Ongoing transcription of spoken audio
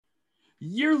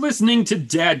You're listening to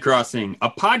Dad Crossing, a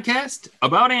podcast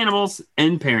about animals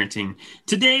and parenting.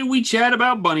 Today we chat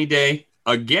about Bunny Day.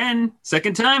 Again,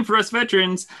 second time for us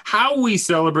veterans, how we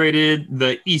celebrated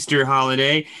the Easter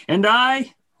holiday, and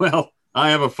I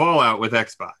have a fallout with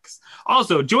Xbox.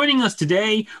 Also, joining us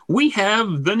today, we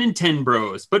have the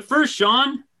Nintenbros. But first,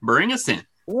 Sean, bring us in.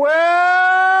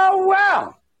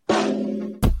 Well.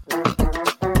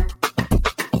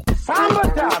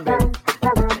 Samba time, baby.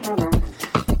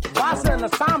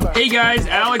 Hey guys,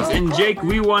 Alex and Jake,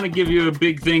 we want to give you a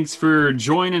big thanks for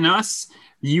joining us.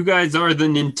 You guys are the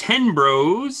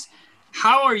Nintenbros.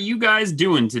 How are you guys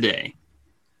doing today?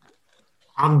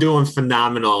 I'm doing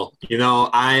phenomenal. You know,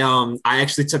 I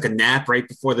actually took a nap right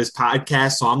before this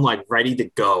podcast, so I'm like ready to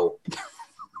go.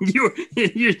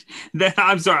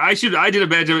 I'm sorry. I did a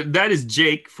bad job. That is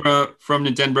Jake from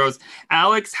Nintenbros.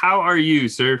 Alex, how are you,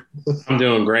 sir? I'm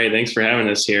doing great. Thanks for having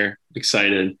us here.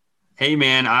 Excited. Hey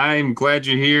man, I'm glad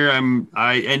you're here. And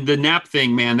the nap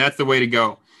thing, man, that's the way to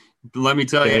go. Let me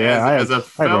tell you, as a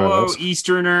fellow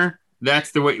Easterner,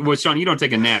 that's the way. Well, Sean, you don't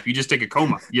take a nap. You just take a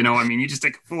coma. You know, I mean, you just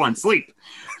take a full-on sleep.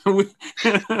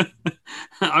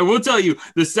 I will tell you,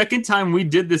 the second time we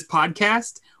did this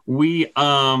podcast,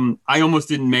 I almost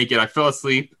didn't make it. I fell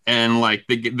asleep, and like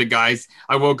the guys,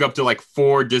 I woke up to like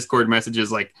 4 Discord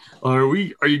messages like, where are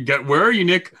you,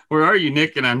 Nick? Where are you,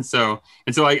 Nick? And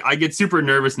I get super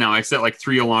nervous now. I set like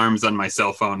 3 alarms on my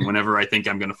cell phone whenever I think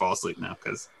I'm going to fall asleep now.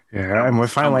 And we're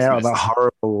finally out of that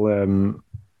horrible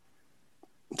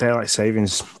daylight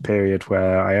savings period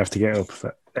where I have to get up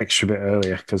that extra bit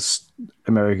earlier because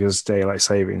America's daylight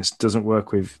savings doesn't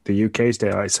work with the UK's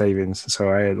daylight savings. So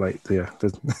I had we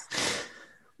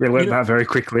learned that very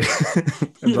quickly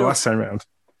the last time around.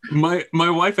 My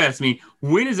wife asked me,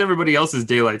 when is everybody else's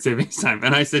daylight savings time?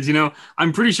 And I said,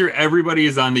 I'm pretty sure everybody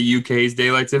is on the UK's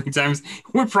daylight saving times.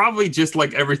 We're probably just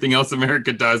like everything else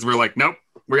America does. We're like, nope,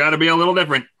 we got to be a little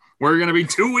different. We're going to be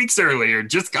 2 weeks earlier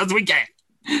just because we can.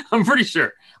 I'm pretty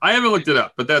sure. I haven't looked it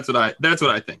up, but that's what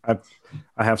I think.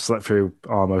 I have slept through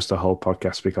almost a whole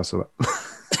podcast because of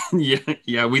that.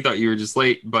 Yeah, we thought you were just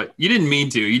late, but you didn't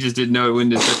mean to. You just didn't know when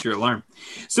to set your alarm.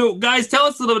 So, guys, tell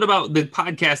us a little bit about the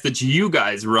podcast that you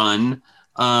guys run,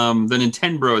 the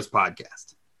Nintenbros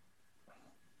podcast.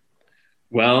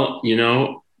 Well,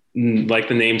 like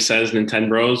the name says,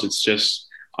 Nintenbros, it's just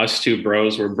us 2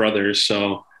 bros. We're brothers,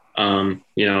 so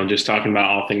just talking about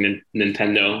all things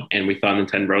Nintendo, and we thought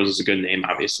Nintenbros is a good name,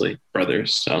 obviously,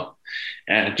 brothers. So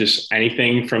just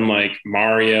anything from like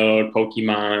Mario,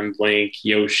 Pokemon, Link,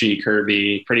 Yoshi,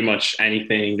 Kirby, pretty much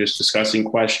anything, just discussing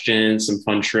questions, some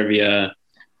fun trivia.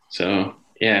 So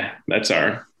yeah, that's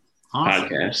our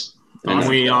podcast. And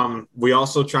we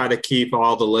also try to keep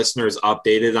all the listeners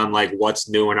updated on like what's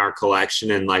new in our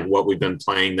collection and like what we've been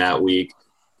playing that week.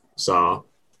 So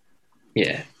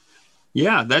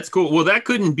yeah, that's cool. Well, that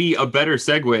couldn't be a better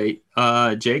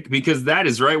segue, Jake, because that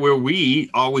is right where we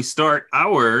always start.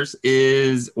 Ours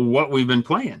is what we've been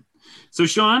playing. So,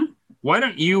 Sean, why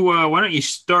don't you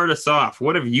start us off?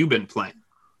 What have you been playing?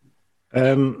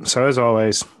 So as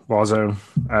always, Warzone.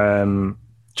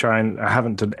 I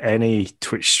haven't done any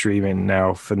Twitch streaming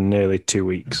now for nearly 2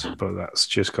 weeks, but that's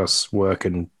just because work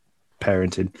and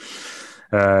parenting.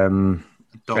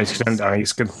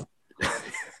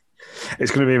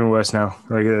 It's going to be even worse now.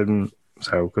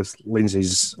 Because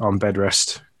Lindsay's on bed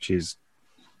rest, she's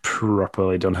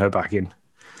properly done her back in.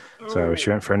 So she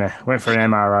went for an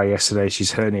MRI yesterday.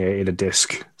 She's herniated a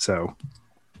disc, so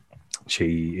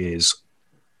she is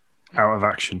out of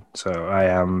action. So I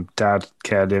am dad,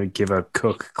 caregiver,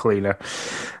 cook, cleaner,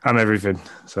 and everything.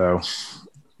 So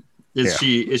is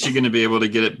she going to be able to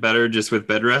get it better just with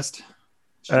bed rest?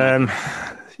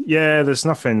 Yeah, there's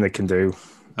nothing they can do.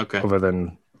 Okay. Other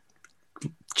than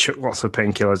chuck lots of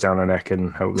painkillers down her neck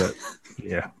and hope that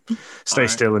stay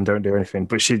still and don't do anything.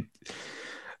 But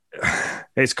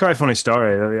it's quite a funny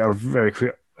story. I was very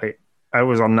quick. I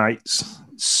was on nights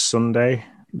Saturday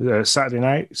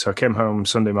night, so I came home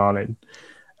Sunday morning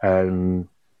and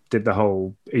did the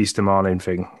whole Easter morning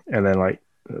thing, and then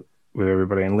with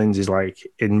everybody, and Lindsay's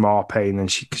in more pain than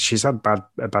she's had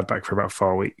a bad back for about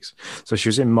 4 weeks, so she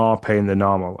was in more pain than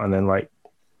normal. And then I'm like,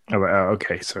 oh,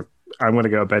 okay, so I'm going to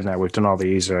go to bed now. We've done all the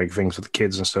Easter egg things with the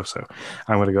kids and stuff, so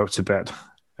I'm going to go up to bed.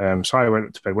 So I went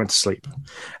up to bed, went to sleep,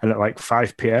 and at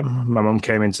 5 p.m, my mum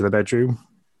came into the bedroom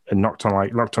and locked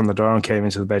on the door and came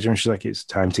into the bedroom. She's like, "It's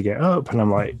time to get up," and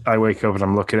I'm like, I wake up and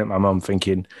I'm looking at my mum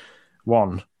thinking,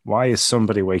 one, why is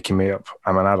somebody waking me up?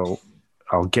 I'm an adult.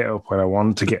 I'll get up when I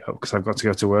want to get up because I've got to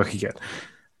go to work again.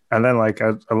 And then I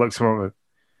looked at her,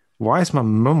 why is my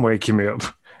mum waking me up?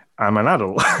 I'm an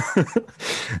adult.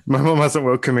 My mum hasn't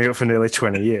woken me up for nearly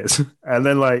 20 years. And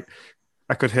then, like,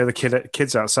 I could hear the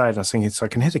kids outside, and I was thinking, so I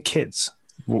can hear the kids.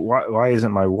 Why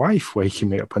isn't my wife waking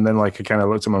me up? And then, like, I kind of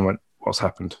looked at them and went, what's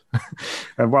happened?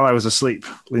 And while I was asleep,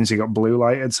 Lindsay got blue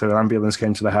lighted. So an ambulance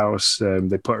came to the house.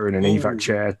 They put her in an evac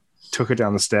chair, took her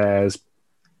down the stairs,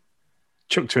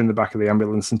 chucked her in the back of the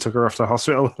ambulance, and took her off to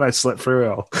hospital. And I slept through it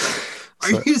all.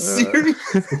 Are you serious?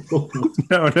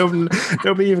 No,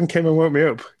 nobody even came and woke me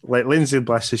up. Like Lindsay,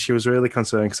 bless her, she was really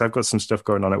concerned because I've got some stuff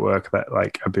going on at work that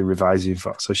like I've been revising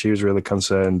for. So she was really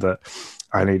concerned that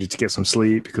I needed to get some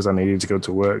sleep because I needed to go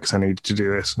to work because I needed to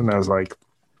do this. And I was like,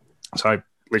 so I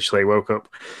literally woke up,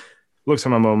 looked at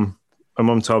my mum. My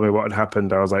mum told me what had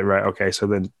happened. I was like, right, okay. So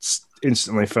then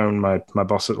instantly phoned my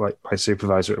boss at like my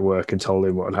supervisor at work and told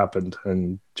him what had happened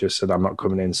and just said, I'm not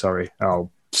coming in. Sorry,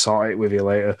 I'll sort it with you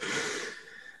later.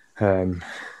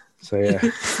 So yeah,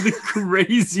 it's the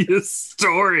craziest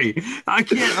story. I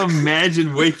can't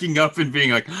imagine waking up and being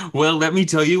like, well, let me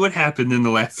tell you what happened in the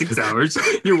last 6 hours.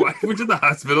 Your wife went to the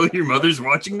hospital. Your mother's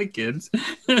watching the kids.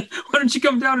 Why don't you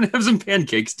come down and have some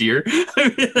pancakes, dear?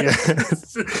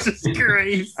 It's just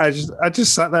crazy. I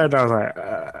just sat there and I was like,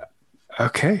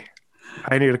 okay,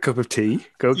 I need a cup of tea.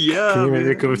 Can you make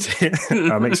me a cup of tea?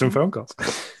 I'll make some phone calls.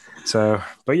 So,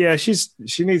 but yeah, she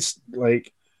needs,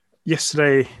 like,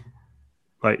 yesterday,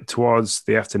 like towards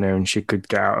the afternoon, she could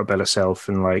get out of bed herself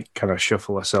and like kind of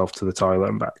shuffle herself to the toilet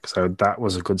and back. So that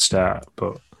was a good start.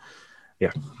 But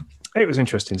yeah, it was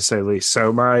interesting to say the least.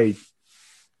 So my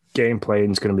game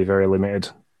playing is going to be very limited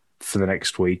for the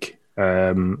next week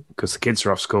because the kids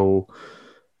are off school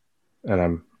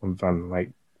and I'm like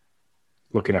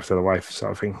looking after the wife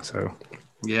sort of thing. So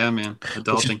yeah, man,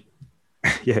 adulting.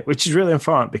 Which is really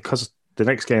unfortunate because the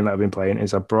next game that I've been playing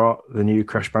is I brought the new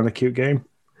Crash Bandicoot game.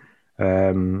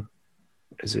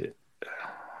 Is it?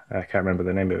 I can't remember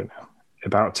the name of it now.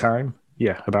 About Time?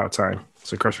 Yeah, About Time.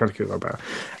 So Crash Bandicoot About.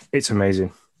 It's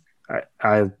amazing.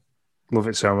 I love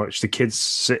it so much. The kids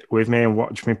sit with me and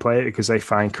watch me play it because they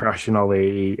find Crash and all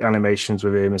the animations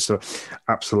with him and stuff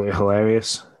absolutely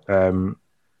hilarious.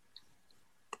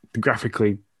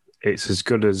 Graphically, it's as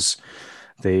good as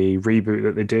the reboot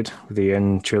that they did with the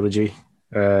End trilogy.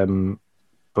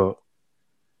 But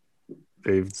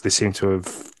they seem to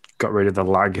have got rid of the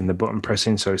lag in the button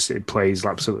pressing, so it plays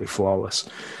absolutely flawless.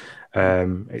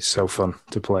 It's so fun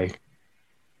to play,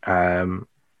 and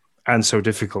so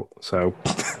difficult. So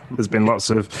there's been lots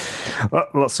of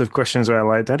questions where I'm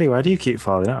like, Daddy, why do you keep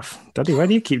falling off? Daddy, why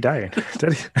do you keep dying?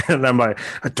 Daddy, and I'm like,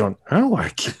 I don't know why I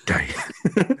keep dying.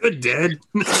 Good Dad.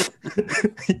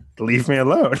 Leave me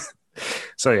alone.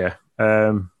 So yeah,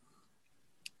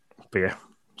 but yeah,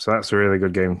 so that's a really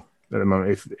good game at the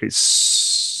moment. If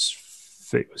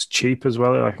it was cheap as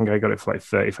well, I think I got it for like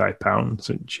 £35,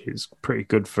 which is pretty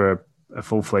good for a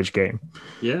full-fledged game.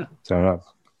 Yeah. So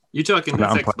you're talking this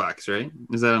Xbox, right?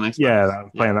 Is that on Xbox? Yeah,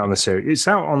 I'm playing that on the series. It's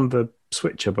out on the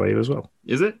Switch, I believe, as well.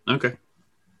 Is it? Okay.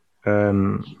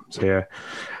 So yeah,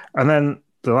 and then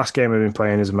the last game I've been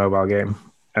playing is a mobile game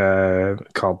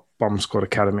called Bomb Squad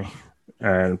Academy,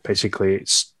 and basically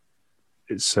it's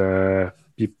you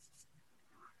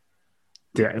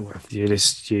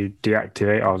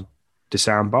deactivate or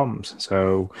disarm bombs.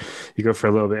 So you go for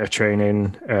a little bit of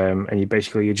training, and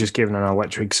you're just given an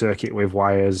electric circuit with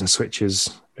wires and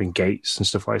switches and gates and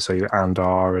stuff like that. So your AND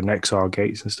OR and XOR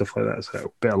gates and stuff like that. So a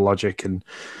bit of logic and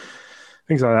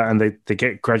things like that. And they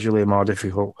get gradually more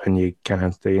difficult, and they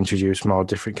introduce more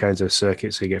different kinds of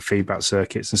circuits. So you get feedback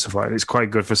circuits and stuff like that. It's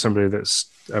quite good for somebody that's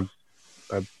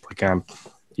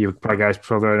you guys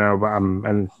probably don't know, but I'm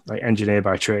an engineer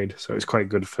by trade, so it's quite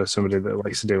good for somebody that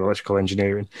likes to do electrical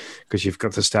engineering because you've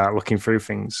got to start looking through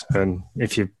things, and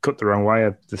if you cut the wrong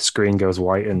wire, the screen goes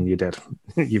white and you're dead.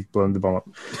 You've blown the bomb up.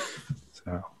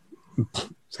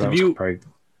 So have you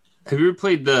ever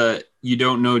played the You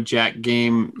Don't Know Jack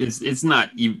game? It's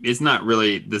not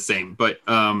really the same, but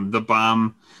the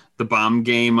bomb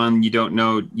game on You Don't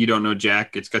Know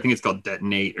Jack. I think it's called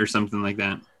Detonate or something like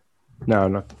that.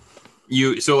 No.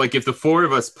 So like if the four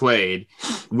of us played,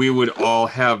 we would all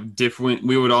have different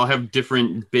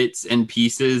bits and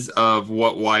pieces of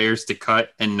what wires to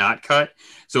cut and not cut.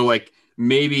 So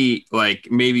maybe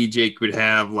Jake would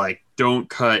have like don't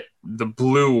cut the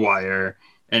blue wire,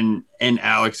 and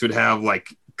Alex would have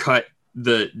like cut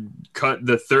the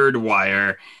third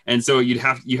wire, and so you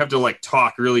have to like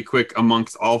talk really quick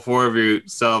amongst all four of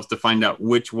yourselves to find out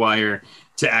which wire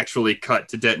to actually cut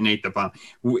to detonate the bomb.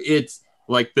 It's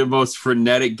like the most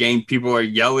frenetic game. People are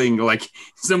yelling, like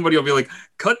somebody will be like,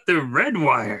 cut the red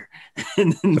wire.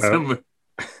 And then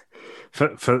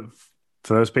for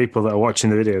those people that are watching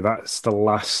the video, that's the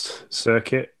last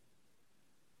circuit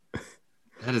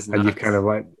That is nuts. And you kind of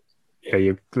like,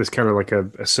 there's kind of like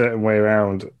a certain way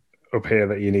around up here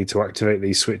that you need to activate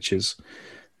these switches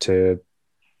to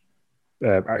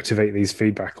activate these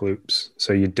feedback loops.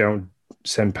 So you don't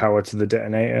send power to the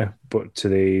detonator, but to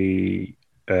the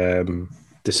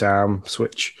disarm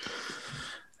switch.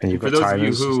 And you've got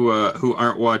timers. Of you who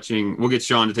aren't watching, we'll get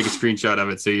Sean to take a screenshot of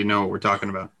it so you know what we're talking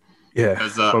about. Yeah,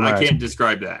 because I can't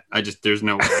describe that. There's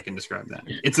no way I can describe that.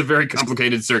 It's a very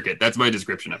complicated circuit. That's my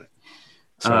description of it.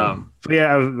 So,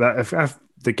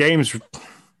 the game's.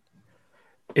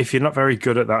 If you're not very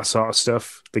good at that sort of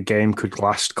stuff, the game could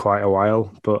last quite a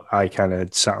while. But I kind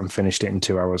of sat and finished it in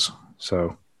 2 hours.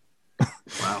 So,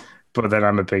 wow. But then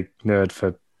I'm a big nerd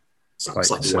for circuits.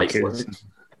 Sounds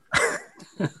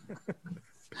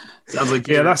like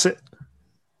that's it.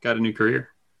 Got a new career.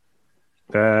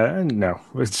 No,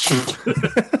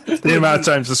 the amount of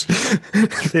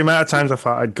times I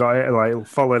thought I'd got it, like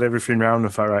followed everything around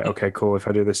and thought, right, okay, cool. If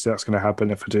I do this, that's going to happen.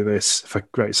 If I do this,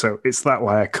 great. So it's that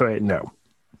way I cut it. No,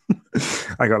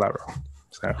 I got that wrong.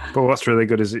 So, but what's really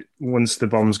good is once the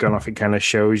bomb's gone off, it kind of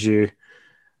shows you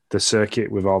the circuit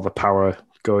with all the power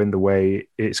going the way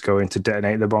it's going to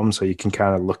detonate the bomb, so you can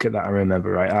kind of look at that and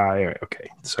remember, right? Okay.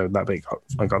 So that bit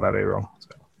I got that bit wrong.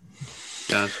 So.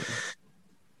 Gotcha.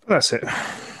 That's it.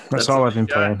 That's all I've been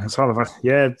playing. That's all I've.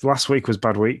 Yeah, last week was a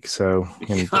bad week, so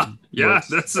I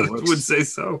would say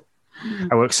so.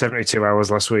 I worked 72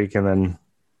 hours last week, and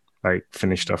then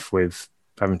finished off with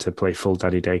having to play full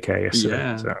daddy daycare yesterday.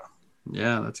 Yeah, so.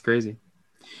 Yeah, that's crazy.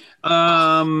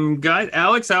 Guys,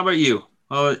 Alex, how about you?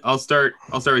 I'll start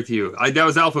with you. That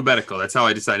was alphabetical. That's how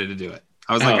I decided to do it.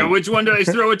 I was like, which one did I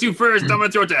throw it to first? I'm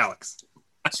gonna throw it to Alex.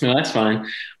 No, that's fine.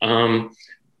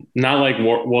 Not like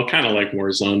kind of like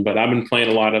Warzone, but I've been playing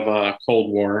a lot of Cold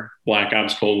War, Black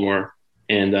Ops Cold War,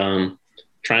 and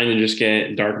trying to just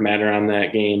get dark matter on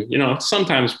that game. It's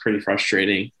sometimes pretty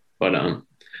frustrating, but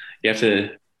you have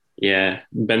to,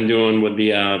 been doing with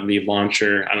the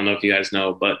launcher. I don't know if you guys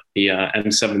know, but the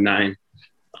M79,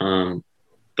 the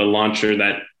launcher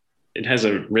that it has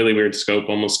a really weird scope,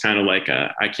 almost kind of like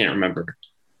I can't remember,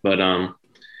 but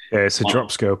it's a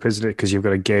drop scope, isn't it? Because you've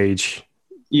got a gauge.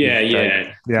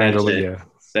 Yeah. The angle,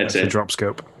 that's it. The drop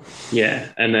scope. Yeah,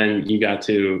 and then you got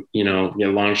to, get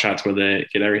long shots with it,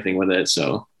 get everything with it.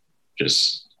 So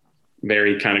just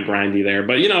very kind of grindy there,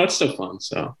 but it's still fun.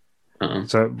 So,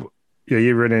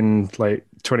 you're running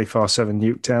 24/7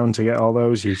 Nuketown to get all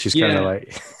those. You just kind of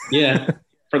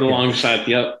for the long shot.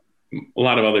 Yep, a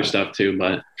lot of other stuff too,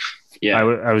 but yeah,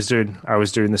 I was doing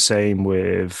the same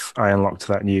with. I unlocked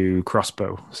that new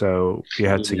crossbow, so you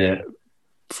had to get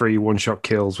 3 one-shot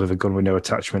kills with a gun with no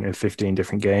attachment in 15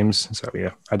 different games. So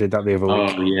I did that the other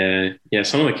week. Oh yeah.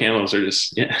 Some of the camos are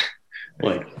just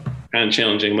kind of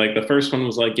challenging. Like the first one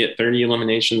was get 30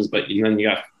 eliminations, but then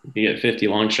you get 50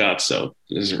 long shots. So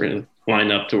it doesn't really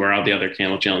line up to where all the other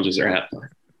camo challenges are at.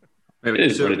 It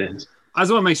is what it is. I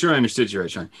just want to make sure I understood you right,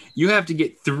 Sean. You have to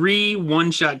get 3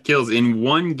 one-shot kills in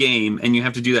one game, and you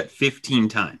have to do that 15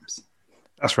 times.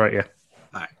 That's right. Yeah.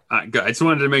 All right, good. I just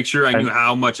wanted to make sure I knew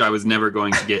how much I was never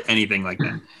going to get anything like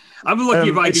that. I'm lucky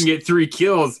if I can get 3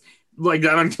 kills like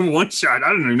that on one shot. I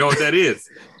don't even know what that is.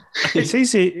 It's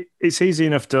easy. It's easy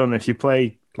enough done if you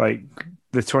play the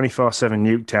 24/7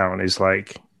 Nuketown is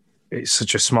it's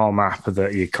such a small map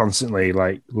that you're constantly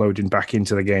loading back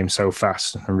into the game so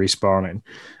fast and respawning.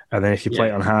 And then if you play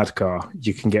it on hardcore,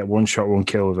 you can get 1 shot, 1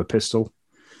 kill with a pistol.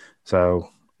 So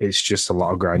it's just a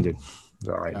lot of grinding.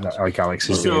 Like Alex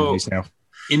is doing these now.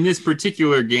 In this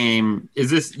particular game,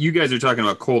 you guys are talking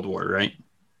about Cold War, right?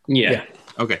 Yeah.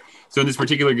 Okay. So in this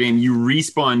particular game, you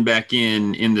respawn back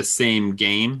in the same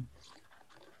game?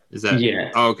 Is that?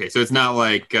 Yeah. Oh, okay. So it's not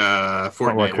like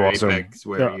Fortnite or Apex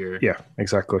where you're... Yeah,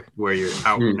 exactly. Where you're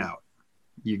out and out.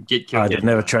 You get killed. I've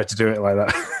never tried to do it like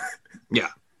that.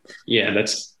 Yeah. Yeah,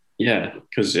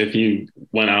 because if you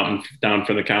went out and down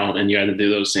for the count and you had to do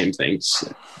those same things,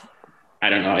 I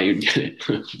don't know how you'd get it.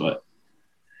 But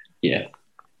yeah.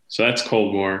 So that's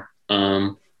Cold War.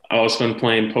 I've also been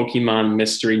playing Pokemon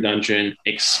Mystery Dungeon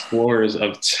Explorers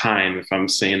of Time, if I'm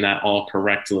saying that all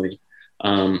correctly.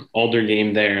 Older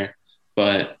game there,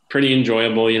 but pretty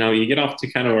enjoyable. You get off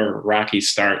to kind of a rocky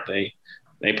start. They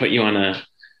put you on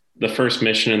the first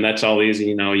mission, and that's all easy.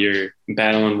 You're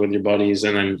battling with your buddies,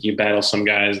 and then you battle some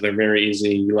guys. They're very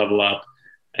easy. You level up,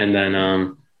 and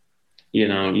then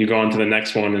you go on to the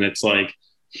next one, and it's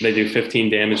they do 15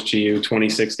 damage to you,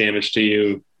 26 damage to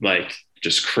you,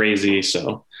 just crazy.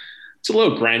 So it's a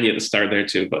little grindy at the start there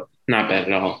too, but not bad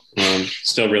at all.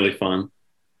 Still really fun.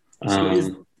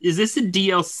 Is this a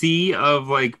DLC of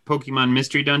Pokemon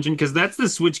Mystery Dungeon? Because that's the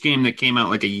Switch game that came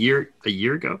out a year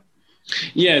ago.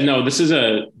 Yeah, no, this is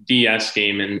a DS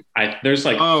game, and there's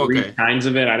like three kinds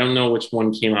of it. I don't know which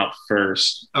one came out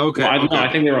first. Okay. Well, no,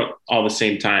 I think they were all the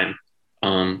same time.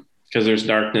 Because there's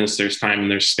Darkness, there's Time, and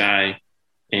there's Sky,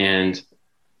 and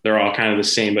they're all kind of the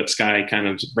same, but Sky kind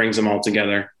of brings them all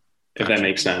together, if that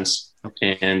makes sense.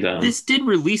 Okay. And this did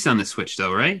release on the Switch,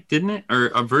 though, right? Didn't it, or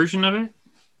a version of it?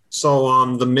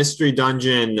 So, the Mystery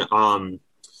Dungeon,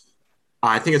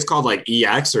 I think it's called like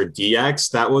EX or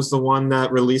DX. That was the one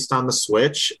that released on the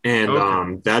Switch.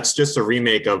 And that's just a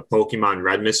remake of Pokemon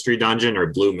Red Mystery Dungeon or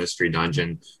Blue Mystery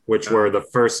Dungeon, which were the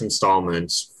first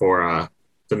installments for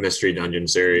the Mystery Dungeon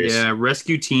series. Yeah,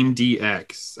 Rescue Team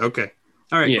DX. Okay.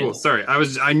 All right, cool. Sorry.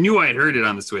 I knew I had heard it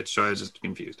on the Switch, so I was just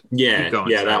confused. Yeah,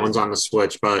 that one's on the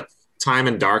Switch. But Time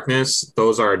and Darkness,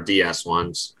 those are DS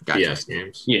ones, DS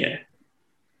games. Yeah.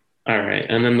 All right.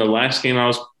 And then the last game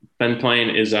I've been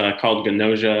playing is called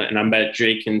Gnosia, and I bet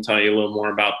Jake can tell you a little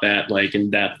more about that, like in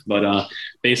depth. But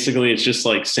basically, it's just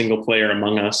like single player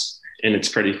Among Us, and it's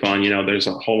pretty fun. You know, there's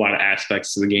a whole lot of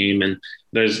aspects to the game, and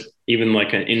there's even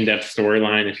like an in-depth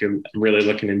storyline if you're really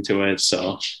looking into it.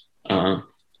 So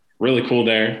really cool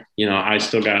there. You know, I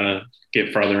still gotta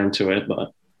get further into it,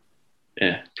 but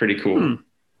yeah, pretty cool.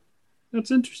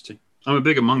 That's interesting. I'm a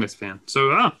big Among Us fan,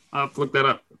 so I'll have to look that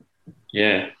up.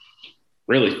 Yeah.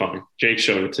 Really fun. Jake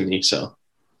showed it to me, so.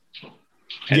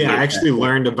 Yeah, I actually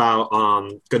learned about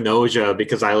Gnosia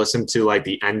because I listened to like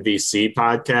the NVC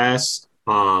podcast,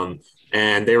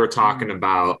 and they were talking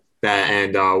about that,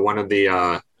 and one of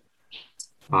the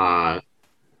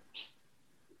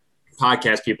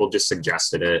podcast people just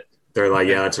suggested it. They're like,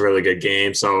 yeah, that's a really good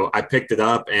game. So I picked it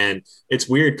up, and it's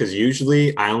weird because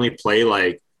usually I only play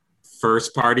like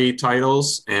first party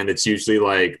titles, and it's usually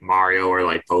like Mario or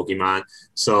like Pokemon.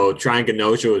 So trying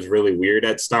Gnosia was really weird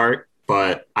at start,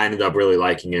 but I ended up really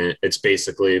liking it. It's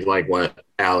basically like what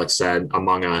Alex said,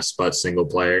 Among Us, but single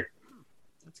player.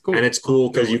 That's cool. And it's cool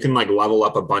because you can like level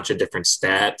up a bunch of different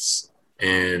stats,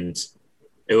 and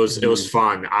it was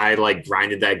fun. I like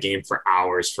grinded that game for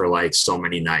hours for like so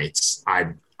many nights.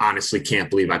 I honestly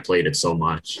can't believe I played it so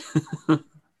much.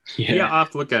 Yeah, I'll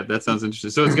have to look at it. That sounds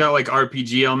interesting. So it's got like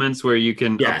RPG elements where you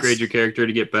can upgrade your character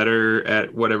to get better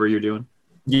at whatever you're doing.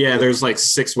 Yeah, there's like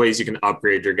 6 ways you can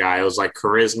upgrade your guy. It was like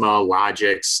charisma,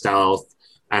 logic, stealth,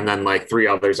 and then like 3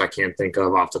 others I can't think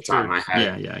of off the top of my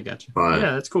head. Yeah, I got you. But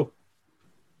yeah, that's cool.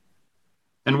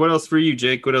 And what else for you,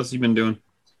 Jake? What else have you been doing?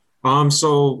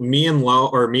 So me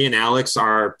and Alex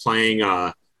are playing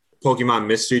Pokemon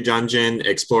Mystery Dungeon,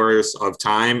 Explorers of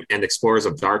Time, and Explorers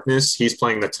of Darkness. He's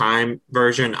playing the Time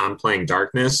version. I'm playing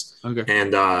Darkness. Okay.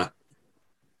 And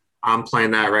I'm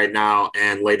playing that right now.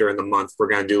 And later in the month, we're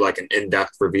going to do like an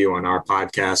in-depth review on our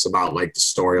podcast about like the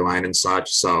storyline and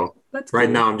such. So right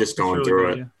now I'm just going through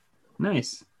it. Yeah.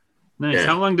 Nice. Yeah.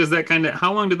 How long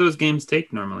do those games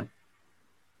take normally?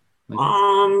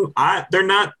 They're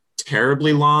not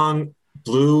terribly long.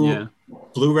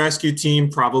 Blue Rescue Team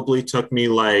probably took me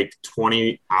like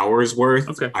 20 hours worth.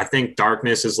 Okay. I think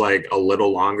Darkness is like a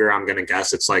little longer. I'm going to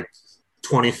guess it's like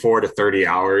 24 to 30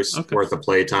 hours worth of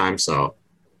playtime. So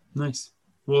nice.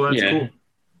 Well, that's cool.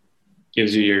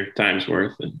 Gives you your time's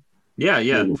worth.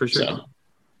 Yeah, for sure. So.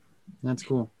 That's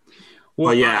cool.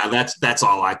 Well, yeah, that's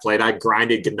all I played. I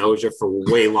grinded Gnosia for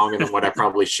way longer than what I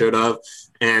probably should have.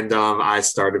 And I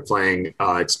started playing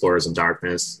Explorers of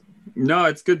Darkness. No,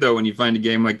 it's good though when you find a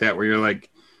game like that where you're like,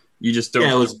 you just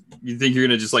don't. You think you're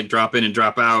gonna just like drop in and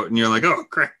drop out, and you're like, oh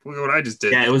crap, look at what I just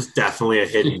did. Yeah, it was definitely a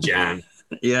hidden gem.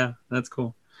 Yeah, that's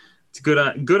cool. It's good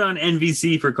on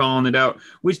NVC for calling it out,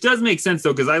 which does make sense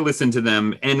though because I listened to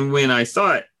them, and when I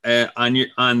saw it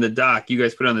on the doc, you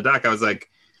guys put it on the doc, I was like,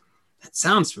 that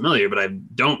sounds familiar, but I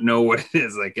don't know what it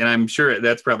is like, and I'm sure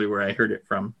that's probably where I heard it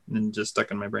from, and just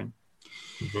stuck in my brain.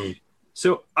 Mm-hmm.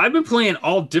 So I've been playing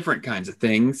all different kinds of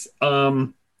things.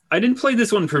 I didn't play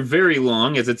this one for very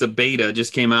long as it's a beta,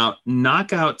 just came out.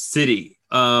 Knockout City.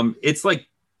 It's like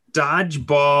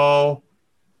dodgeball,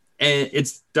 and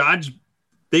it's dodge.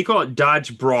 They call it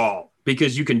dodge brawl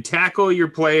because you can tackle your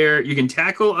player, you can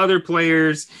tackle other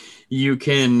players, you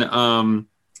can. Oh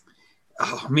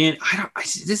man,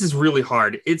 this is really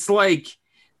hard. It's like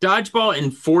dodgeball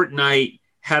in Fortnite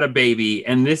had a baby,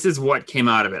 and this is what came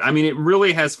out of it. I mean, it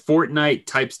really has Fortnite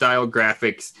type style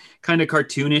graphics, kind of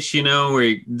cartoonish, you know,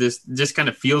 where this just kind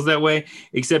of feels that way,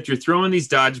 except you're throwing these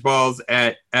dodgeballs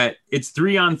at it's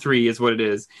 3-on-3 is what it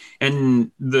is.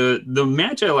 And the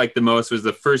match I liked the most was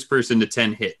the first person to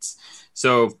 10 hits.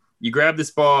 So you grab this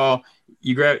ball,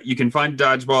 you can find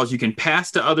dodgeballs, you can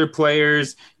pass to other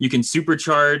players, you can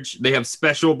supercharge. They have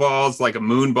special balls like a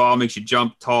moon ball, makes you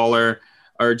jump taller.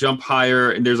 or jump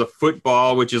higher. And there's a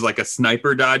football, which is like a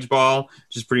sniper dodgeball,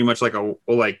 which is pretty much like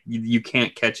you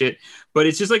can't catch it. But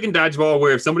it's just like in dodgeball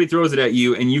where if somebody throws it at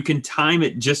you and you can time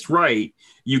it just right,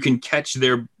 you can catch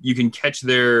their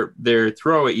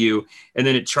throw at you, and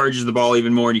then it charges the ball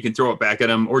even more, and you can throw it back at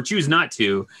them or choose not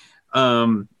to.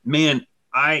 Man,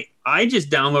 I just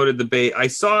downloaded the beta. I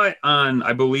saw it on,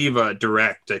 I believe,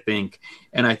 Direct, I think,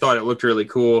 and I thought it looked really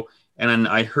cool. And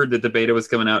I heard that the beta was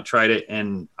coming out, tried it,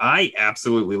 and I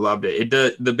absolutely loved it.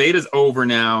 The beta's over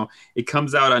now. It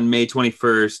comes out on May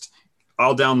 21st.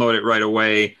 I'll download it right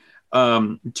away.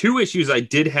 2 issues I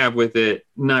did have with it,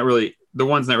 not really, the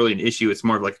one's not really an issue. It's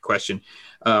more of like a question.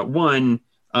 One,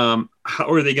 how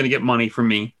are they going to get money from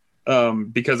me?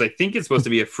 Because I think it's supposed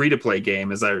to be a free-to-play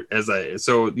game so, there's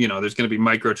going to be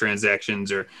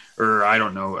microtransactions or I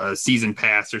don't know, a season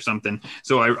pass or something.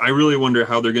 So I really wonder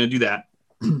how they're going to do that.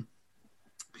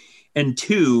 And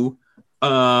 2,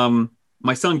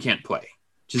 my son can't play,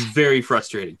 which is very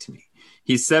frustrating to me.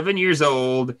 He's 7 years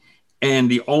old, and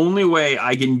the only way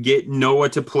I can get Noah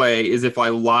to play is if I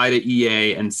lie to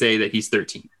EA and say that he's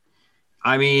 13.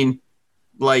 I mean,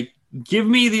 like, give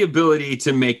me the ability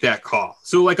to make that call.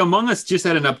 So, like, Among Us just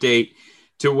had an update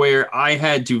to where I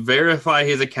had to verify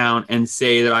his account and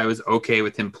say that I was okay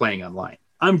with him playing online.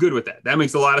 I'm good with that. That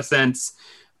makes a lot of sense.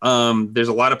 There's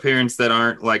a lot of parents that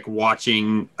aren't like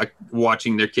watching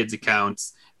their kids'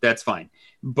 accounts. That's fine.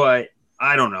 But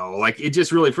I don't know. Like, it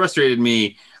just really frustrated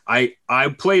me.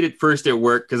 I played it first at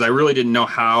work because I really didn't know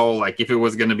how, like, if it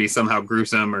was going to be somehow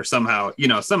gruesome or somehow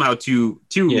too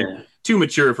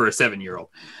mature for a 7-year-old.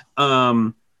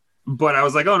 But I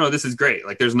was like, oh no, this is great.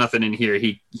 Like, there's nothing in here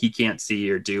he can't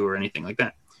see or do or anything like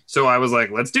that. So I was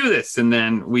like, let's do this. And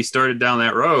then we started down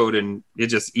that road, and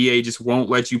EA just won't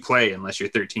let you play unless you're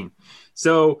 13.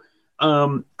 So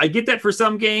I get that for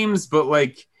some games, but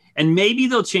like, and maybe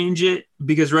they'll change it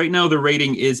because right now the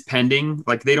rating is pending.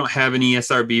 Like, they don't have an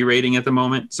ESRB rating at the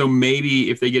moment. So maybe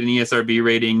if they get an ESRB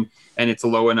rating and it's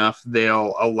low enough,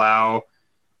 they'll allow,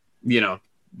 Noah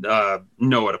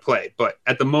to play. But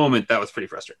at the moment, that was pretty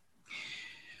frustrating.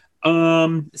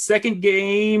 Second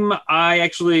game,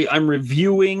 I'm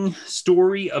reviewing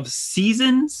Story of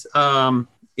Seasons.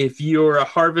 If you're a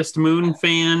Harvest Moon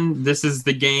fan, this is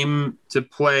the game to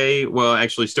play. Well,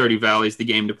 actually, Stardew Valley is the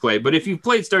game to play. But if you've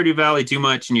played Stardew Valley too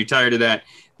much and you're tired of that,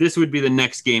 this would be the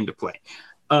next game to play.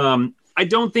 I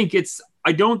don't think it's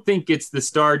it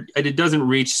doesn't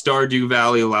reach Stardew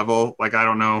Valley level. Like, I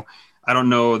don't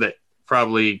know that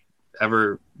probably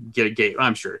ever get a game.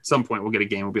 I'm sure at some point we'll get a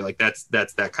game. We'll be like, that's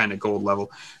that kind of gold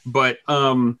level. But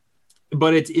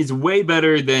it's way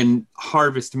better than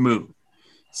Harvest Moon.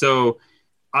 So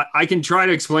I can try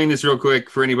to explain this real quick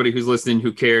for anybody who's listening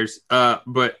who cares.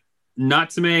 But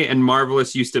Natsume and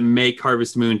Marvelous used to make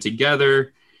Harvest Moon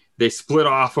together. They split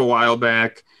off a while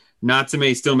back.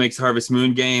 Natsume still makes Harvest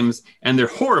Moon games, and they're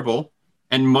horrible.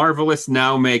 And Marvelous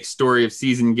now makes Story of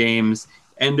Season games,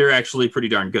 and they're actually pretty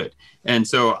darn good. And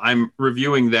so I'm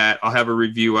reviewing that. I'll have a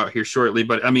review out here shortly,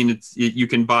 but I mean, you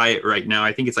can buy it right now.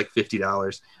 I think it's like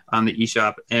 $50 on the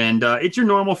eShop, and it's your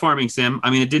normal farming sim. I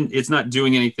mean, it's not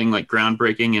doing anything like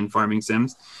groundbreaking in farming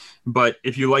sims, but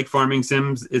if you like farming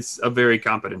sims, it's a very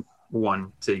competent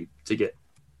one to get.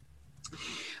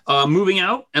 Moving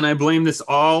out, and I blame this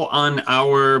all on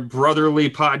our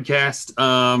brotherly podcast,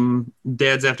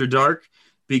 Dads After Dark,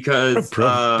 because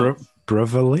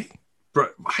brotherly.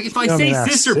 If I say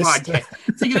sister podcast,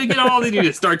 so you're gonna get all they do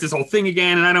to start this whole thing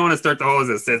again, and I don't want to start the whole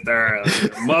sister,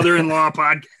 mother-in-law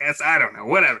podcast. I don't know,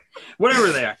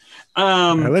 whatever they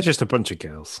are. They're just a bunch of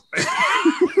girls.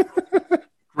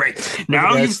 Great.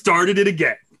 Now you've started it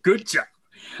again. Good job.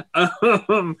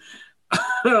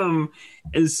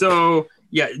 And so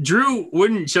yeah, Drew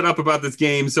wouldn't shut up about this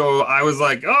game, so I was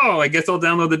like, oh, I guess I'll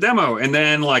download the demo, and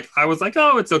then like I was like,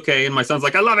 oh, it's okay, and my son's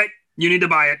like, I love it. You need to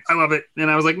buy it. I love it. And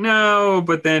I was like, no,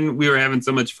 but then we were having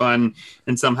so much fun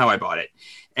and somehow I bought it.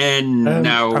 And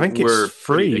now I think we're it's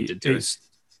free. Addicted to it.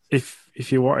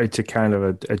 If you wanted to kind of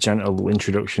a gentle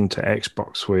introduction to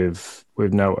Xbox with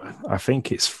Noah, I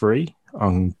think it's free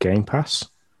on Game Pass.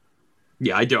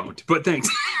 Yeah, I don't, but thanks.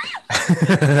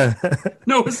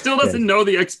 Noah still doesn't know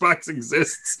the Xbox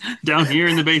exists down here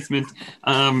in the basement.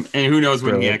 And who knows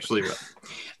when he actually will.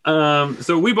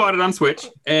 So we bought it on Switch,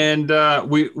 and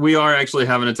we are actually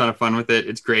having a ton of fun with it.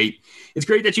 It's great. It's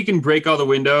great that you can break all the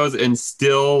windows and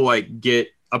still like get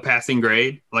a passing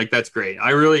grade. Like, that's great.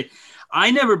 I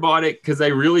never bought it because I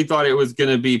really thought it was going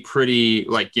to be pretty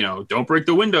like, don't break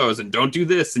the windows and don't do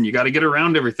this and you got to get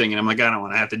around everything. And I'm like, I don't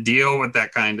want to have to deal with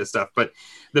that kind of stuff. But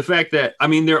the fact that, I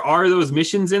mean, there are those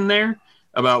missions in there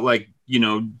about like,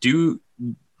 do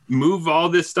move all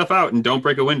this stuff out and don't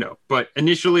break a window. But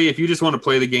initially, if you just want to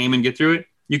play the game and get through it,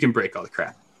 you can break all the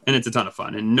crap. And it's a ton of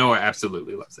fun. And Noah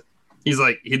absolutely loves it. He's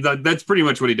like, that's pretty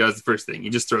much what he does the first thing. He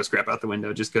just throws crap out the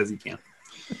window just because he can.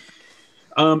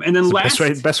 And then best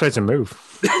way to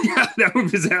move. Yeah,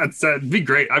 that'd be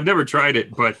great. I've never tried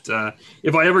it, but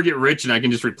if I ever get rich and I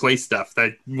can just replace stuff,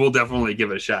 that we'll definitely give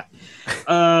it a shot.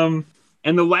 And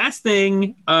the last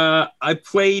thing, I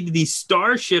played the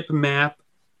Starship map.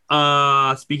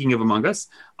 Speaking of Among Us,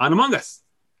 on Among Us,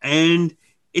 and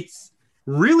it's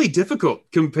really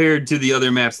difficult compared to the other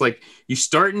maps. Like, you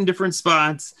start in different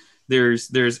spots.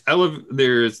 There's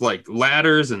like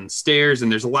ladders and stairs, and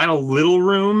there's a lot of little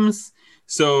rooms.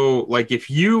 So, like, if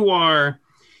you are,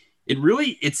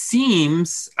 it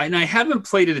seems, and I haven't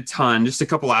played it a ton, just a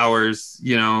couple hours,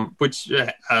 which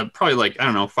probably like, I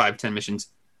don't know, 5-10 missions.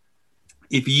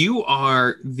 If you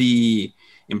are the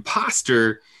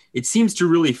imposter, it seems to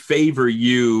really favor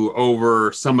you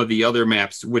over some of the other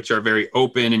maps, which are very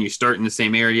open and you start in the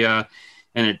same area,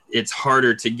 and it's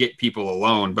harder to get people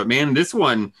alone. But man, this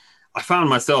one, I found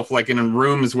myself like in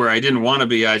rooms where I didn't want to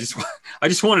be. I just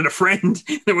wanted a friend.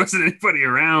 There wasn't anybody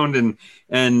around,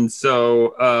 and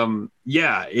so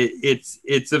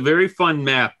it's a very fun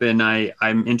map, and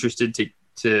I'm interested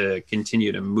to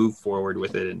continue to move forward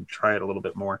with it and try it a little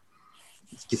bit more.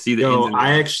 You see the ins and outs.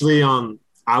 I actually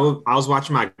I was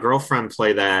watching my girlfriend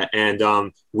play that,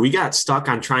 and we got stuck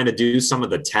on trying to do some of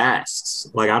the tasks.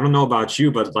 Like, I don't know about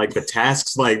you, but like the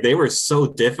tasks, like they were so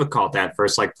difficult at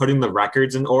first, like putting the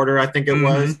records in order, I think it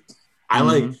was.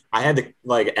 I had to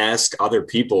like ask other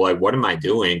people, like, what am I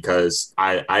doing? Because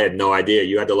I had no idea.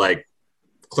 You had to like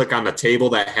click on the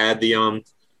table that had the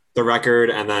record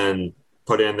and then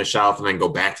put it in the shelf and then go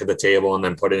back to the table and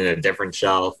then put it in a different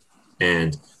shelf.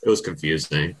 And it was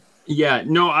confusing. Yeah,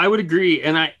 no, I would agree,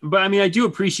 but I do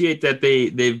appreciate that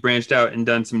they've branched out and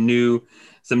done some new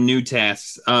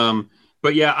tasks.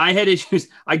 But yeah, I had issues.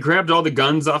 I grabbed all the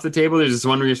guns off the table. There's this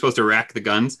one where you're supposed to rack the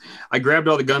guns. I grabbed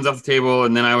all the guns off the table,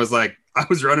 and then I was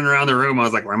running around the room. I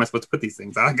was like, where am I supposed to put these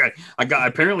things? I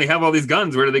apparently have all these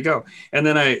guns. Where do they go? And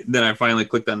then I finally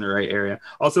clicked on the right area.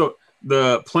 Also,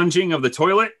 the plunging of the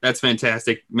toilet, that's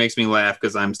fantastic. Makes me laugh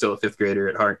because I'm still a 5th grader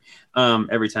at heart.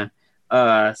 Every time.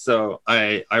 So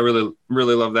I really,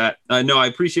 really love that. No, I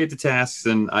appreciate the tasks,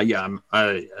 and I'm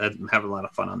having a lot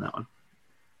of fun on that one.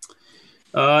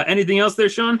 Anything else there,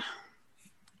 Sean?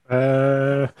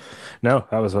 No,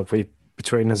 that was what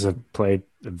between us have played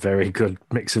a very good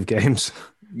mix of games.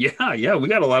 Yeah, we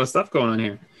got a lot of stuff going on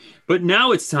here. But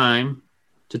now it's time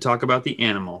to talk about the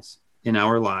animals in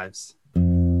our lives.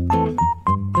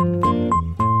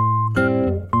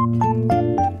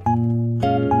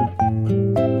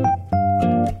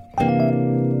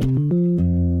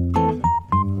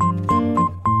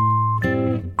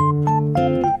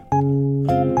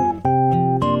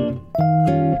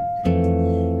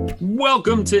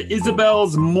 Welcome to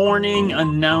Isabel's morning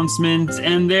announcements,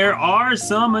 and there are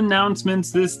some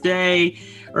announcements this day,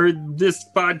 or this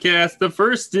podcast. The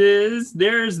first is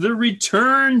there's the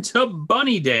return to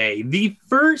Bunny Day, the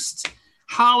first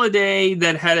holiday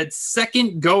that had its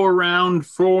second go around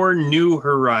for New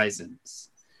Horizons.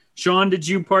 Sean, did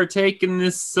you partake in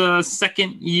this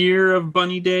second year of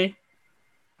Bunny Day?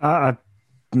 I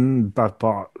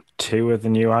bought 2 of the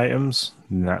new items,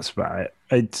 and that's about it.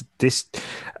 I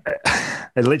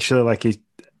literally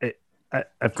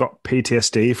I've got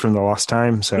PTSD from the last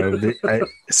time. So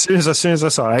as soon as I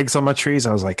saw eggs on my trees,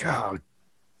 I was like, oh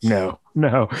no.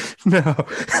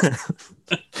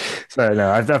 So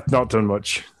no, I've not done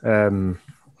much.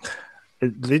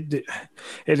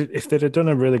 If they'd have done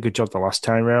a really good job the last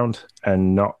time round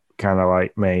and not kind of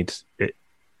like made it,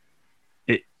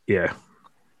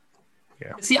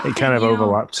 See, it kind of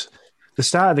overlapped the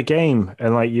start of the game,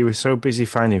 and like you were so busy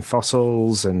finding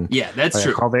fossils and that's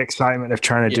true. All the excitement of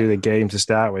trying to do the game to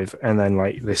start with, and then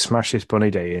like they smash this Bunny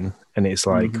Day in, and it's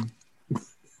like,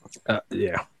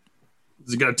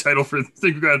 We got a title for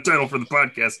the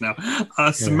podcast now.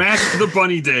 Smash the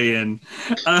Bunny Day in.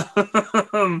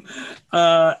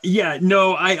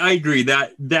 I agree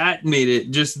that made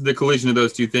it, just the collision of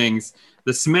those two things,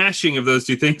 the smashing of those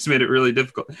two things made it really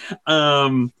difficult.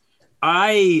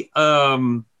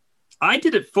 I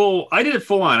did it full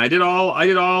on. I did it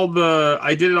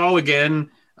all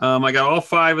again. I got all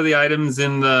 5 of the items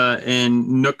in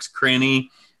Nook's Cranny.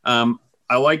 I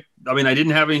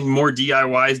didn't have any more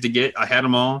DIYs to get. I had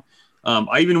them all.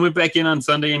 I even went back in on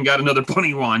Sunday and got another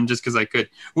bunny wand just because I could,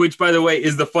 which, by the way,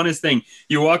 is the funnest thing.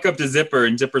 You walk up to Zipper,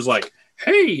 and Zipper's like,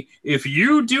 hey, if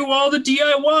you do all the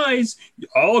DIYs,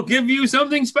 I'll give you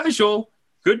something special.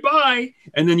 goodbye.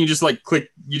 And then you just like click,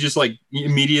 you just like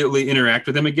immediately interact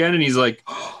with him again. And he's like,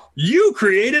 you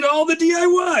created all the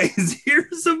DIYs.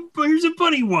 Here's a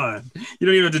funny one. You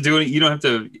don't even have to do it. You don't have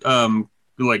to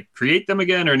like create them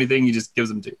again or anything. He just gives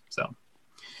them to you. So,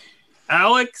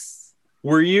 Alex,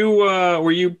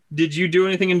 did you do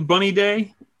anything in Bunny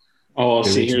Day? Oh,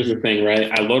 see, here's the thing,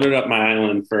 right? I loaded up my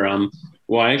island for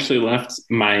I actually left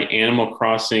my Animal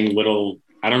Crossing little,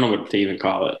 I don't know what to even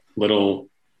call it, little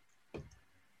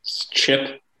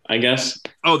chip, I guess.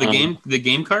 Oh, the game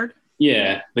card?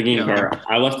 Yeah, the game card.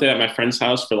 I left it at my friend's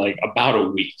house for like about a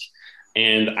week.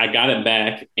 And I got it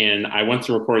back and I went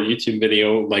to record a YouTube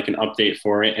video, like an update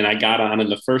for it. And I got on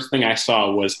and the first thing I saw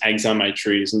was eggs on my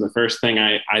trees. And the first thing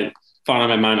I thought in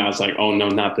my mind, I was like, oh no,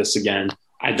 not this again.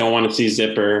 I don't want to see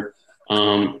Zipper.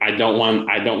 I don't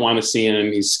want to see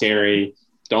him. He's scary.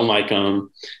 Don't like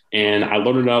him. And I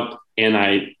loaded up and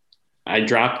I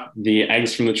dropped the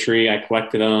eggs from the tree. I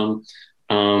collected them.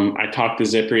 I talked to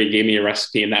Zipper. He gave me a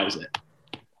recipe and that was it.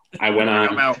 I went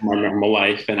on my normal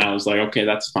life and I was like, okay,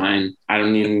 that's fine. I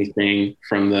don't need anything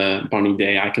from the Bunny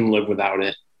Day. I can live without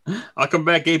it. I'll come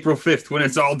back April 5th when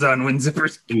it's all done. When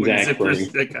Zipper's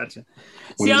I gotcha.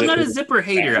 See, I'm not a Zipper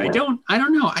hater. I don't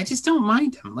know. I just don't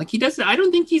mind him. Like he doesn't. I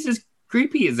don't think he's as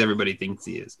creepy as everybody thinks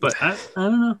he is. But I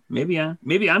don't know. Maybe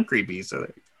I'm creepy. So,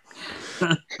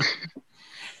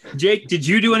 Jake, did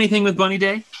you do anything with Bunny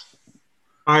Day?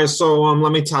 All right, so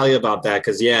let me tell you about that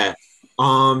because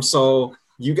so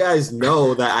you guys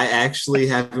know that I actually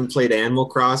haven't played Animal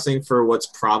Crossing for what's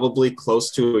probably close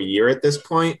to a year at this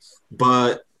point.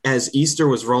 But as Easter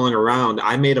was rolling around,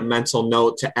 I made a mental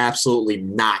note to absolutely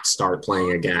not start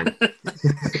playing again.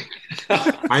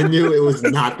 I knew it was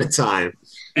not the time.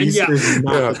 And Easter's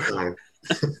not the time.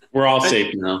 We're all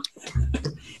safe now.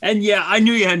 And yeah, I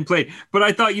knew you hadn't played, but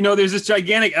I thought, there's this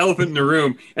gigantic elephant in the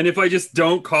room. And if I just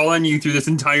don't call on you through this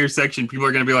entire section, people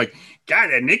are going to be like,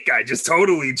 God, that Nick guy just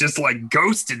totally just like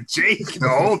ghosted Jake the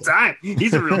whole time.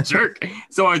 He's a real jerk.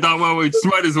 So I thought, well, we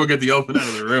might as well get the elephant out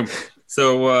of the room.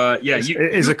 So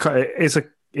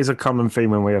it's a common theme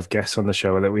when we have guests on the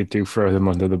show that we do throw them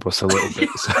under the bus a little bit.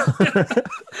 So.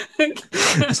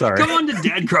 Sorry. Come on to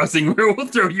Dad Crossing where we'll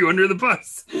throw you under the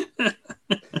bus.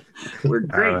 We're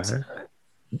great.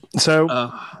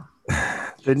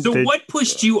 What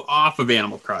pushed you off of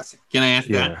Animal Crossing? Can I ask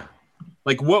that?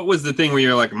 Like, what was the thing where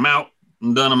you're like, I'm out,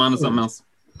 I'm done, I'm on to something else?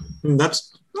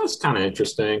 That's kind of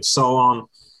interesting. So,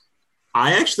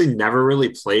 I actually never really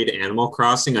played Animal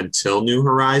Crossing until New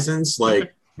Horizons.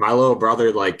 Like, my little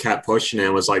brother like kept pushing it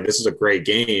and was like, this is a great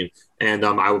game. And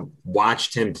I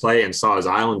watched him play and saw his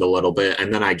island a little bit.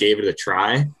 And then I gave it a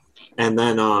try. And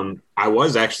then I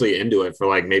was actually into it for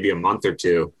like maybe a month or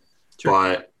two. Sure.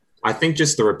 But I think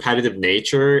just the repetitive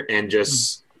nature and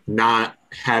just not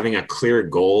having a clear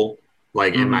goal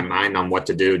like in my mind on what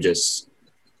to do just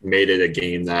made it a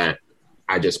game that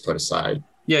I just put aside.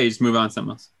 Yeah, you just move on to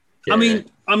something else. Yeah.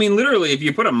 I mean, literally, if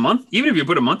you put a month, even if you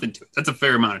put a month into it, that's a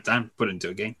fair amount of time to put into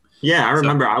a game. Yeah, I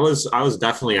remember I was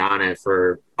definitely on it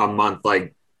for a month,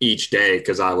 like each day,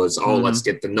 because I was, let's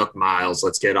get the Nook miles,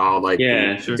 let's get all like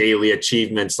daily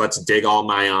achievements, let's dig all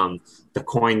my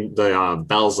the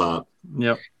bells up.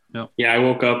 Yep. Yeah, I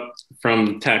woke up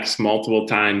from text multiple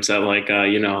times at like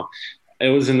it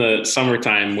was in the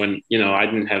summertime when I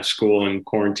didn't have school and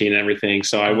quarantine and everything,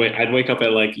 so I'd wake up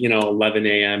at like 11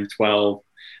 a.m., 12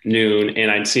 noon,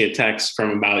 and I'd see a text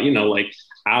from about like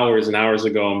hours and hours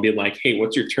ago and be like, hey,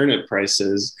 what's your turnip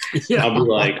prices? Yeah. I'll be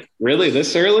like, really,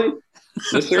 this early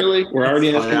we're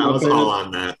already I was all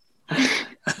on that.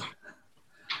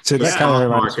 So the stock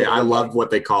market, I love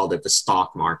what they called it, the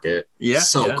stock market.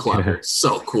 Clever,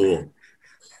 so cool.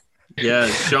 Yeah,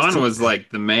 Sean was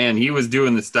like the man. He was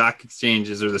doing the stock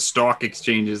exchanges or the stock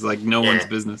exchanges like no one's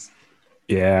business.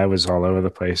 Yeah, I was all over the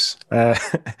place.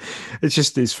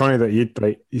 It's funny that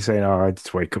you're saying, I had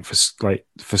to wake up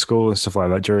for school and stuff like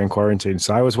that during quarantine.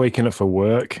 So I was waking up for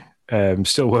work,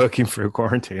 still working through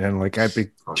quarantine, and like I'd be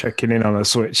checking in on a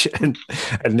Switch, and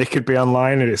Nick would be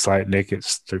online, and it's like, Nick,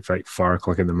 it's like 4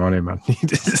 o'clock in the morning, man.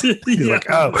 He's like,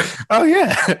 oh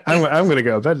yeah, I'm gonna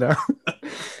go to bed now.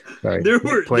 Sorry, there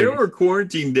were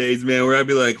quarantine days, man, where I'd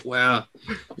be like, wow,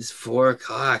 it's 4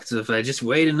 o'clock, so if I just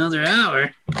wait another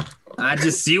hour, I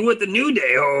just see what the new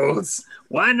day holds.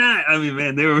 Why not? I mean,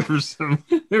 man, there were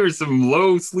some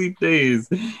low sleep days.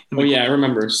 Oh yeah, I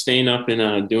remember staying up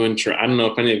and doing. I don't know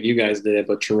if any of you guys did it,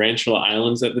 but Tarantula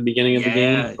Islands at the beginning of the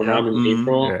game around in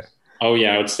April. Yeah. Oh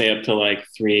yeah, I would stay up till like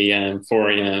 3 a.m.,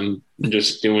 4 a.m.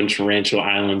 just doing Tarantula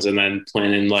Islands, and then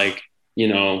planning like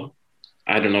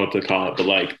I don't know what to call it, but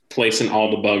like placing all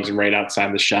the bugs right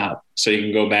outside the shop so you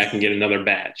can go back and get another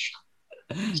batch.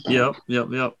 Yep.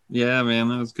 Yeah, man,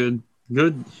 that was good.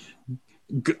 Good.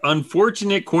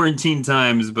 Unfortunate quarantine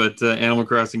times, but Animal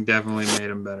Crossing definitely made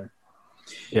them better.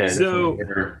 Yeah. So,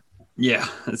 yeah.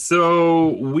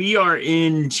 So we are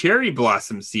in cherry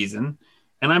blossom season,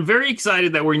 and I'm very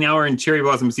excited that we now are in cherry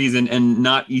blossom season and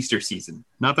not Easter season.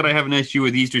 Not that I have an issue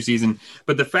with Easter season,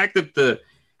 but the fact that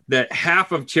that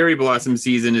half of cherry blossom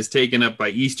season is taken up by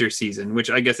Easter season, which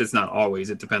I guess it's not always.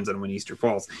 It depends on when Easter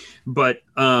falls. But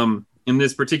in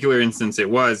this particular instance,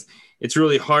 it's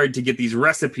really hard to get these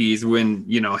recipes when,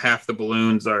 half the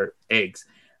balloons are eggs.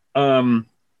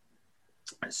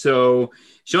 So,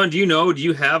 Sean, do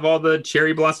you have all the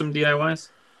cherry blossom DIYs?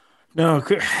 No,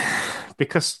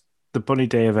 because the Bunny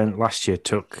Day event last year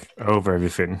took over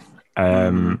everything.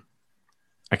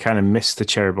 I kind of missed the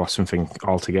cherry blossom thing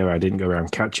altogether. I didn't go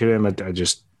around catching them. I didn't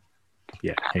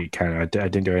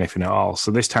do anything at all.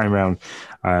 So this time around,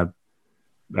 I'm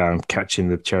catching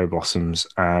the cherry blossoms,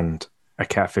 and I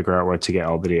can't figure out where to get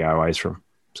all the DIYs from.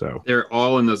 So they're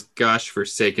all in those gosh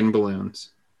forsaken balloons.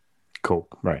 Cool,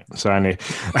 right? So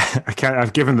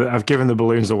I've given the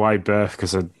balloons a wide berth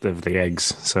because of the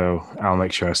eggs. So I'll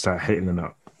make sure I start hitting them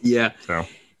up. Yeah. So.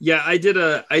 Yeah, I did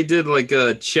like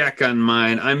a check on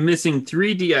mine. I'm missing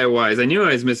 3 DIYs. I knew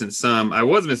I was missing some. I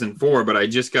was missing 4, but I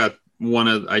just got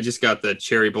the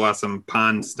cherry blossom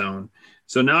pond stone.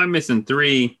 So now I'm missing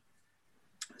 3.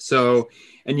 So,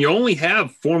 and you only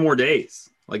have 4 more days.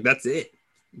 Like that's it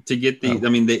to get the. Oh. I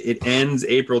mean, it ends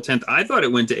April 10th. I thought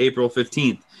it went to April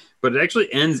 15th, but it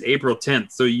actually ends April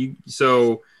 10th.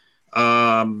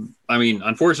 I mean,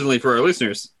 unfortunately for our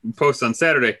listeners, post on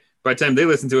Saturday. By the time they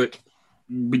listen to it,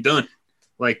 be done.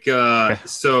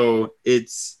 So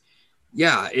it's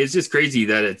just crazy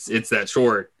that it's that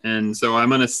short. And so I'm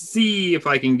gonna see if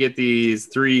I can get these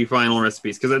 3 final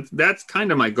recipes, because that's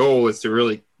kind of my goal, is to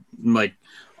really like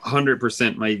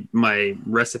 100% my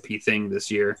recipe thing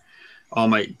this year,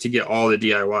 to get all the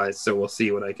DIYs. So we'll see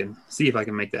if I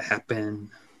can make that happen.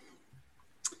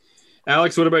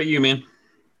 Alex, what about you, man?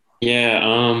 Yeah,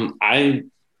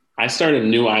 I started a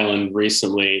new island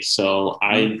recently, so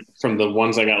from the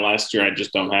ones I got last year, I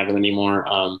just don't have it anymore.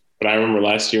 But I remember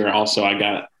last year also I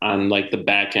got on like the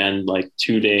back end like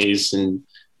 2 days and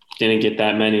didn't get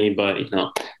that many. But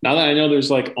now that I know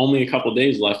there's like only a couple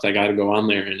days left, I got to go on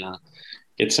there and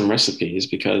get some recipes,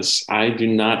 because I do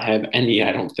not have any,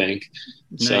 I don't think.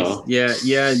 Nice. So yeah,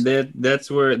 that's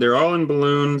where they're all in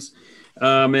balloons.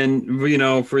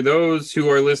 And for those who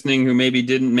are listening who maybe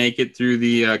didn't make it through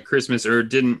the Christmas, or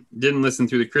didn't listen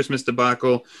through the Christmas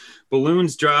debacle,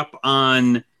 balloons drop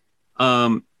on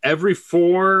so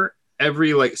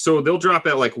they'll drop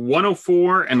at like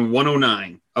 104 and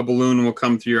 109. A balloon will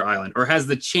come through your island, or has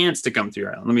the chance to come through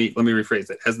your island. Let me rephrase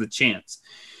it. Has the chance,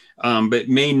 but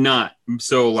may not.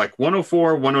 So like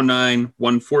 104, 109,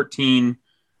 114.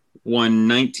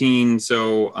 119.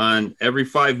 So on every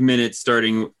 5 minutes,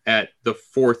 starting at the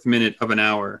 4th minute of an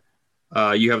hour,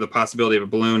 you have the possibility of a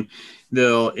balloon.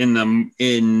 They'll during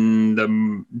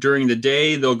the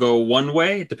day, they'll go one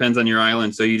way. It depends on your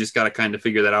island. So you just got to kind of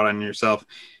figure that out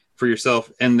for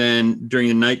yourself. And then during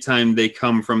the nighttime, they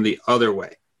come from the other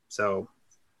way. So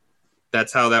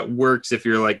that's how that works. If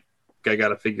you're like, I got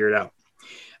to figure it out.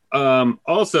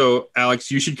 Also,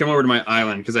 Alex, you should come over to my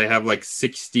island, because I have like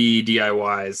 60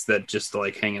 DIYs that just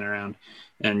like hanging around,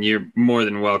 and you're more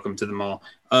than welcome to them all.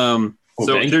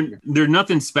 They're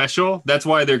nothing special. That's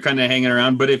why they're kind of hanging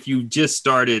around. But if you just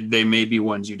started, they may be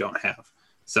ones you don't have.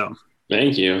 So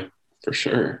thank you for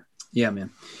sure. Yeah, man.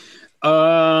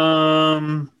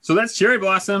 So that's cherry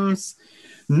blossoms.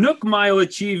 Nook Mile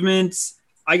achievements.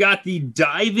 I got the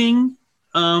diving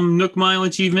Nook Mile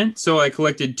achievement. So I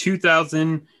collected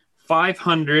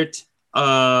 2,500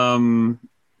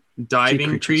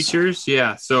 diving creatures.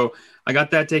 Yeah, so I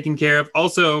got that taken care of.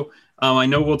 Also, I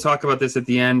know we'll talk about this at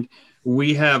the end.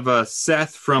 We have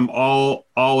Seth from All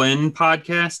In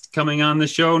podcast coming on the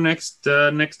show next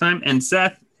time. And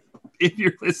Seth, if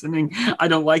you're listening, I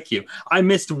don't like you. I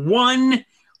missed one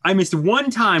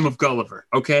time of Gulliver.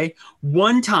 Okay,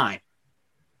 one time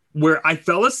where I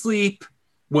fell asleep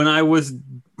when I was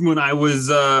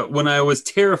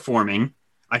terraforming.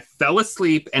 I fell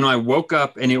asleep and I woke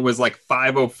up and it was like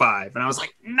 5:05, and I was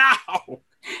like, no,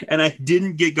 and I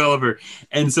didn't get Gulliver.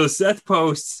 And so Seth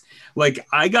posts, like,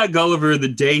 I got Gulliver the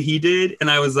day he did,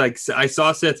 and I was like, I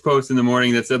saw Seth's post in the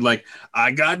morning that said like,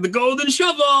 I got the golden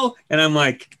shovel, and I'm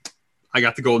like, I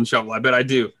got the golden shovel. I bet I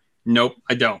do. Nope,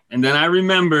 I don't. And then I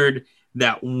remembered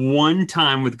that one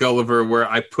time with Gulliver where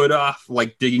I put off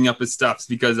like digging up his stuffs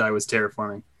because I was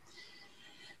terraforming.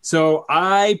 So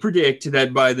I predict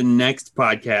that by the next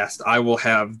podcast, I will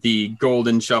have the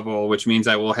golden shovel, which means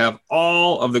I will have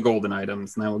all of the golden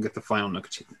items, and I will get the final Nook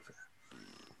achievement for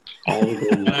that. All the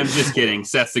golden. And I'm just kidding.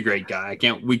 Seth's a great guy.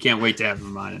 We can't wait to have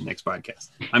him on the next podcast.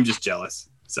 I'm just jealous.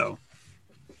 So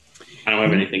I don't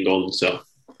have anything golden, so.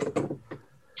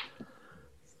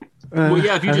 Well,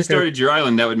 yeah, if you just started your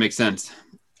island, that would make sense.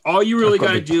 All you really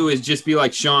got to do is just be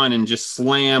like Sean and just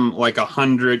slam like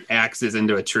 100 axes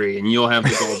into a tree, and you'll have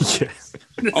the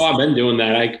gold. Oh, I've been doing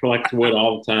that. I collect wood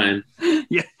all the time.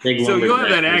 Yeah, so you'll have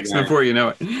that axe before you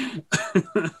know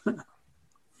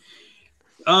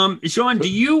it. Sean, do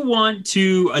you want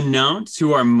to announce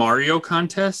who our Mario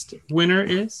contest winner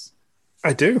is?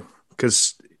 I do,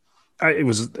 because it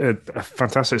was a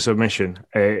fantastic submission.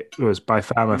 It was by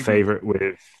far my favorite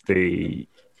with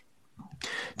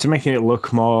to making it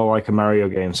look more like a Mario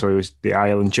game. So it was the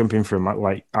island, jumping from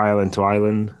like island to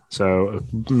island. So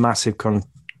massive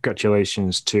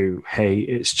congratulations to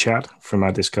it's Chad from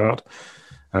our Discord.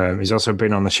 He's also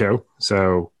been on the show.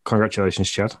 So congratulations,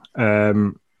 Chad.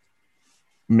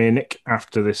 Me and Nick,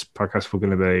 after this podcast, we're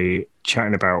going to be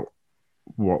chatting about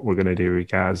what we're going to do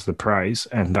regards the prize,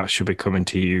 and that should be coming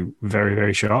to you very,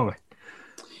 very shortly.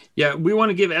 Yeah, we want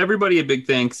to give everybody a big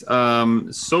thanks.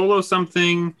 Solo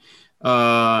Something,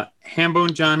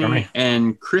 Hambone Johnny,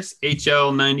 and Chris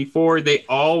HL94. They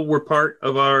all were part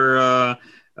of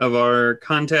our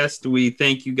contest. We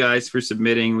thank you guys for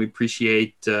submitting. We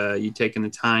appreciate you taking the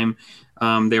time.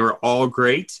 They were all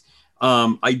great.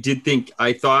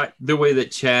 I thought the way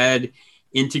that Chad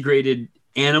integrated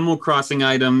Animal Crossing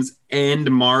items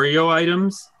and Mario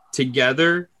items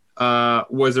together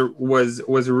was a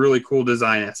really cool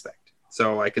design aspect.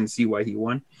 So I can see why he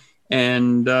won.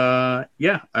 And I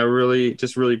really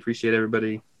appreciate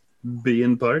everybody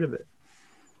being part of it.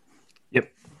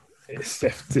 Yep.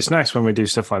 It's nice when we do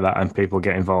stuff like that and people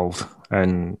get involved,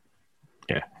 and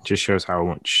it just shows how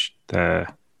much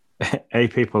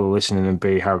people are listening, and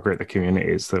B, how great the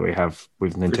community is that we have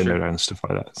with Nintendo and stuff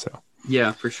like that. So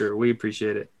yeah, for sure. We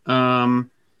appreciate it. And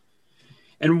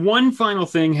one final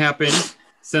thing happened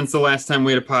since the last time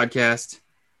we had a podcast.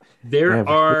 There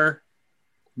are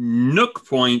Nook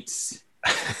points.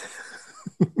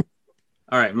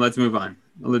 All right, let's move on.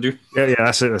 Yeah,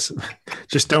 that's it.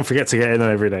 Just don't forget to get in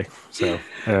there every day. So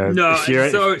go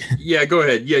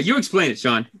ahead. Yeah, you explain it,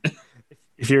 Sean.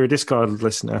 If you're a Discord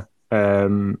listener,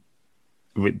 I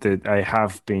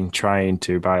have been trying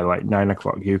to, by like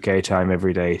 9:00 UK time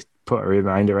every day, put a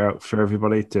reminder out for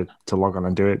everybody to log on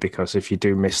and do it, because if you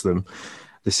do miss them,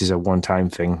 this is a one-time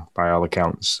thing by all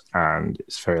accounts, and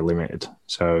it's very limited.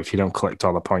 So if you don't collect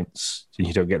all the points and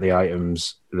you don't get the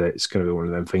items, it's going to be one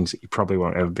of them things that you probably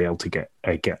won't ever be able to get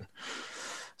again.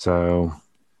 So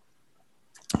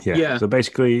So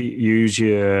basically use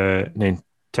your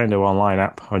Nintendo Online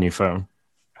app on your phone.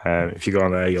 If you go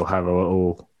on there, you'll have a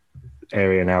little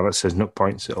area now that says Nook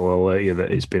Points. It'll alert you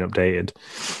that it's been updated.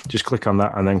 Just click on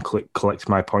that and then click Collect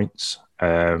My Points.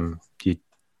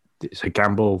 It's a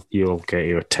gamble. You'll get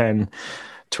either 10,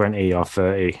 20 or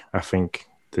 30. I think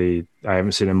I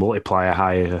haven't seen a multiplier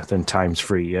higher than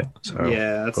 *3 yet. So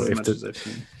yeah, that's as much as I've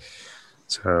seen.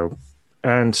 So,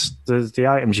 and the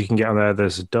items you can get on there,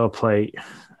 there's a door plate,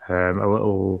 a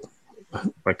little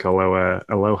like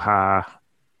Aloha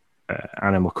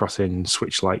Animal Crossing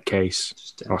Switch-like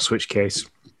case or Switch case,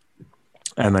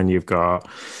 and then you've got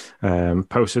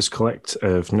posters collect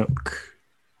of Nook,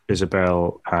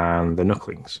 Isabelle, and the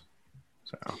Nooklings.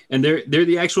 So. And they're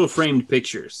the actual framed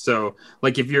pictures. So,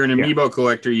 like if you're an amiibo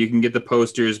collector, you can get the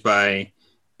posters by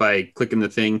clicking the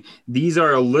thing. These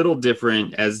are a little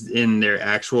different, as in their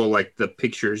actual like the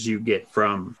pictures you get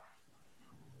from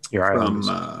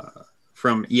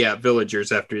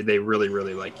villagers after they really,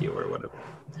 really like you or whatever.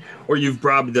 Or you've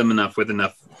bribed them enough with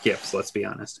enough gifts, let's be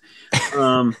honest.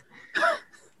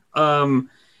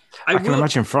 I can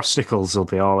imagine Frosticles will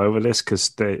be all over this,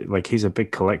 because he's a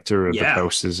big collector of the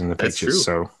posters and the pictures.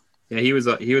 So yeah, he was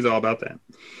all about that.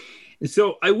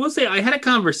 So I will say I had a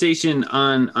conversation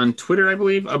on Twitter, I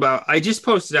believe, about, I just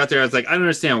posted out there. I was like, I don't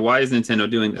understand, why is Nintendo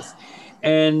doing this?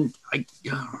 And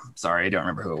sorry, I don't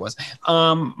remember who it was.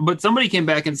 But somebody came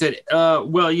back and said,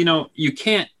 well, you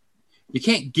can't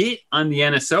get on the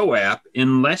NSO app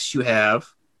unless you have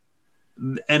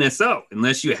NSO,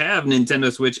 unless you have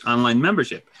Nintendo Switch Online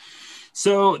membership.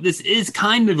 So this is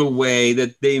kind of a way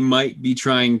that they might be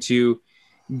trying to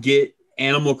get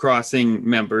Animal Crossing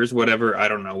members, whatever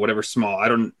small.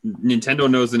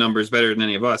 Nintendo knows the numbers better than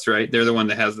any of us, right? They're the one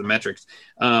that has the metrics.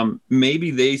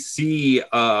 Maybe they see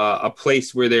a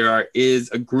place where is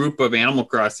a group of Animal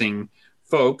Crossing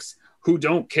folks who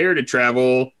don't care to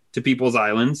travel to people's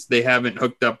islands. They haven't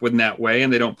hooked up with that way,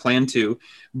 and they don't plan to.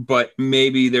 But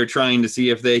maybe they're trying to see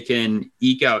if they can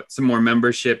eke out some more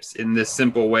memberships in this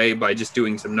simple way by just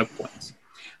doing some Nook points.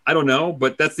 I don't know,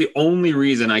 but that's the only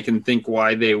reason I can think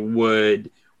why they would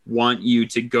want you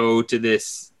to go to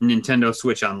this Nintendo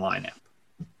Switch Online app.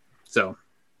 So,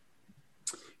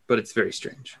 but it's very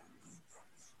strange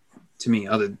to me.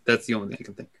 That's the only thing I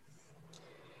can think.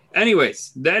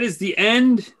 Anyways, that is the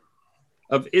end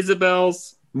of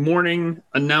Isabel's morning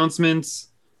announcements.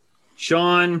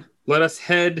 Sean, let us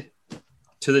head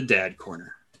to the dad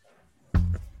corner.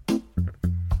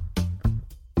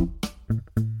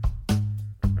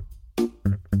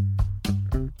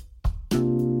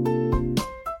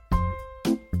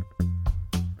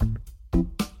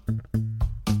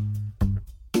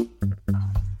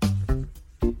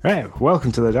 Right,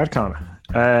 welcome to the Dad Corner.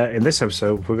 In this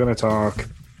episode, we're going to talk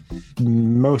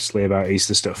mostly about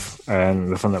Easter stuff and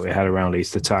the fun that we had around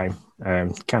Easter time,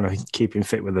 kind of keeping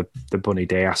fit with the bunny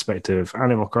day aspect of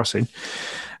Animal Crossing.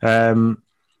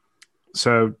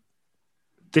 So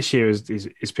this year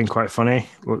it's been quite funny.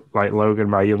 Like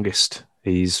Logan, my youngest,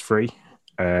 he's free.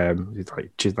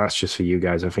 That's just for you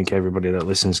guys. I think everybody that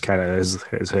listens kind of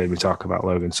has heard me talk about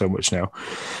Logan so much now.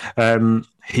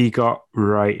 He got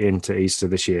right into Easter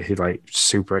this year. He's like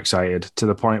super excited to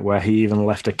the point where he even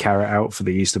left a carrot out for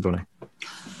the Easter bunny.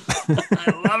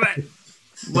 I love it.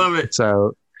 Love it.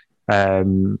 So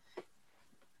that's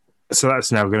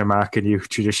now going to mark a new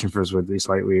tradition for us. With it's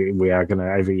like we are going to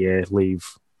every year leave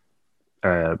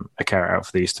a carrot out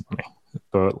for the Easter bunny.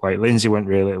 But like Lindsay went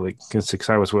really because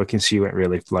I was working, she went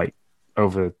really like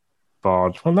overboard.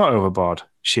 Well, not overboard.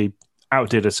 She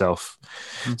outdid herself.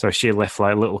 Mm-hmm. So she left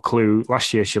like little clue.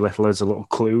 Last year she left loads of little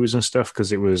clues and stuff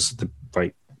because it was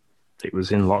it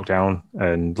was in lockdown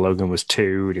and Logan was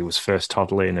 2 and he was first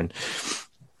toddling and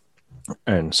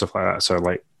stuff like that. So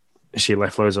like she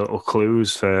left loads of little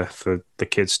clues for the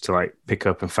kids to like pick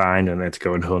up and find and then to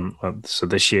go and hunt. So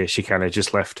this year she kind of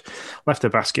just left a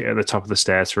basket at the top of the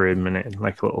stairs for him and it,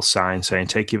 like a little sign saying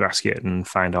take your basket and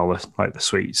find all the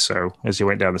sweets. So as he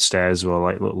went down the stairs were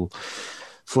like little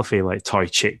fluffy like toy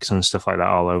chicks and stuff like that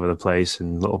all over the place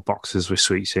and little boxes with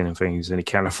sweets in and things, and he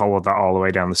kind of followed that all the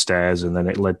way down the stairs and then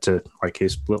it led to like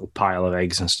his little pile of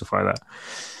eggs and stuff like that.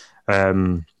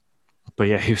 But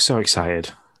yeah, he was so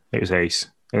excited. It was ace.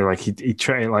 Like he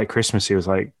tried like Christmas. He was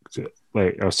like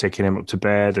I was taking him up to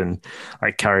bed and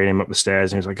like carrying him up the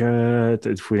stairs, and he was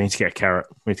like, "We need to get a carrot.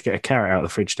 We need to get a carrot out of the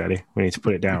fridge, Daddy. We need to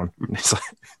put it down." And it's like,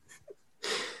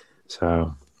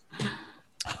 so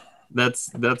that's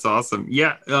awesome.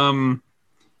 Yeah,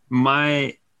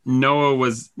 my Noah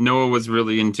was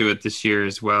really into it this year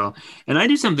as well, and I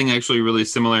do something actually really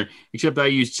similar, except I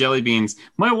use jelly beans.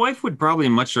 My wife would probably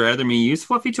much rather me use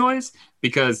fluffy toys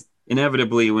because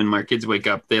inevitably when my kids wake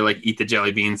up they like eat the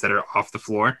jelly beans that are off the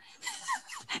floor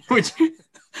but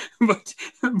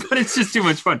it's just too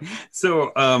much fun.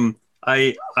 So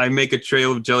I make a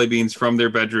trail of jelly beans from their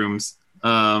bedrooms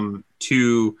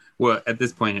to, well, at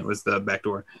this point it was the back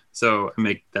door, so I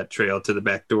make that trail to the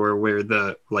back door where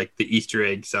the Easter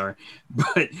eggs are.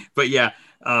 But yeah,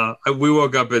 we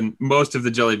woke up and most of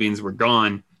the jelly beans were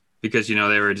gone because, they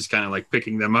were just kind of like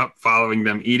picking them up, following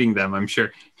them, eating them, I'm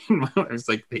sure. And I was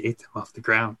like, they ate them off the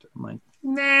ground. I'm like,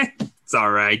 nah, it's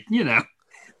all right,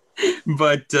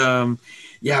 But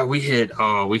yeah,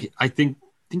 I think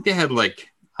they had like,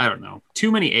 I don't know,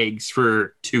 too many eggs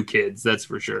for 2 kids, that's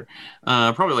for sure.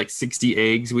 Probably like 60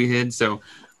 eggs we had. So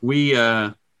we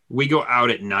go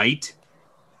out at night.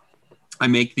 I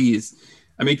make these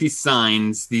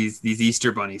signs, these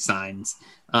Easter bunny signs,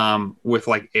 with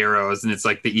like arrows, and it's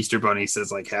like the Easter bunny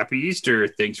says like "Happy Easter,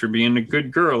 thanks for being a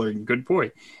good girl or a good boy,"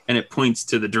 and it points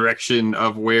to the direction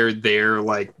of where their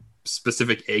like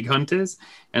specific egg hunt is,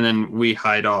 and then we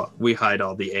hide all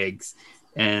the eggs,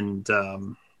 and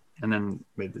then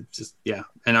it's just, yeah,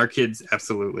 and our kids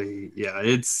absolutely, yeah,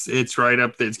 it's right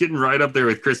up there. It's getting right up there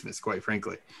with Christmas, quite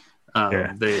frankly.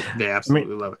 Yeah. They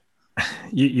absolutely love it.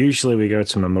 Usually we go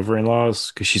to my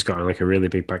mother-in-law's because she's got like a really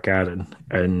big back garden,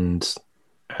 and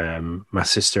my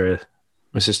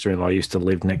sister-in-law used to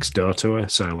live next door to her,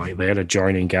 so like they had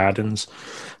adjoining gardens.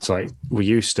 So like we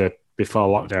used to, before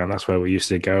lockdown, that's where we used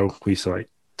to go. We used to like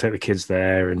take the kids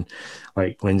there, and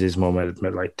like Lindsay's mum would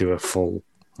like do a full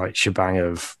like shebang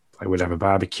of like we'd have a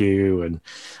barbecue, and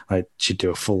like she'd do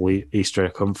a full Easter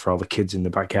egg hunt for all the kids in the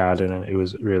back garden, and it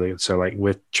was really good. So like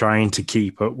we're trying to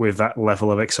keep up with that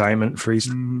level of excitement for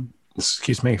Easter.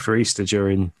 For Easter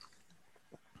during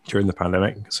the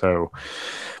pandemic. So,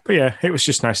 but yeah, it was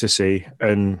just nice to see.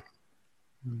 And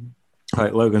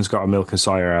like Logan's got a milk and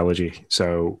soya allergy,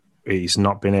 so he's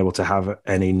not been able to have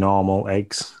any normal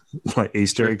eggs, like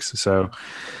Easter eggs. So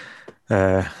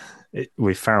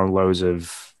we found loads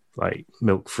of like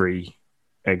milk-free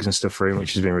eggs and stuff for him,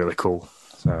 which has been really cool.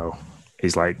 So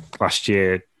he's like, last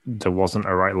year there wasn't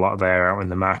a right lot there out in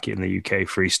the market in the UK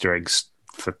for Easter eggs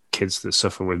for kids that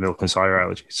suffer with milk and sour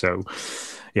allergy. So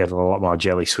he had a lot more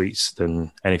jelly sweets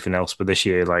than anything else. But this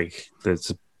year, like,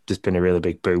 there's been a really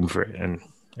big boom for it, and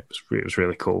it was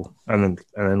really cool. And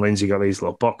then Lindsay got these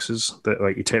little boxes that,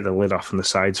 like, you take the lid off and the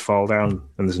sides fall down,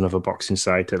 and there's another box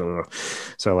inside.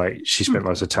 So like, she spent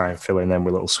lots of time filling them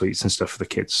with little sweets and stuff for the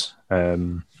kids. But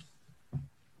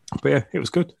yeah, it was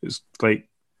good. It was like,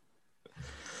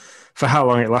 for how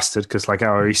long it lasted, because like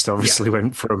our Easter obviously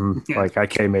went from like, I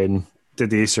came in, did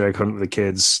the Easter egg hunt with the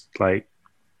kids, like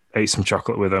ate some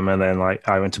chocolate with them, and then like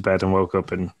I went to bed and woke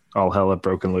up and all hell had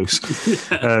broken loose.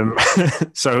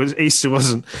 So Easter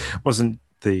wasn't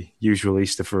the usual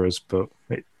Easter for us, but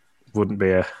it wouldn't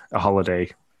be a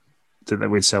holiday that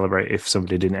we'd celebrate if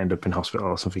somebody didn't end up in hospital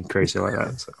or something crazy like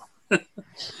that. So,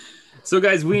 so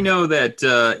guys, we know that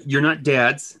you're not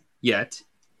dads yet,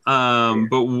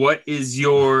 but what is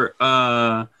your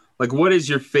what is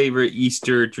your favorite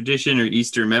Easter tradition or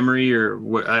Easter memory, or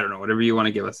what? I don't know, whatever you want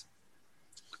to give us,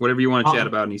 whatever you want to chat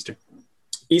about in Easter.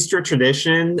 Easter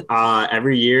tradition,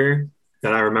 every year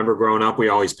that I remember growing up, we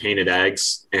always painted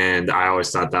eggs, and I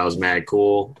always thought that was mad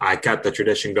cool. I kept the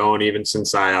tradition going even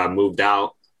since I moved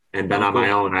out and been on my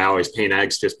own. I always paint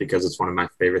eggs just because it's one of my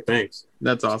favorite things.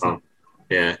 That's awesome. So,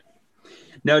 yeah.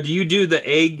 Now, do you do the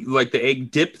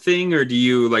egg dip thing, or do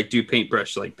you like do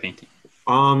paintbrush like painting?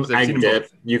 Egg dip.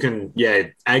 You can,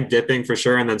 egg dipping for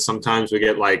sure. And then sometimes we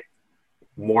get like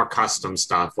more custom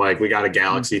stuff. Like we got a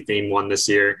galaxy themed one this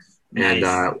year. Nice.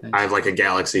 And I have like a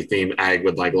galaxy themed egg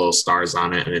with like little stars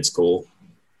on it, and it's cool.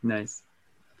 Nice.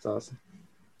 That's awesome.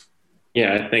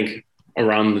 Yeah, I think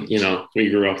around, we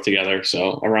grew up together,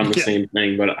 so around the same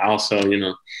thing, but also, I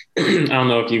don't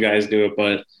know if you guys do it,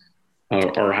 but,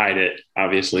 or hide it,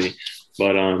 obviously.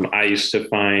 But I used to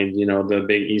find, the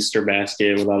big Easter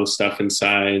basket with all the stuff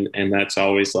inside, and that's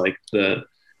always like the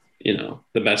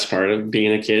best part of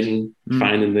being a kid and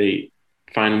finding the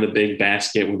big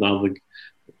basket with all the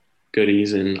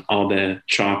goodies and all the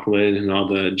chocolate and all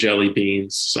the jelly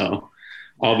beans. So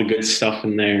all the good stuff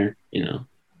in there,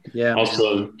 Yeah.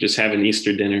 Also, just having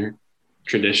Easter dinner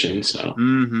tradition. So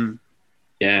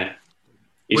yeah.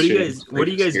 What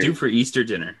do you guys do for Easter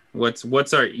dinner?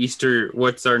 What's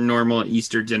our normal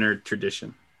Easter dinner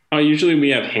tradition? Usually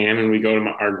we have ham and we go to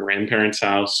our grandparents'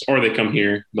 house, or they come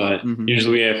here, but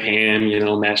usually we have ham,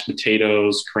 mashed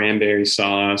potatoes, cranberry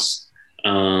sauce.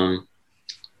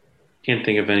 Can't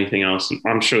think of anything else.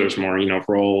 I'm sure there's more,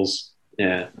 rolls.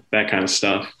 Yeah, that kind of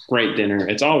stuff. Great dinner.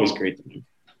 It's always great dinner.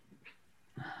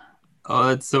 Oh,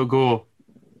 that's so cool.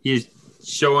 He's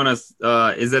showing us,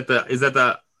 is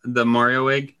that the Mario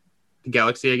egg? The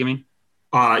Galaxy egg, I mean?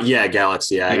 Yeah,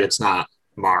 Galaxy egg. Yeah. It's not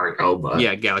Mario, but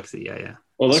yeah, Galaxy. Yeah.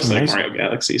 Well, it looks like Mario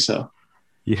Galaxy, so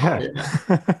yeah.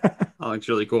 Oh, it's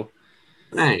really cool.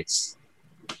 Thanks.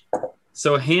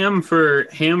 So ham for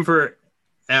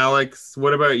Alex.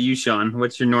 What about you, Sean?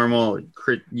 What's your normal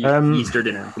Easter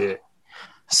dinner? Yeah.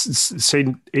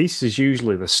 See, Easter is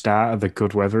usually the start of the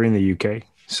good weather in the UK,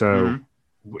 so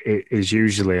it is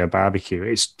usually a barbecue.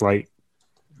 It's like,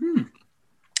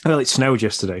 well, it snowed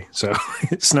yesterday, so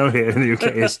it snowed here in the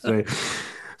UK yesterday.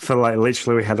 For like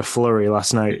literally, we had a flurry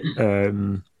last night.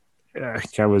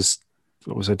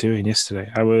 What was I doing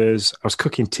yesterday? I was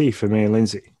cooking tea for me and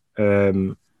Lindsay,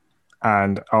 and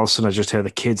all of a sudden I just heard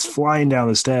the kids flying down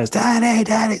the stairs. Dad,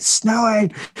 it's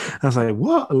snowing! I was like,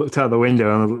 what? I looked out the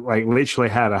window and like literally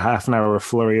had a half an hour of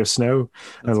flurry of snow.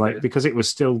 And like, because it was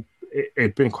still,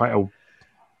 it'd been quite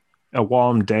a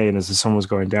warm day, and as the sun was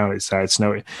going down, it started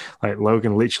snowing. Like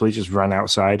Logan literally just ran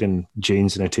outside in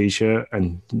jeans and a t-shirt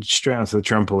and straight onto the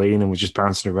trampoline and was just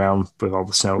bouncing around with all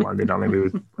the snow landing on him. He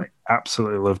was like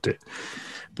absolutely loved it.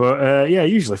 But yeah,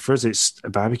 usually for us it's a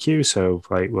barbecue, so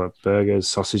like burgers,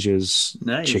 sausages,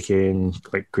 chicken,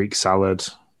 like Greek salad.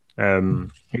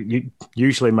 It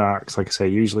usually marks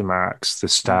the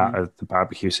start of the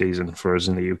barbecue season for us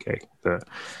in the UK.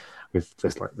 With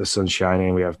this, like the sun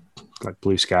shining, we have like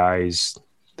blue skies,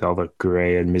 all the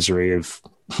grey and misery of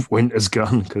winter's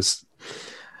gone, because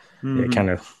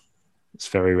it's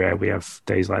very rare we have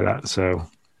days like that. So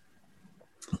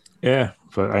yeah,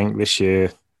 but I think this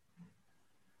year,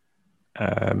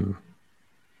 let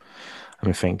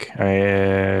me think.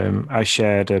 I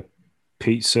shared a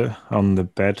pizza on the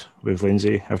bed with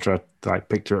Lindsay after I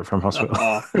picked her up from hospital,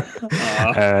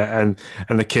 and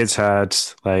the kids had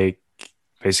like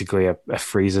basically a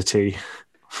freezer tea.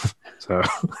 So So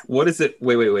what is it?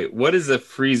 Wait. What is a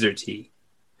freezer tea?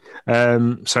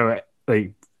 So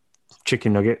like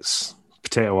chicken nuggets,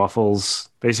 potato waffles,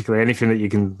 basically anything that you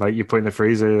can like you put in the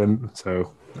freezer.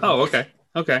 So okay.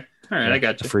 All right, I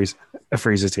got you. A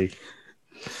freezer tea.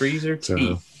 Freezer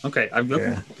tea. Okay, I'm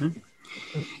looking.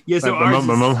 Yeah. So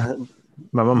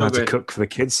my mum had to cook for the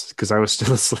kids because I was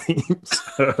still asleep.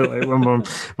 So like my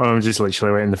mum just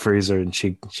literally went in the freezer and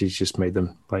she just made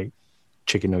them like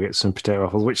chicken nuggets and potato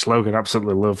waffles, which Logan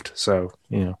absolutely loved. So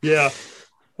yeah,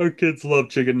 our kids love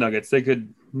chicken nuggets. They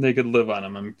could live on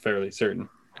them. I'm fairly certain.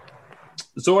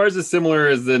 So ours is similar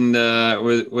as in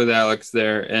with Alex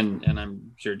there, and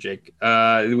I'm sure Jake.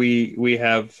 We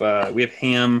have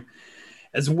ham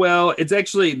as well. It's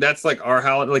actually that's like our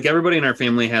holiday. Like everybody in our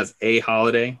family has a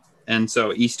holiday, and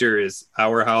so Easter is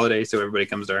our holiday. So everybody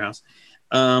comes to our house.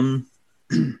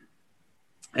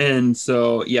 And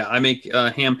so yeah, I make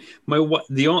ham. My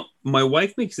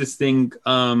wife makes this thing.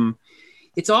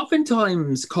 It's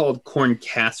oftentimes called corn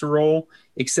casserole,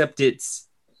 except it's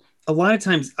a lot of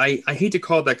times I hate to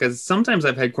call it that because sometimes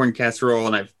I've had corn casserole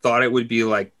and I've thought it would be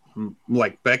like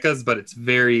Becca's, but it's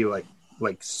very like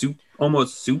soup,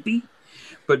 almost soupy.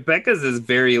 But Becca's is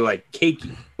very like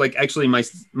cakey. Like actually,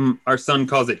 our son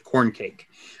calls it corn cake,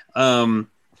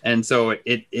 and so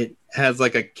it has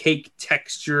like a cake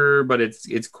texture, but it's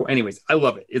anyways. I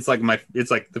love it. It's like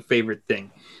the favorite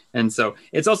thing, and so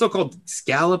it's also called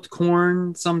scalloped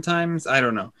corn. Sometimes I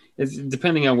don't know. It's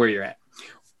depending on where you're at.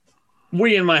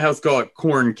 We in my house call it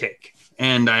corn cake,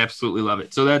 and I absolutely love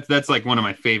it. So that's like one of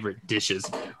my favorite dishes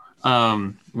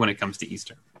when it comes to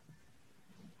Easter.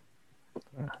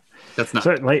 That's not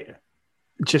so like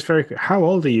just very quick. How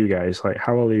old are you guys? Like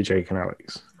how old are you, Jake and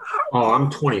Alex? Oh, I'm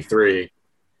 23.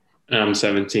 And I'm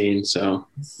 17. So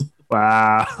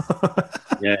wow.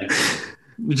 Yeah.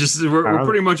 We're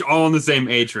pretty much all in the same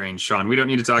age range, Sean. We don't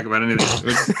need to talk about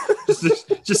anything.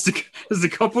 just a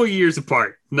couple of years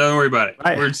apart. Don't worry about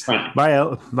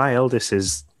it. My eldest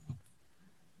is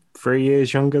 3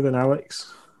 years younger than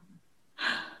Alex.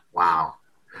 Wow.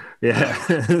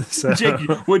 Yeah. So. Jake,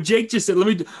 what Jake just said. Let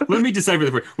me decipher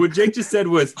the word. What Jake just said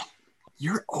was,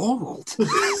 "You're old,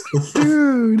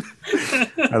 dude."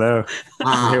 I know.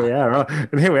 Wow.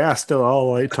 And here we are, still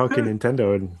all like talking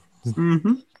Nintendo and.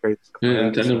 Mm-hmm. Great.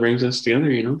 Nintendo brings us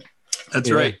together, That's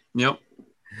right. Yep.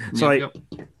 So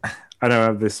I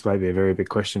know this might be a very big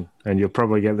question, and you'll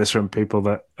probably get this from people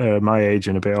that are my age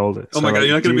and a bit older. Oh my god,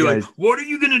 you're not going to be like, "What are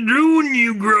you going to do when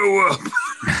you grow up?"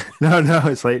 No,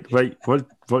 it's like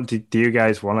what do you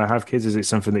guys want to have kids? Is it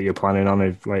something that you're planning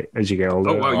on as you get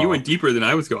older? Oh wow, you went deeper than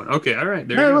I was going. Okay, all right.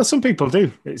 Well, some people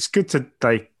do. It's good to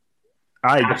like.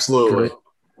 Absolutely.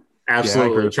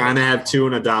 Trying to have two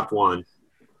and adopt one.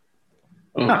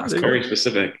 Oh, that's very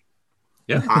specific.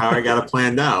 Yeah, I already got it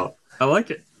planned out. I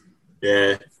like it.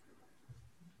 Yeah.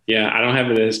 Yeah, I don't have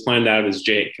it as planned out as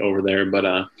Jake over there,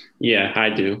 but yeah, I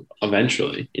do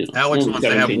eventually. Alex wants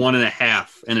 17. To have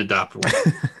 1.5 and adopt one.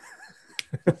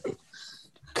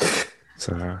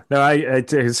 So no, I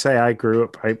did say I grew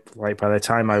up. By the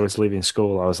time I was leaving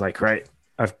school, I was like, right,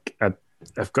 I've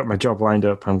got my job lined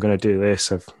up. I'm going to do this.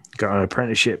 I've got an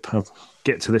apprenticeship. I'll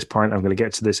get to this point. I'm going to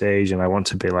get to this age, and I want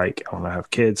to be like, I want to have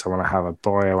kids. I want to have a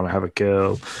boy. I want to have a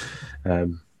girl.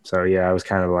 So yeah, I was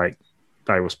kind of like,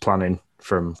 I was planning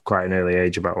from quite an early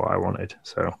age about what I wanted.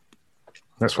 So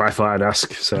that's why I thought I'd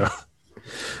ask. So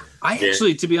I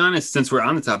actually, to be honest, since we're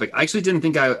on the topic, I actually didn't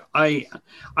think I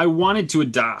wanted to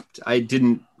adopt. I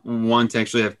didn't want to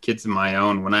actually have kids of my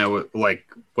own when I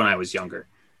was younger.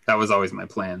 That was always my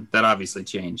plan. That obviously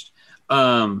changed.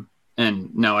 And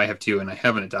now I have two and I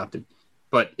haven't adopted,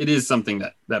 but it is something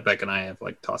that Beck and I have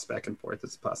like tossed back and forth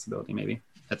as a possibility maybe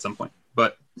at some point.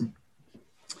 But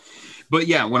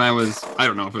yeah, when I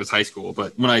don't know if it was high school,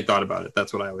 but when I thought about it,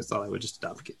 that's what I always thought I would just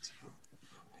adopt kids.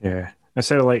 Yeah. I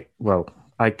say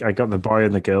I got the boy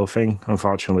and the girl thing.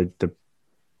 Unfortunately,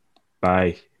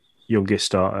 my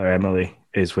youngest daughter, Emily,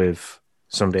 was with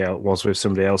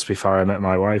somebody else before I met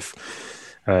my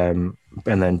wife. And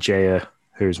then Jaya,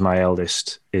 who's my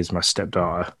eldest, is my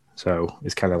stepdaughter. So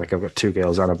it's kind of like I've got two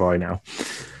girls and a boy now.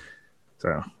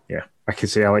 So yeah, I can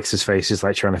see Alex's face is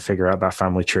like trying to figure out that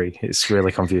family tree. It's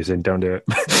really confusing. Don't do it.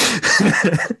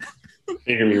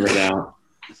 Figure me right out.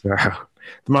 So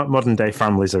the modern day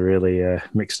families are really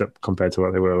mixed up compared to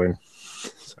what they were when.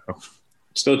 So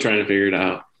still trying to figure it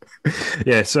out.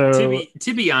 Yeah. So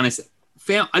to be honest,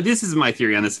 this is my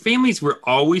theory on this. Families were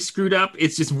always screwed up.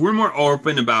 It's just we're more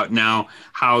open about now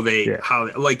how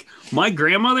like my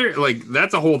grandmother, like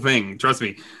that's a whole thing. Trust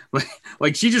me.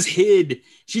 Like she just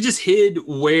hid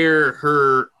where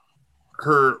her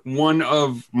one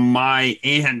of my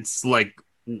aunts like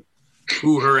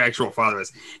who her actual father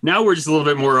is. Now we're just a little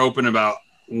bit more open about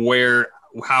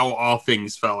how all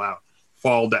things fall out.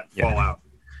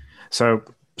 So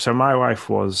my wife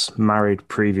was married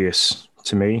previous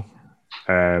to me.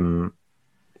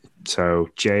 So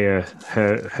Jaya,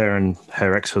 her and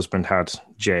her ex-husband had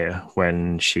Jaya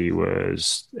when she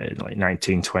was like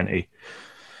 19, 20.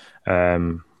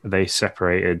 They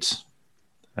separated.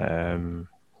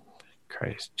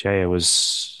 Jaya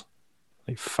was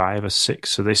like 5 or 6,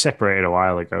 so they separated a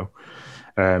while ago.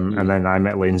 And then I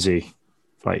met Lindsay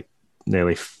like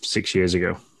nearly 6 years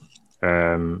ago.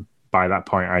 By that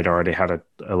point, I'd already had a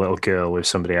little girl with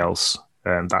somebody else.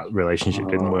 That relationship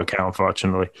didn't work out,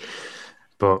 unfortunately.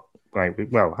 But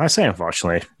I say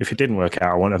unfortunately, if it didn't work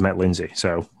out, I wouldn't have met Lindsay.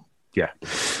 So, yeah.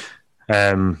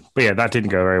 But yeah, that didn't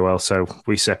go very well. So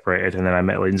we separated, and then I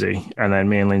met Lindsay, and then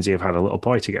me and Lindsay have had a little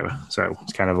boy together. So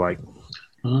it's kind of like,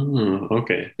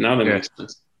 okay, now that makes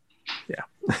sense. Yeah.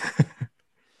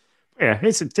 Yeah,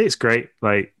 it's great.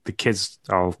 Like the kids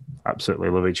all absolutely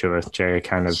love each other.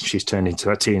 Jaya she's turned into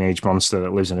that teenage monster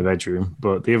that lives in a bedroom,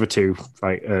 but the other two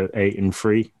like are 8 and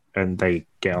 3, and they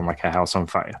get on like a house on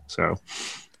fire. So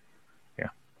yeah,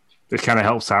 it kind of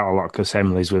helps out a lot because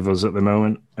Emily's with us at the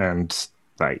moment, and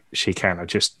like she kind of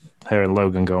just her and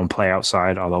Logan go and play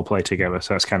outside, or they'll play together.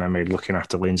 So it's kind of made looking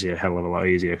after Lindsay a hell of a lot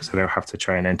easier because I don't have to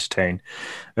try and entertain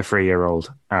a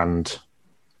 3-year-old and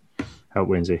help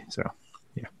Lindsay. So.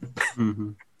 Yeah.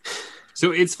 Mm-hmm.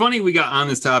 So it's funny we got on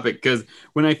this topic because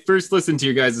when I first listened to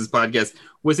your guys' podcast,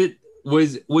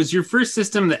 was your first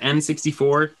system the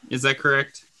N64? Is that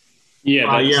correct? Yeah,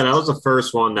 that was the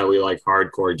first one that we like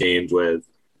hardcore gamed with.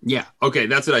 Yeah, okay,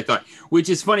 that's what I thought. Which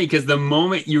is funny because the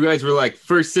moment you guys were like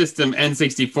first system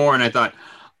N64, and I thought,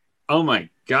 oh my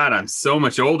God, I'm so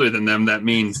much older than them. That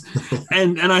means,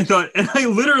 and I thought, and I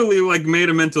literally like made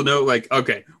a mental note, like,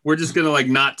 okay, we're just gonna like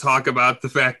not talk about the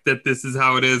fact that this is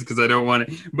how it is because I don't want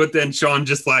it. But then Sean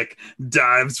just like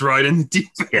dives right in the deep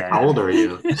end. Yeah, how old are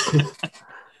you?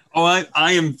 Oh,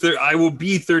 I am. I will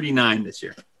be 39 this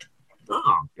year.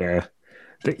 Oh, yeah.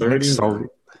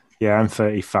 Yeah, I'm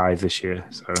 35 this year.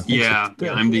 So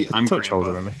I'm touch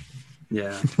older than me.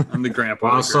 Yeah, I'm the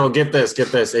grandpa. Well, so get this.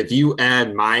 If you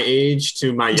add my age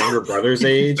to my younger brother's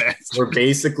age, we're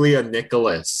basically a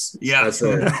Nicholas. Yeah. That's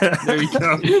it. There you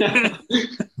go.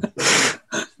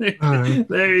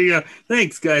 There you go.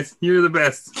 Thanks, guys. You're the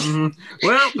best. Mm-hmm.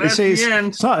 Well, that's the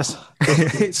end.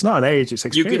 It's not an age, it's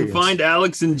experience. You can find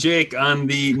Alex and Jake on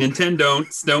the Nintendo.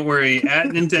 Don't worry, at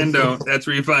Nintendo. That's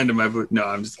where you find them. No,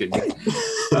 I'm just kidding.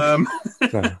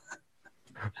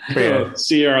 Yeah.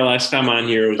 See, our last time on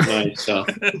here was nice. So,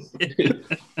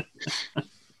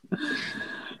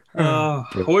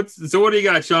 what do you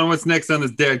got, Sean? What's next on this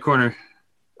dad corner?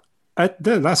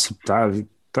 That's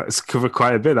covered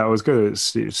quite a bit. That was good.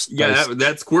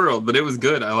 That squirrel, but it was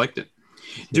good. I liked it.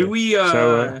 Do we?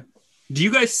 Do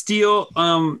you guys steal?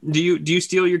 Do you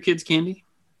steal your kids' candy?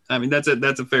 I mean, that's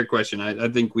a fair question. I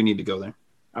think we need to go there.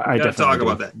 I gotta talk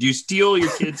about that. Do you steal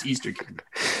your kids' Easter candy?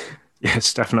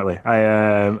 Yes, definitely.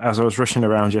 As I was rushing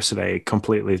around yesterday,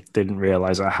 completely didn't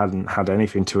realize I hadn't had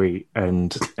anything to eat,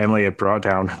 and Emily had brought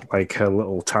down like her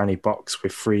little tiny box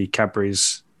with 3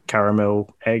 Cadbury's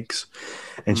caramel eggs,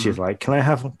 and she's like, "Can I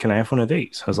have one of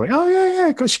these?" I was like, "Oh yeah,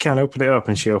 because she can't open it up,"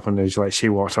 and she opened it. She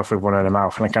walked off with one in her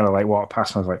mouth, and I kind of like walked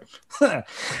past, and I was like,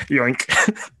 "Yoink,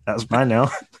 that's mine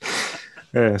now."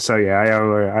 So yeah, I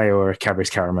owe her a Cadbury's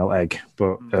caramel egg,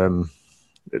 but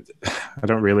I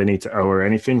don't really need to owe her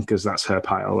anything because that's her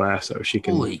pile there, so she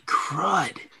can. Holy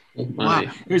crud! Wow,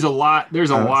 there's a lot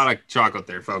of chocolate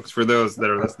there, folks. For those that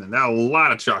are listening, there's a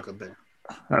lot of chocolate there.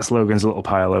 That's Logan's little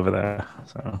pile over there.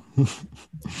 So.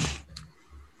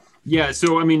 Yeah,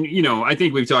 so I mean, I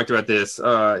think we've talked about this.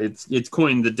 It's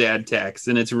coined the dad tax,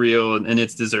 and it's real, and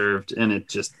it's deserved, and it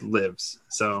just lives.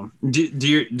 So, do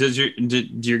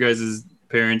your guys'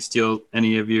 parents steal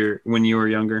any of when you were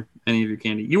younger? Any of your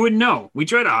candy? You wouldn't know. We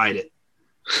try to hide it.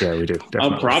 Yeah, we do.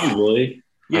 Definitely. Probably.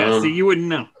 Yeah, see, you wouldn't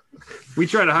know. We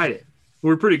try to hide it.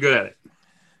 We're pretty good at it.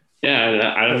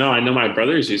 Yeah, I don't know. I know my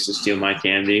brothers used to steal my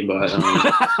candy, but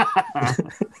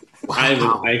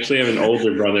I actually have an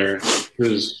older brother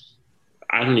who's,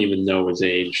 I don't even know his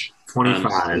age.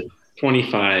 25.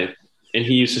 25. And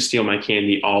he used to steal my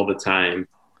candy all the time.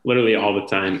 Literally all the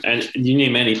time. And you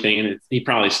name anything, and he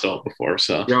probably stole it before.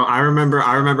 So, I remember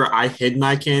I hid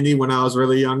my candy when I was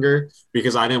really younger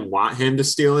because I didn't want him to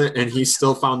steal it, and he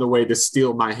still found a way to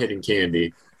steal my hidden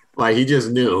candy. Like, he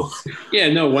just knew.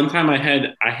 Yeah, no, one time I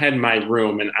had my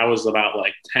room, and I was about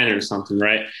like 10 or something,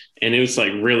 right? And it was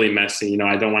like really messy.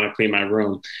 I don't want to clean my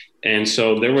room. And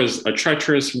so there was a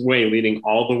treacherous way leading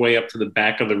all the way up to the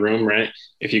back of the room, right?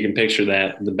 If you can picture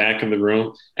that, the back of the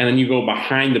room. And then you go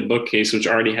behind the bookcase, which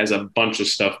already has a bunch of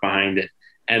stuff behind it.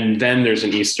 And then there's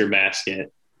an Easter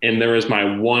basket. And there was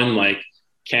my one like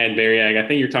Cadbury egg. I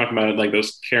think you're talking about like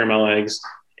those caramel eggs.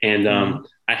 And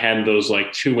I had those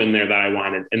like 2 in there that I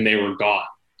wanted, and they were gone.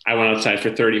 I went outside for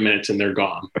 30 minutes and they're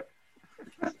gone.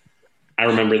 I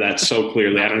remember that so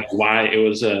clearly. I don't know why. It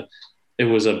was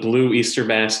a blue Easter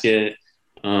basket,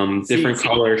 different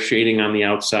color shading on the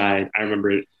outside. I remember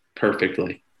it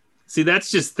perfectly. See, that's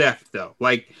just theft, though.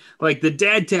 Like the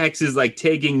dad tax is like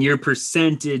taking your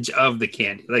percentage of the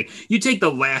candy. Like you take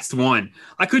the last one.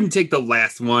 I couldn't take the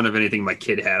last one of anything my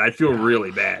kid had. I'd feel really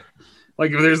bad.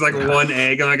 Like if there's like one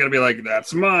egg, I'm not gonna be like,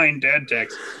 "That's mine, dad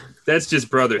tax." That's just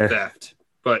brother theft.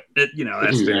 But that's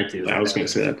exactly. I was going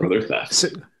to say that brother theft,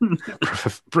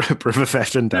 brother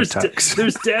theft, and dad tax.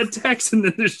 There's dad tax, and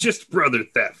then there's just brother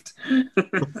theft.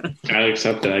 I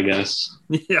accept it, I guess.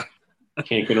 Yeah,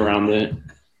 can't get around it.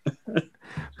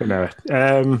 But no,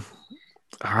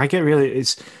 I get really.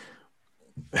 It's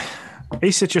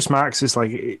Easter just marks as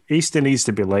like Easter needs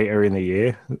to be later in the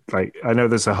year. Like I know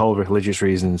there's a whole religious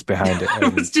reasons behind it. I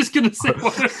was just gonna say.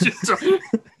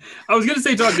 I was gonna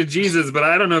say talk to Jesus, but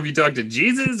I don't know if you talk to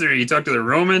Jesus or you talk to the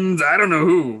Romans. I don't know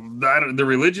who. The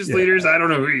religious leaders. I don't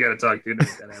know who you got to talk to.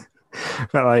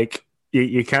 But like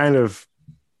you kind of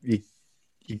you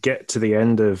get to the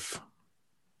end of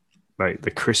like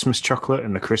the Christmas chocolate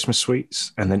and the Christmas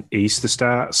sweets, and then Easter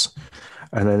starts,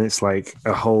 and then it's like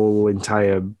a whole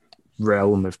entire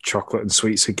realm of chocolate and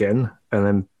sweets again. And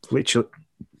then literally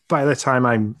by the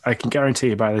time I can guarantee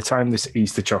you by the time this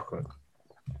Easter chocolate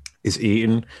is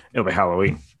eaten, it'll be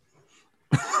Halloween.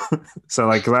 So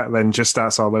like that then just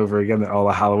starts all over again. All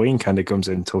the Halloween candy comes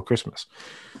in until Christmas,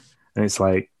 and it's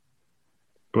like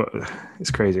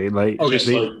it's crazy. Like like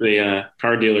the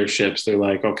car dealerships, they're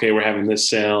like, okay, we're having this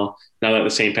sale now that the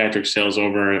St. Patrick's sale's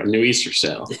over, a new Easter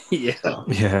sale. Yeah, so,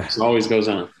 it always goes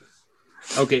on.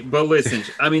 Okay, but listen,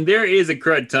 I mean, there is a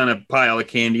crud ton of pile of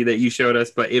candy that you showed us,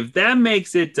 but if that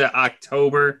makes it to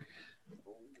October,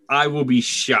 I will be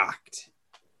shocked.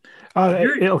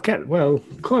 It'll get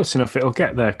close enough. It'll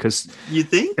get there because you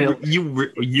think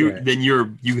you're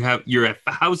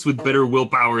a house with better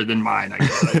willpower than mine. I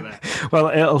guess like that. Well,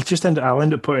 I'll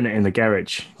end up putting it in the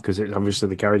garage because obviously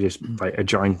the garage is like a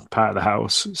joint part of the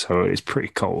house, so it's pretty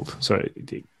cold. So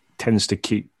it tends to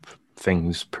keep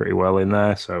things pretty well in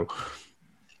there. So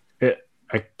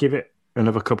I give it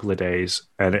another couple of days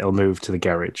and it'll move to the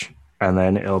garage, and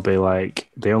then it'll be like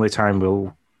the only time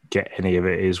we'll get any of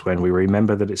it is when we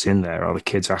remember that it's in there or the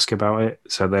kids ask about it.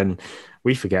 So then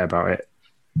we forget about it,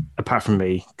 apart from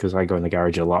me, because I go in the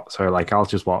garage a lot. So like I'll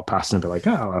just walk past and be like,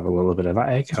 I'll have a little bit of that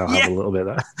egg, I'll have a little bit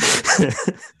of that.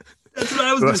 That's what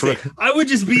I was gonna say. I would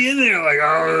just be in there like,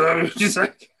 oh, just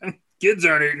like kids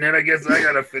aren't eating it, I guess I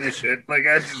gotta finish it. Like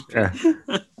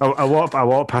I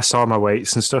walk past all my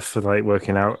weights and stuff for like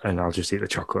working out, and I'll just eat the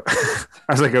chocolate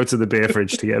as I go to the beer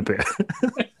fridge to get a beer.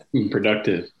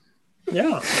 Productive.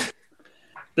 Yeah,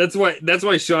 that's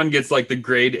why Sean gets like the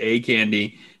grade A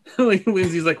candy. Like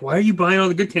Lindsay's like, why are you buying all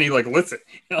the good candy? Like, listen,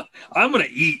 I'm gonna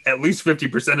eat at least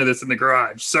 50% of this in the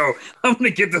garage, so I'm gonna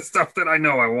get the stuff that I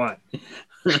know I want.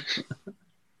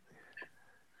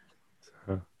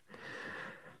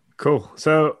 Cool.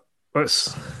 So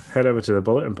let's head over to the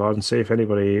bulletin board and see if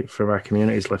anybody from our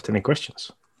community has left any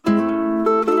questions.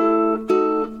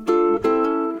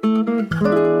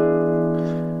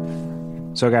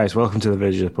 So, guys, welcome to the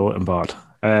Visual Bulletin Board.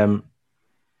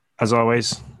 As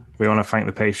always, we want to thank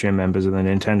the Patreon members of the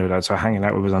Nintendo Dads for hanging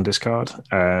out with us on Discord.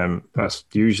 That's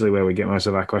usually where we get most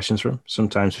of our questions from.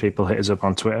 Sometimes people hit us up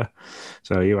on Twitter.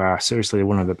 So you are seriously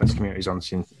one of the best communities on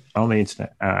the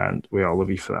internet, and we all love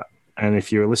you for that. And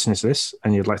if you're listening to this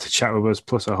and you'd like to chat with us,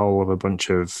 plus a whole other bunch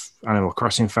of Animal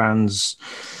Crossing fans,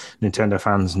 Nintendo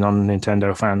fans,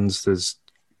 non-Nintendo fans, there's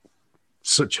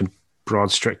such a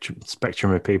broad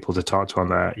spectrum of people to talk to on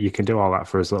there. You can do all that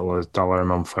for as little as $1 a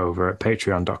month over at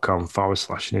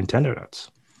patreon.com/Nintendo Dads.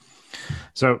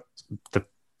 So the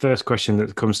first question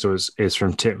that comes to us is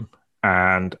from Tim.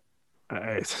 And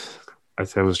as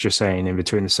I was just saying in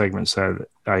between the segments there, that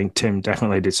I think Tim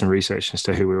definitely did some research as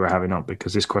to who we were having on,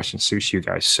 because this question suits you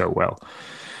guys so well.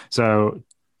 So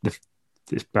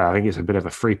I think it's a bit of a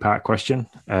three-part question.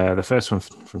 The first one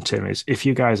from Tim is, if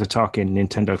you guys are talking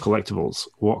Nintendo collectibles,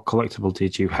 what collectible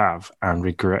did you have and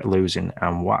regret losing,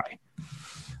 and why?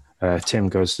 Tim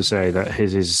goes to say that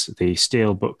his is the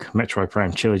Steelbook Metroid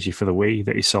Prime Trilogy for the Wii,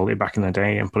 that he sold it back in the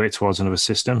day and put it towards another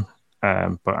system.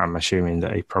 But I'm assuming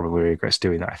that he probably regrets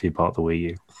doing that if he bought the Wii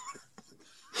U.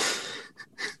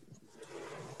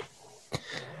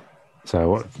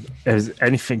 So, is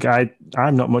anything?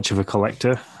 I'm not much of a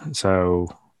collector, so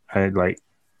I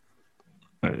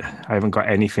haven't got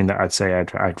anything that I'd say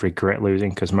I'd regret losing,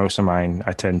 because most of mine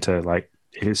I tend to like,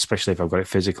 especially if I've got it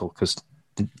physical, because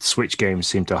Switch games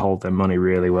seem to hold their money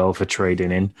really well for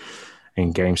trading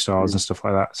in game stores and stuff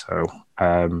like that. So,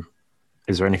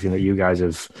 is there anything that you guys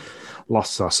have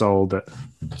lost or sold that?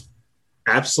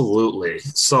 Absolutely.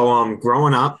 So,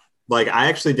 growing up, like I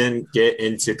actually didn't get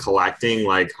into collecting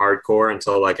like hardcore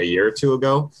until like a year or two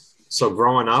ago. So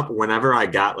growing up, whenever I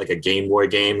got like a Game Boy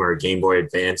game or a Game Boy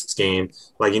Advance game,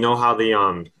 like you know how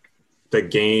the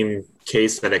game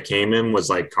case that it came in was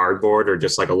like cardboard or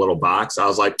just like a little box. I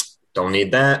was like, don't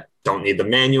need that. Don't need the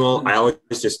manual. I always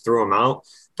just threw them out.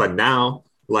 But now,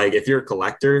 like if you're a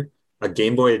collector, a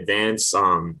Game Boy Advance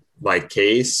like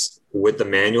case with the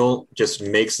manual just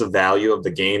makes the value of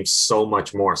the game so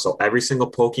much more. So every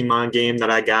single Pokemon game that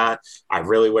I got, I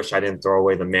really wish I didn't throw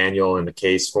away the manual in the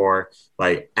case for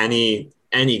like any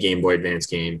Game Boy Advance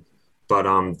game. But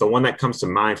the one that comes to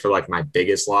mind for like my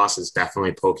biggest loss is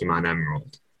definitely Pokemon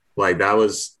Emerald. Like that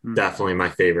was definitely my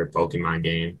favorite Pokemon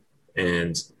game.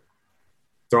 And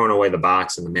throwing away the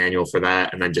box and the manual for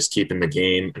that, and then just keeping the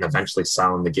game and eventually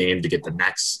selling the game to get the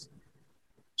next,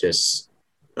 just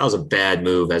that was a bad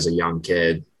move as a young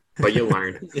kid, but you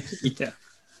learn.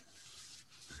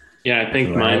 Yeah, I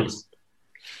think mine's.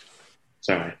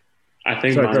 Sorry, I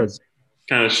think mine's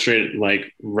kind of straight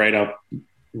up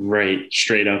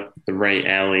the right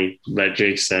alley that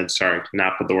Jake said. Sorry,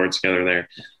 not put the words together there.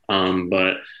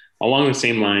 But along the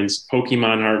same lines,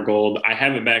 Pokemon Heart Gold. I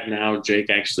have it back now. Jake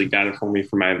actually got it for me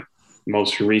for my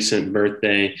most recent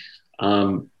birthday.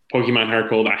 Pokemon Heart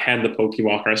Gold. I had the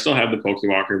Pokewalker. I still have the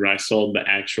Pokewalker, but I sold the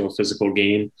actual physical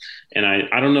game. And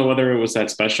I don't know whether it was that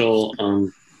special.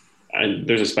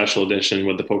 There's a special edition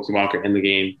with the Pokewalker in the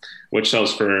game, which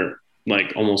sells for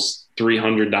like almost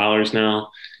 $300 now.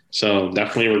 So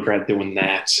definitely regret doing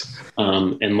that.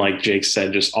 And like Jake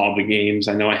said, just all the games.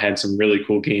 I know I had some really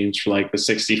cool games for like the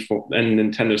 64 and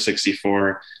Nintendo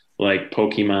 64, like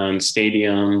Pokemon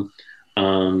Stadium.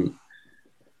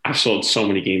 I've sold so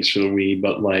many games for the Wii,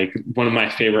 but like one of my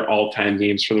favorite all-time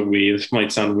games for the Wii, this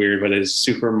might sound weird, but is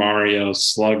Super Mario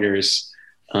Sluggers.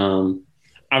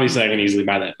 Obviously I can easily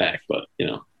buy that back, but you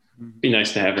know, be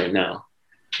nice to have right now.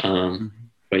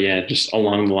 But yeah, just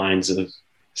along the lines of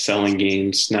selling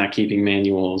games, not keeping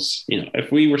manuals. You know,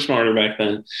 if we were smarter back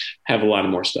then, have a lot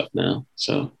of more stuff now.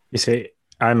 So you see,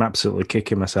 I'm absolutely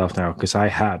kicking myself now because I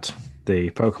had the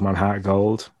Pokemon Heart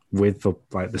Gold with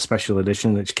the special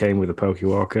edition that came with the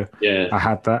Pokewalker. Yeah, I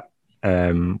had that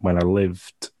when I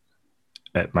lived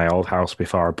at my old house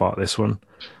before I bought this one,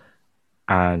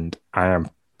 and I am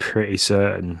pretty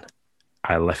certain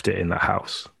I left it in that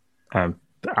house.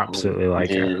 Absolutely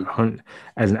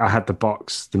and I had the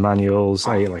box, the manuals.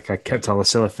 I kept all the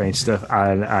cellophane stuff,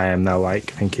 and I am now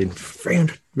like thinking,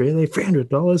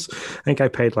 $300? I think I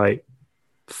paid like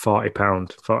 £40,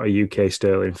 £40 UK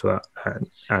sterling for that, and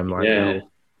I'm like, no.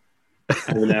 I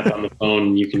have an app on the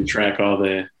phone. You can track all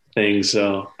the things.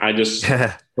 So I just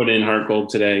put in Heart Gold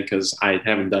today because I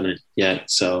haven't done it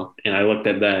yet. So, and I looked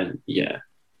at that. Yeah,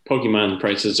 Pokemon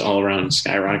prices all around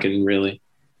skyrocketing, really.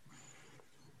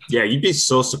 Yeah, you'd be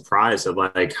so surprised at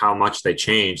like how much they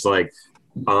changed. Like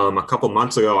a couple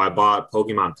months ago, I bought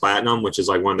Pokemon Platinum, which is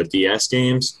like one of the DS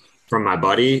games, from my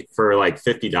buddy for like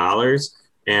 $50.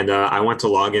 And I went to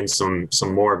log in some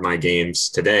more of my games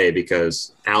today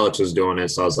because Alex was doing it.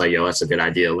 So I was like, yo, that's a good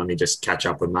idea. Let me just catch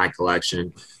up with my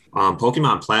collection.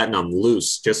 Pokemon Platinum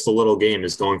Loose, just a little game,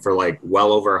 is going for like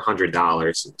well over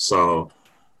 $100. So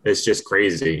it's just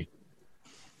crazy.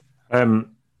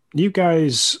 You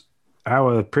guys,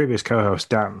 our previous co-host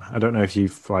Dan, I don't know if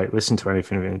you've like listened to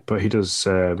anything of him, but he does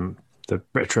the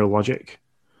Retro Logic.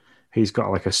 He's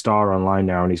got like a star online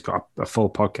now, and he's got a full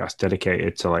podcast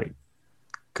dedicated to like,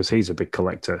 because he's a big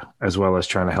collector as well as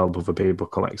trying to help other people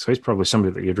collect. So he's probably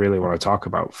somebody that you'd really want to talk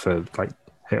about for like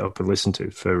hit up and listen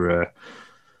to for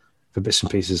bits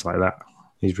and pieces like that.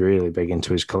 He's really big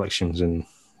into his collections and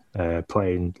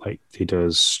playing, like he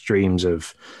does streams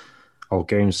of old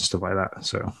games and stuff like that.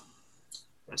 So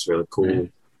that's really cool.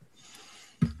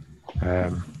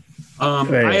 I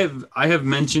have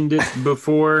mentioned it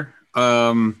before.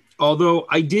 Although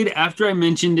I did, after I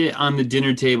mentioned it on the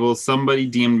dinner table, somebody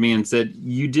DM'd me and said,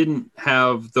 you didn't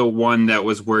have the one that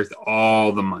was worth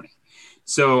all the money.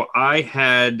 So I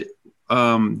had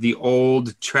the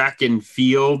old track and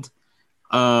field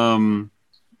NES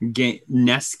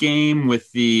game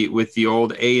with the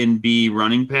old A and B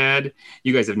running pad.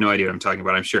 You guys have no idea what I'm talking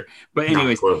about, I'm sure. But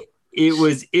anyways, It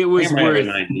was worth an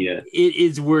idea. It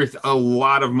is worth a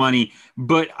lot of money.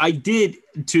 But I did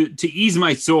to ease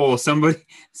my soul. Somebody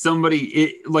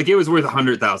it was worth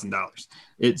 $100,000.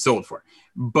 It sold for.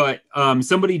 But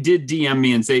somebody did DM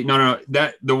me and say, no,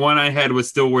 that the one I had was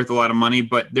still worth a lot of money.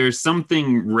 But there's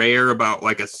something rare about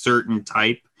like a certain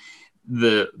type,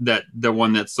 the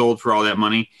one that sold for all that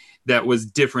money, that was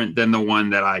different than the one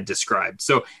that I described.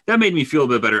 So that made me feel a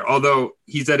bit better. Although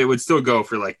he said it would still go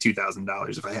for like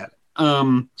 $2,000 if I had it.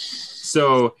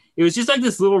 So it was just like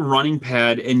this little running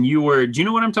pad, and do you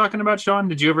know what I'm talking about, Sean?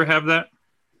 Did you ever have that?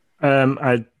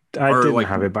 I didn't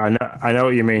have it, but I know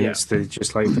what you mean. Yeah. It's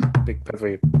just like the big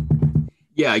pavilion.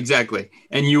 Yeah, exactly.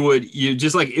 And you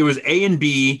just like, it was A and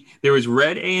B. There was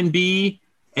red A and B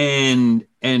and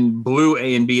blue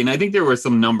A and B. And I think there were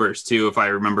some numbers too, if I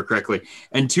remember correctly.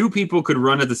 And two people could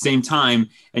run at the same time,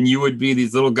 and you would be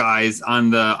these little guys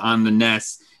on the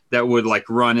nest that would like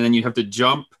run, and then you'd have to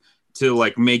jump to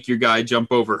like make your guy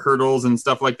jump over hurdles and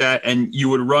stuff like that. And you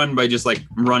would run by just like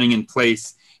running in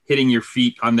place, hitting your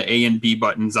feet on the A and B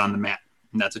buttons on the mat.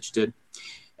 And that's what you did.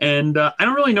 And I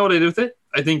don't really know what I did with it.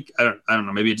 I think, I don't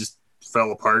know, maybe it just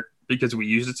fell apart because we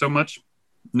used it so much.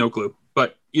 No clue.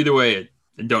 But either way,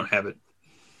 I don't have it.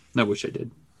 I wish I did.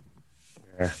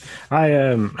 Yeah. I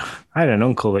had an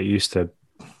uncle that used to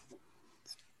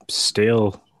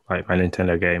steal like my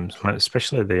Nintendo games,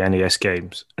 especially the NES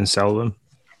games, and sell them.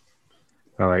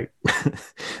 Like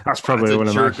that's probably one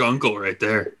of my jerk uncle right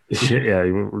there. Yeah,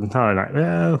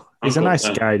 well, he's a nice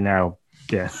guy now.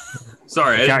 Yeah.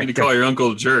 Sorry, I didn't mean to call your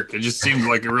uncle a jerk. It just seemed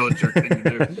like a real jerk thing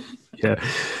to do. Yeah.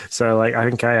 So like I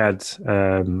think I had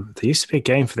there used to be a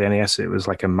game for the NES. It was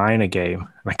like a minor game.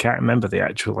 I can't remember the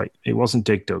actual, like, it wasn't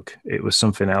Dig Dug. It was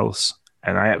something else.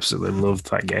 And I absolutely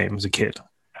loved that game as a kid.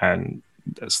 And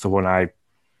that's the one I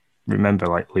remember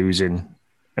like losing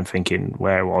and thinking,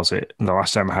 where was it? And the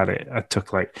last time I had it, I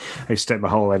used to take my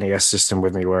whole NES system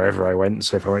with me wherever I went.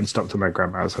 So if I went and stopped at my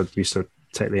grandma's, I used to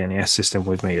take the NES system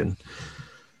with me. And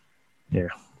yeah.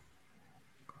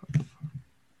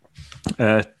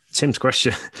 Tim's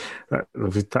question,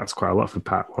 that's quite a lot for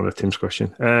part one of Tim's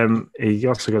question. He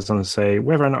also goes on to say,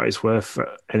 whether or not it's worth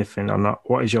anything or not,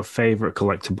 what is your favorite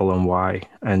collectible and why?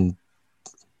 And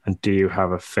do you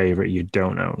have a favorite you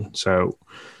don't own? So,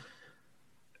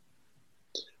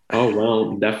 oh,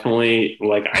 well, definitely,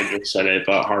 like I just said it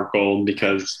about Heart Gold,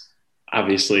 because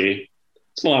obviously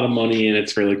it's a lot of money and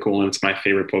it's really cool, and it's my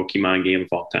favorite Pokemon game of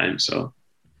all time. So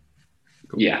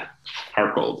yeah,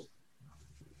 Heart Gold.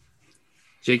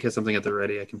 Jake has something at the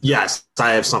ready. Yes,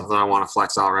 I have something I want to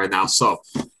flex out right now. So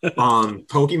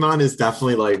Pokemon is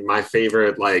definitely like my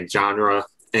favorite like genre.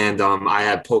 And I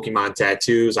have Pokemon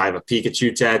tattoos. I have a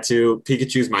Pikachu tattoo.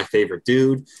 Pikachu's my favorite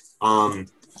dude. I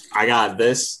got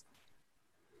this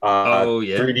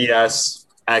 3DS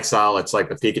XL. It's like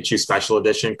the Pikachu Special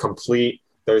Edition complete.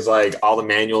 There's like all the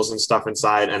manuals and stuff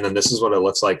inside. And then this is what it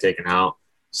looks like taken out.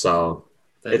 So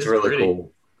it's really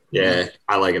cool. Yeah,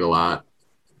 I like it a lot.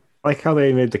 I like how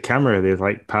they made the camera. They're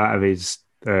like part of his,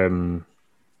 the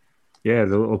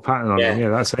little pattern on it. Yeah,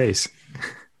 that's ace.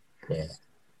 Yeah.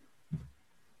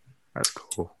 That's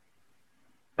cool.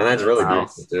 And that's really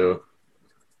beautiful too.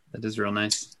 That is real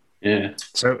nice. Yeah.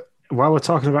 So while we're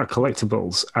talking about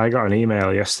collectibles, I got an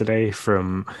email yesterday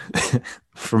from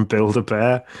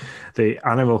Build-A-Bear, the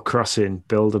Animal Crossing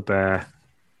Build-A-Bear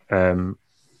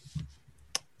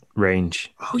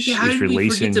range. Oh yeah, how did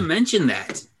we forget to mention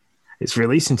that? It's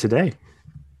releasing today.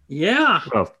 Yeah.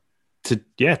 Well, today,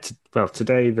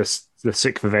 the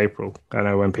 6th of April. I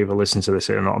know when people listen to this,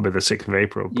 it'll not be the 6th of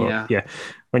April. But yeah,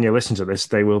 when you listen to this,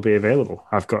 they will be available.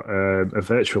 I've got a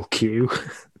virtual queue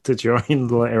to join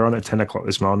later on at 10 o'clock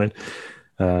this morning.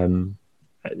 I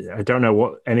don't know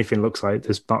what anything looks like.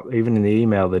 There's not, even in the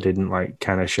email, they didn't like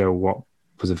kind of show what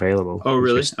was available. Oh,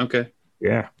 really? Okay.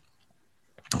 Yeah.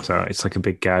 So it's like a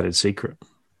big guarded secret.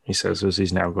 He says as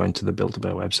he's now going to the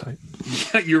Build-A-Bear website.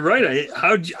 Yeah, you're right.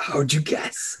 How'd you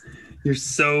guess? You're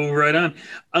so right on.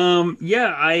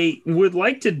 I would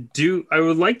like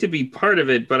to be part of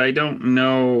it, but I don't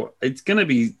know. It's gonna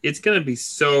be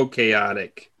so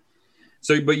chaotic.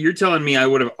 So, but you're telling me I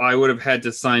would have had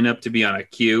to sign up to be on a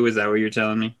queue. Is that what you're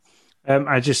telling me?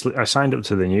 I signed up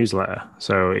to the newsletter,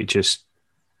 so it just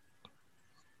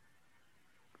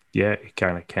it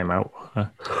kind of came out.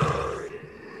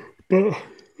 But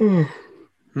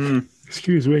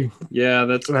excuse me. Yeah,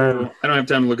 that's cool. I don't have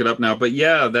time to look it up now, but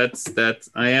yeah, that's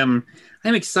I'm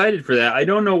excited for that. I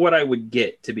don't know what I would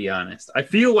get, to be honest. I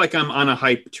feel like I'm on a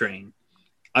hype train.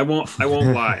 I won't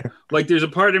lie. Like there's a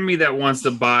part of me that wants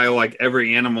to buy like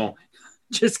every animal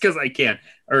just because I can,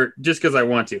 or just because I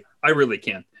want to. I really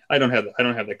can't. I don't have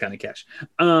that kind of cash.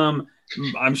 I'm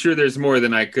sure there's more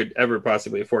than I could ever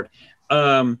possibly afford.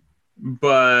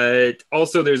 But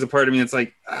also there's a part of me that's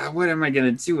like, what am I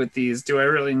going to do with these? Do I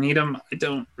really need them? I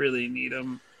don't really need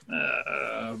them.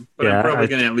 But I'm probably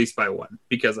going to at least buy one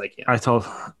because I can. I told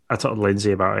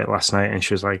Lindsay about it last night, and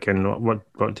she was like, "And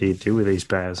what do you do with these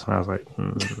bears?" And I was like,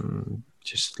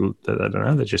 "Just I don't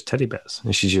know. They're just teddy bears."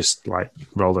 And she just like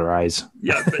rolled her eyes.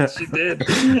 Yeah, I bet she did.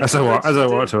 as I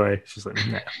walked away, she's like,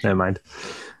 "Nah, never mind."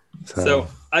 So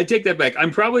I take that back.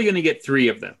 I'm probably going to get 3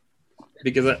 of them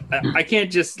because I can't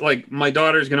just like my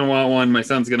daughter's going to want one, my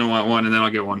son's going to want one, and then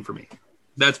I'll get one for me.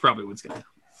 That's probably what's going to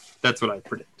happen. That's what I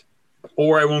predict.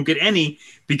 Or I won't get any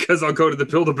because I'll go to the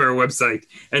Build-A-Bear website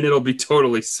and it'll be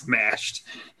totally smashed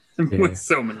with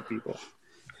so many people,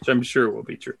 which I'm sure will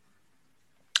be true.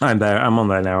 I'm there. I'm on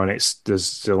there now, and there's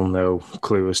still no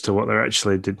clue as to what they're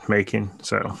actually making.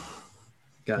 So,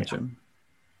 gotcha. Yeah.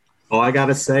 All I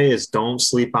gotta say is don't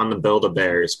sleep on the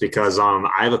Build-A-Bears because I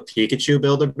have a Pikachu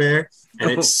Build-A-Bear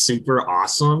and it's super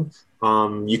awesome.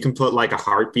 You can put like a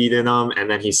heartbeat in them, and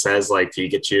then he says like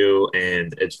Pikachu,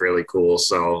 and it's really cool.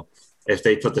 So if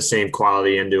they put the same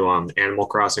quality into Animal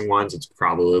Crossing ones, it's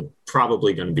probably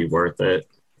going to be worth it,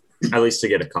 at least to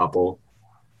get a couple.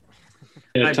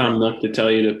 Get Tom Nook to tell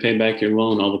you to pay back your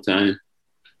loan all the time.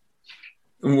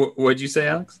 What'd you say,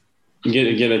 Alex? Get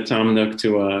a Tom Nook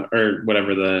to or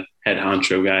whatever the head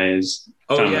honcho guy is.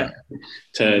 Tom Nook,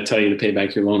 to tell you to pay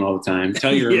back your loan all the time.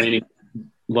 Tell your remaining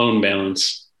loan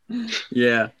balance.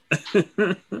 Yeah.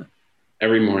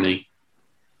 Every morning.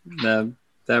 That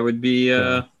would be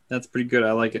that's pretty good.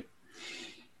 I like it.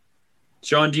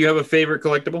 Sean, do you have a favorite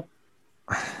collectible?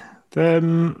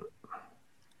 My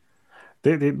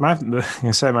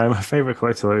favorite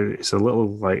collectible is a little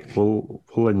like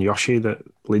woolen Yoshi that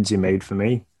Lindsay made for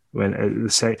me.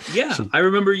 I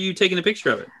remember you taking a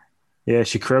picture of it. Yeah,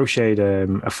 she crocheted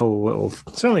a full little.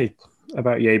 It's only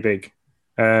about yay big.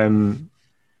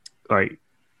 Like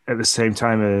at the same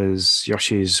time as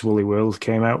Yoshi's Woolly World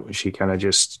came out, she kind of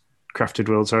just Crafted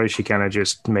World. Sorry, she kind of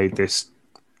just made this.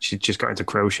 She just got into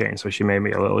crocheting, so she made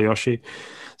me a little Yoshi.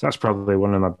 So that's probably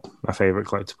one of my favorite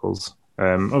collectibles.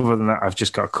 Other than that, I've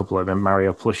just got a couple of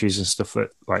Mario plushies and stuff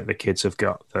that like the kids have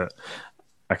got that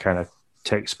I kind of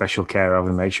take special care of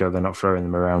and make sure they're not throwing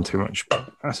them around too much.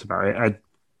 But that's about it. I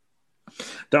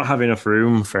don't have enough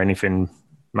room for anything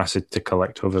massive to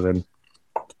collect other than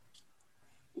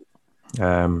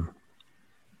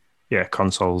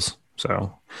consoles.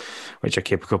 So, which I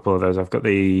keep a couple of those. I've got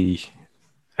the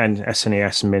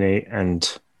SNES Mini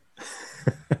and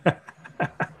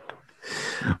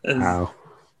wow.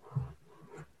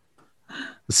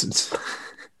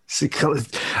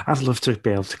 I'd love to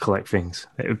be able to collect things.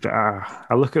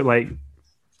 I look at like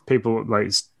people,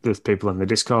 like there's people in the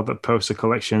Discord that post the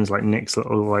collections, like Nick's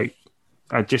little like.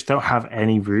 I just don't have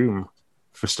any room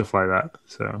for stuff like that.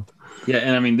 So yeah,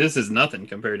 and I mean this is nothing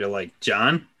compared to like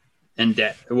John and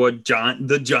Johns,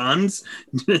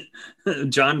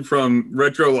 John from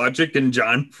Retro Logic and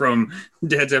John from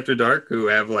Dads After Dark, who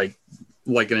have like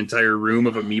an entire room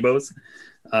of amiibos.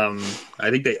 I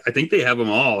think they have them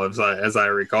all as I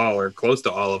recall, or close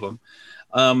to all of them.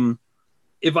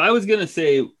 If I was gonna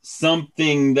say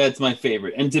something that's my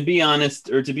favorite, and to be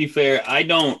honest, or to be fair, I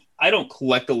don't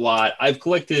collect a lot. I've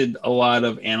collected a lot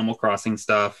of Animal Crossing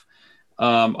stuff.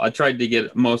 I tried to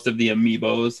get most of the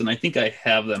amiibos, and I think I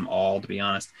have them all, to be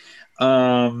honest.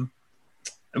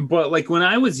 But like when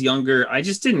I was younger, I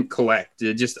just didn't collect.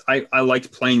 I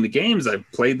liked playing the games. I've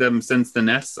played them since the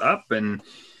NES up, and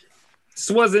this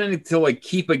wasn't anything to like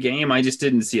keep a game. I just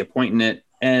didn't see a point in it.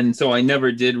 And so I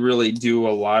never did really do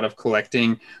a lot of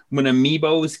collecting. When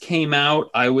Amiibos came out,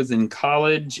 I was in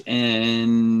college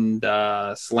and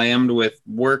slammed with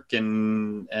work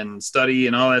and study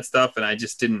and all that stuff, and I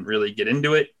just didn't really get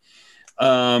into it.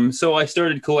 So I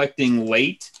started collecting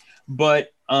late,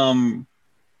 but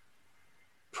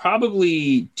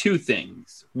probably 2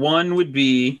 things. One would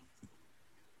be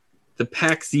the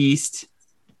PAX East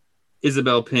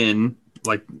Isabel pin,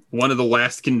 like one of the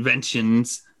last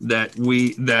conventions that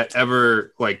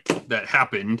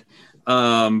happened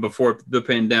before the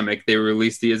pandemic. They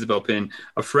released the Isabel pin.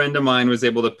 A friend of mine was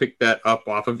able to pick that up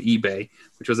off of eBay,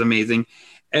 which was amazing.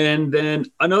 And then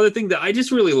another thing that I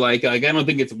just really like I don't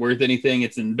think it's worth anything.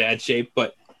 It's in bad shape,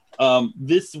 but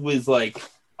this was like,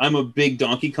 I'm a big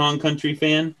Donkey Kong Country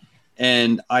fan,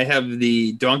 and I have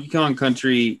the Donkey Kong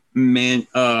Country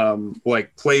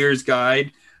player's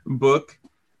guide book.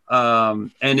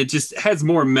 And it just has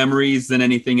more memories than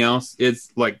anything else.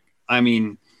 It's like, I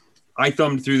mean, I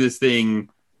thumbed through this thing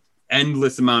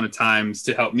endless amount of times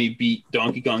to help me beat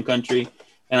Donkey Kong Country.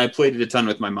 and I played it a ton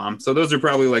with my mom. So those are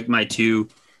probably like my two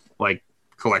like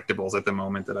collectibles at the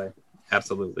moment that I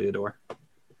absolutely adore.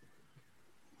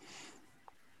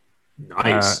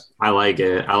 Nice. I like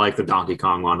it. I like the Donkey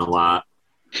Kong one a lot.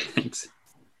 Thanks.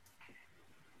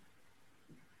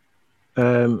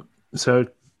 So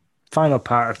final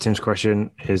part of Tim's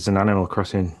question is an Animal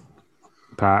Crossing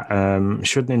part.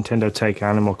 Should Nintendo take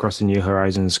Animal Crossing New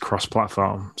Horizons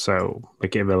cross-platform, so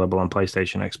make it available on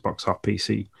PlayStation, Xbox, or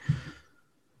PC?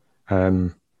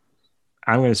 I'm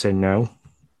going to say no,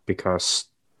 because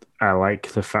I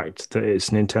like the fact that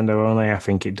it's Nintendo only. I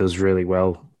think it does really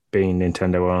well being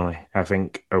Nintendo only. I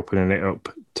think opening it up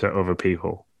to other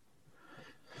people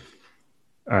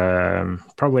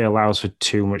probably allows for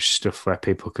too much stuff where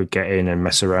people could get in and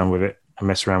mess around with it, and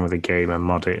mess around with the game and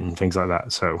mod it and things like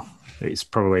that. So it's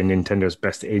probably in Nintendo's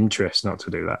best interest not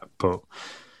to do that. But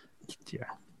yeah,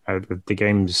 the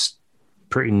game's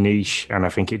pretty niche, and I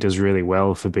think it does really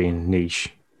well for being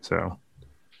niche. So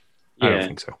I don't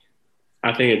think so.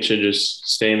 I think it should just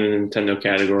stay in the Nintendo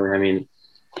category. I mean,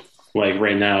 like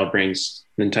right now it brings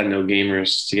Nintendo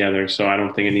gamers together, so I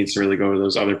don't think it needs to really go to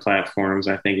those other platforms.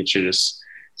 I think it should just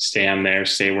stay on there,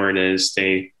 stay where it is,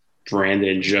 stay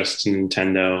branded just to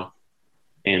Nintendo.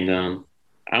 And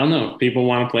I don't know, people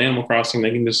want to play Animal Crossing, they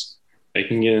can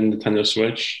get a Nintendo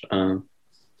Switch. I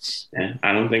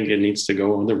don't think it needs to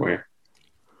go otherwhere.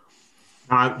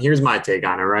 Here's my take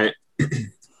on it, right?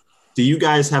 Do you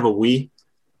guys have a Wii?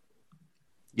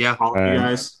 Yeah. All of you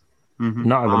guys? Mm-hmm.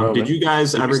 Not at the moment. Did you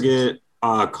guys ever get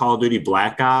Call of Duty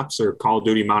Black Ops or Call of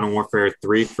Duty Modern Warfare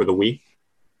 3 for the Wii?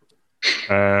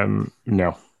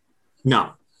 No.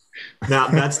 Now,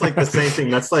 that's like the same thing.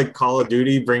 That's like Call of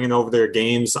Duty bringing over their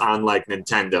games on like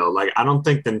Nintendo. Like, I don't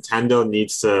think Nintendo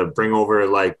needs to bring over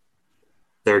like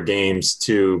their games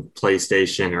to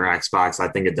PlayStation or Xbox. I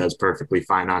think it does perfectly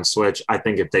fine on Switch. I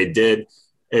think if they did,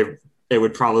 it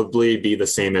would probably be the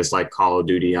same as like Call of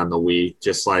Duty on the Wii,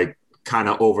 just like kind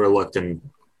of overlooked and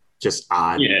just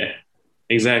odd. Yeah,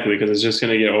 exactly, because it's just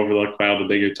going to get overlooked by all the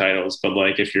bigger titles. But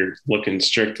like if you're looking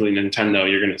strictly Nintendo,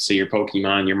 you're going to see your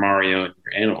Pokemon, your Mario, and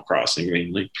your Animal Crossing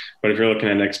mainly. But if you're looking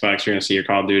at Xbox, you're going to see your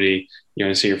Call of Duty, you're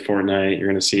going to see your Fortnite, you're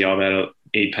going to see all that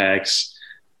Apex,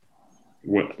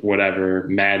 whatever,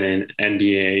 Madden,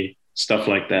 NBA, stuff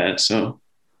like that. So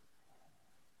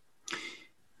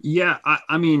yeah,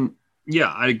 I mean, yeah,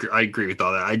 I agree with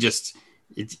all that.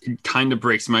 It kind of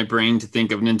breaks my brain to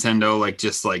think of Nintendo like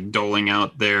just like doling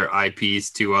out their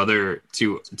IPs to other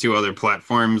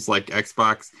platforms like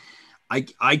Xbox.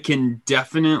 I can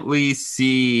definitely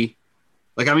see,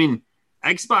 like, I mean,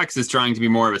 Xbox is trying to be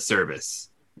more of a service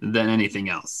than anything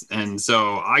else, and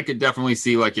so I could definitely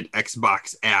see like an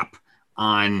Xbox app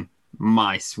on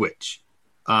my Switch.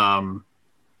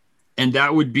 And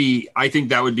I think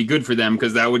that would be good for them,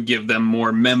 because that would give them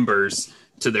more members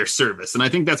to their service. And I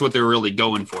think that's what they're really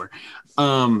going for.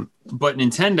 But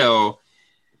Nintendo,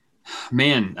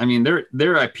 man, I mean,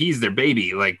 their IP's their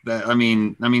baby. Like that. I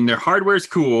mean, their hardware's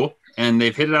cool, and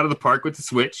they've hit it out of the park with the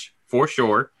Switch for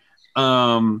sure.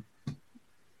 But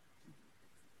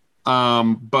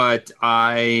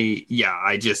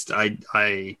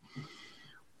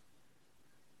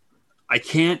I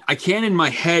can't in my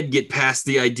head get past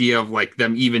the idea of like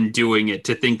them even doing it,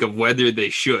 to think of whether they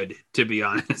should, to be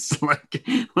honest.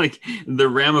 like the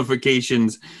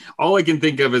ramifications, all I can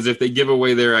think of is if they give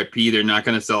away their IP, they're not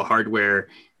going to sell hardware.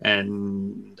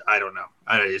 And I don't know.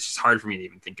 It's just hard for me to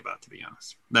even think about, to be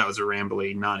honest. That was a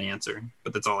rambly non-answer,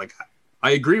 but that's all I got.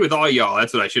 I agree with all y'all.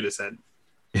 That's what I should have said.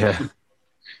 Yeah.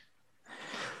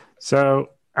 So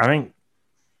I think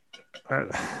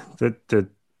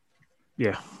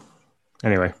yeah.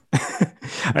 Anyway,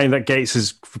 I think that Gates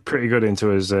is pretty good into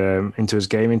his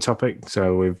gaming topic.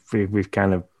 So we've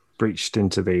kind of breached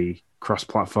into the cross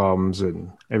platforms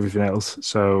and everything else.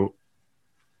 So,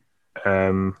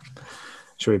 should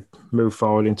we move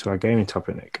forward into our gaming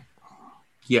topic, Nick?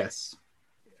 Yes.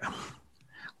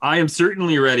 I am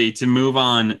certainly ready to move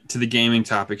on to the gaming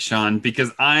topic, Sean,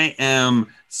 because I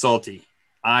am salty.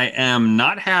 I am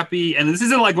not happy. And this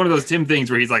isn't like one of those Tim things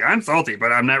where he's like, I'm salty,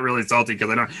 but I'm not really salty because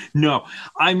I don't. No,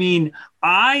 I mean,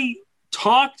 I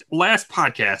talked last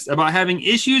podcast about having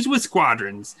issues with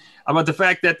Squadrons, about the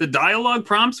fact that the dialogue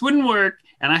prompts wouldn't work,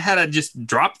 and I had to just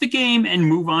drop the game and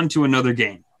move on to another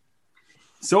game.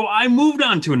 So I moved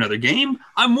on to another game.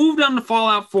 I moved on to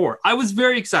Fallout 4. I was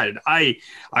very excited. I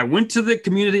went to the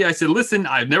community. I said, listen,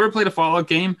 I've never played a Fallout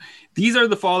game. These are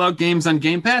the Fallout games on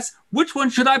Game Pass. Which one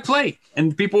should I play?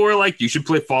 And people were like, you should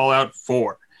play Fallout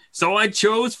 4. So I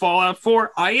chose Fallout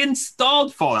 4. I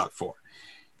installed Fallout 4.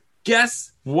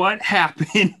 Guess what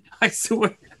happened? I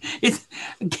swear.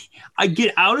 I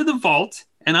get out of the vault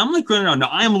And I'm like, no,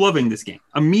 I am loving this game.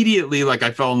 Immediately, like, I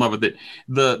fell in love with it.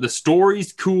 The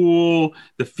story's cool.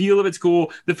 The feel of it's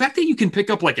cool. The fact that you can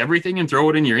pick up, like, everything and throw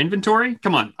it in your inventory.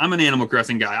 Come on, I'm an Animal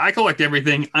Crossing guy. I collect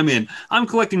everything. I'm in. I'm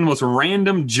collecting the most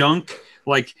random junk.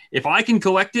 Like, if I can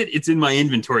collect it, it's in my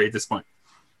inventory at this point.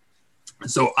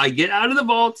 So I get out of the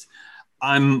vault.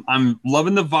 I'm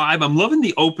loving the vibe. I'm loving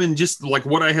the open, just like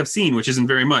what I have seen, which isn't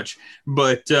very much,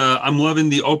 but I'm loving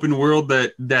the open world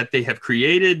that they have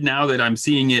created now that I'm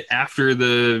seeing it after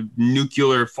the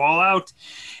nuclear fallout.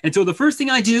 And so the first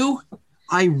thing I do,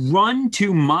 I run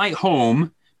to my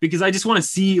home because I just want to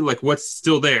see like what's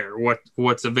still there,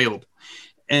 what's available,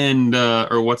 and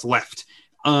or what's left.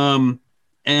 And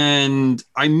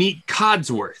I meet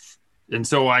Codsworth, and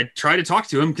so I try to talk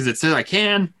to him because it says I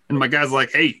can, and my guy's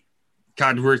like, "Hey."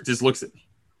 Codsworth just looks at me.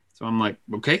 So I'm like,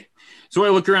 okay. So I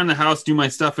look around the house, do my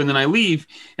stuff, and then I leave.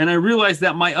 And I realize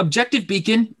that my objective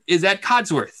beacon is at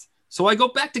Codsworth. So I go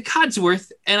back to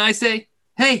Codsworth and I say,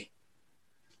 hey,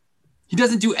 he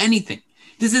doesn't do anything.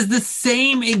 This is the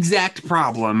same exact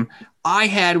problem I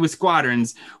had with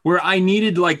Squadrons, where I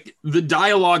needed like the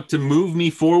dialogue to move me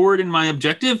forward in my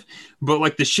objective, but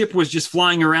like the ship was just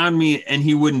flying around me and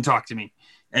he wouldn't talk to me.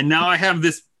 And now I have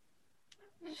this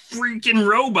freaking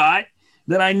robot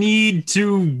that I need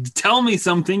to tell me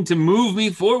something to move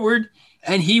me forward,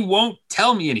 and he won't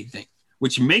tell me anything,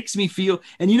 which makes me feel,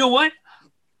 and you know what?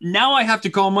 Now I have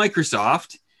to call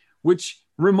Microsoft, which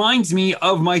reminds me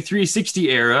of my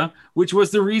 360 era, which was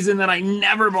the reason that I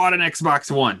never bought an Xbox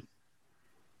One,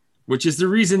 which is the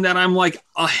reason that I'm like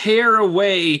a hair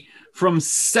away from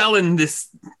selling this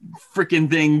freaking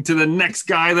thing to the next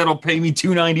guy that'll pay me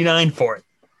 $299 for it.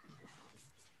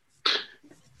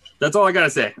 That's all I got to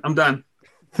say. I'm done.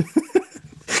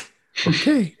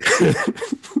 Okay.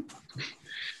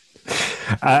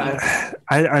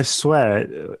 I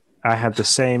swear I had the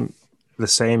same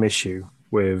issue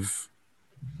with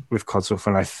Codsworth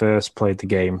when I first played the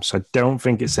game. So I don't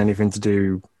think it's anything to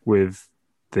do with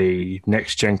the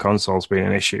next gen consoles being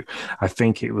an issue. I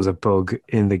think it was a bug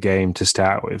in the game to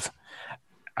start with.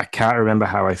 I can't remember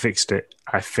how I fixed it.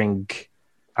 I think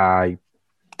I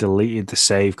deleted the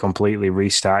save completely,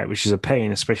 restart it, which is a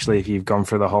pain, especially if you've gone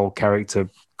through the whole character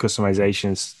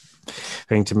customizations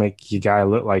thing to make your guy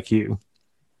look like you.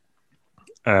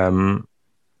 But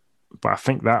I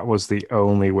think that was the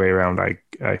only way around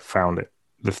I found it.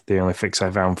 The only fix I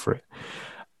found for it.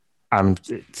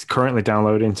 It's currently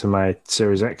downloading to my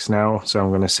Series X now, so I'm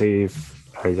going to see if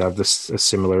I have a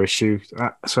similar issue.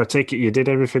 So I take it you did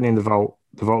everything in the vault.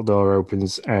 The vault door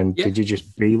opens, and did you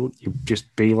just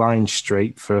beeline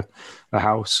straight for the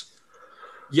house?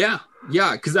 Yeah,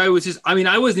 because I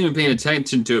wasn't even paying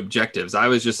attention to objectives. I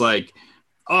was just like,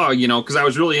 oh, because I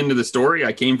was really into the story.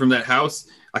 I came from that house.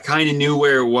 I kind of knew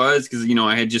where it was because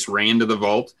I had just ran to the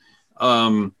vault,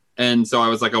 and so I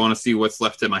was like, I want to see what's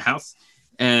left at my house,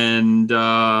 and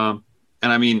I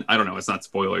mean, I don't know. It's not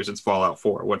spoilers. It's Fallout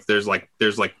 4. There's like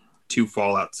 2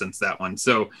 Fallout since that one.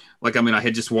 So like, I mean, I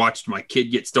had just watched my kid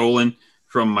get stolen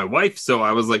from my wife. So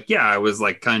I was like, I was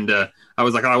like, oh,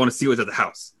 I want to see what's at the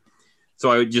house.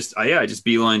 So I just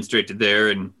beeline straight to there.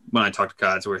 And when I talked to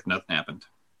Codsworth,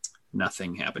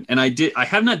 nothing happened. And I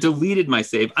have not deleted my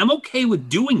save. I'm okay with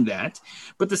doing that.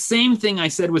 But the same thing I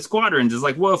said with Squadrons is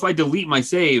like, well, if I delete my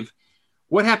save,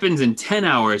 what happens in 10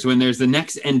 hours when there's the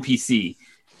next NPC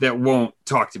that won't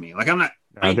talk to me? Like I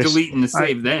ain't deleting the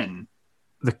save then.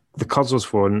 The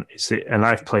Codsworth one is it, and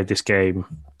I've played this game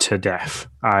to death.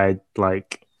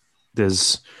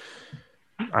 There's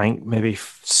I think maybe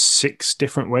 6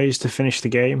 different ways to finish the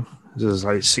game. There's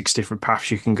like 6 different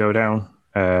paths you can go down.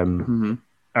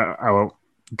 I won't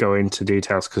go into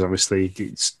details because obviously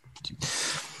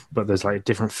but there's like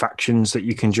different factions that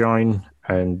you can join,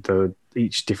 and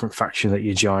each different faction that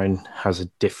you join has a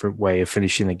different way of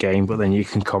finishing the game, but then you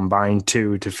can combine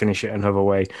 2 to finish it another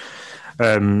way.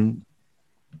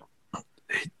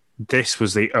 This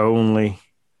was the only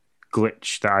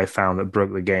glitch that I found that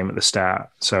broke the game at the start.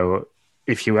 So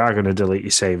if you are going to delete your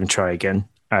save and try again,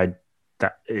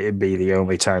 it'd be the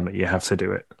only time that you have to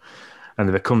do it. And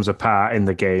there becomes a part in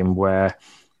the game where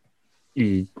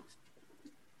I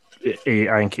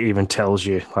think it even tells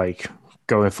you, like,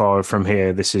 going forward from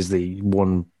here, this is the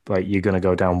one, like, you're going to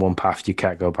go down one path, you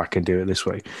can't go back and do it this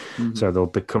way. Mm-hmm. So there'll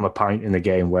become a point in the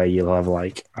game where you'll have,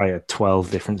 like, I had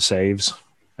 12 different saves.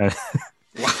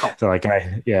 Wow. So, like,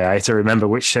 I had to remember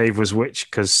which save was which,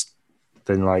 because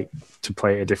then, like, to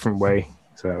play it a different way.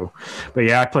 So, but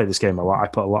yeah, I played this game a lot. I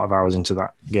put a lot of hours into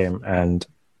that game, and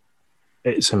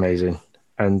it's amazing.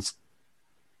 And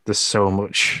there's so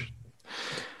much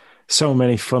so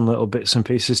many fun little bits and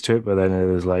pieces to it, but then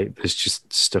there's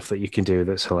just stuff that you can do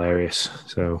that's hilarious.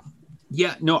 So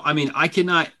yeah, no, I mean, I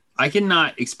cannot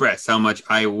express how much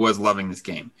I was loving this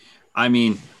game. I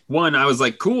mean, one, I was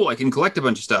like, cool, I can collect a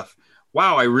bunch of stuff.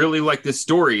 Wow, I really like this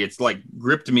story. It's like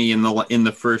gripped me in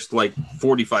the first like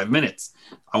 45 minutes.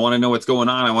 I want to know what's going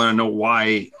on. I want to know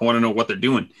why. I want to know what they're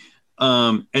doing.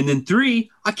 And then 3,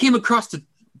 I came across the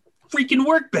freaking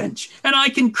workbench and I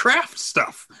can craft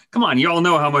stuff. Come on, you all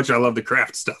know how much I love the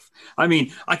craft stuff. I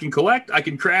mean, I can collect, I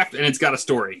can craft, and it's got a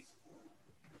story.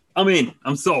 I'm in.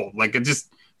 I'm sold. Like,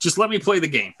 just let me play the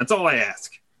game. That's all I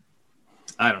ask.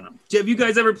 I don't know. Have you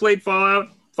guys ever played Fallout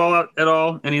at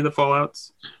all? Any of the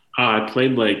Fallouts? I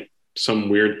played like some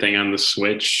weird thing on the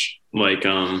Switch, like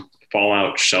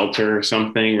Fallout Shelter or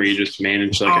something, where you just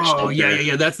manage like a shelter. Oh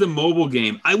yeah. That's the mobile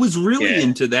game. I was really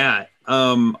into that,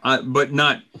 but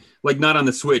not on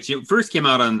the Switch. It first came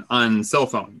out on cell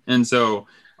phone, and so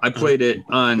I played it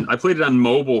on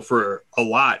mobile for a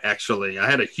lot. Actually, I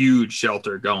had a huge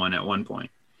shelter going at one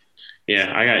point.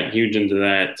 Yeah, I got huge into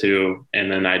that too, and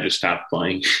then I just stopped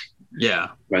playing.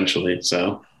 Yeah, eventually.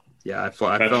 So. Yeah, I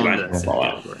fell into that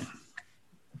category.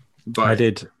 But I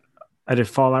did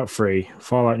Fallout 3,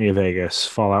 Fallout New Vegas,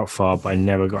 Fallout 4, but I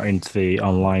never got into the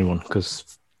online one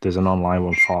because there's an online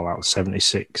one, Fallout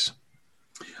 76.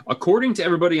 According to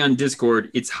everybody on Discord,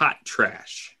 it's hot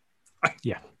trash.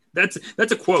 Yeah, that's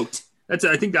a quote. I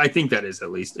think that is,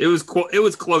 at least it was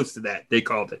close to that. They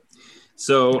called it.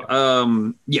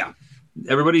 So yeah,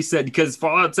 everybody said, because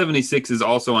Fallout 76 is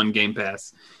also on Game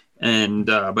Pass. And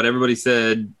but everybody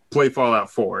said play Fallout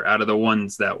 4 out of the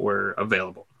ones that were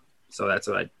available. So that's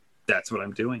what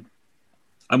I'm doing.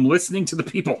 I'm listening to the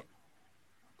people.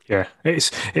 Yeah, it's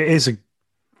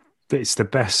the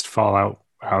best Fallout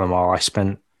out of them all.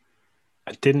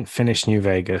 I didn't finish New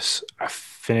Vegas. I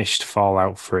finished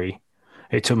Fallout 3.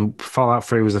 Fallout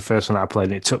 3 was the first one that I played,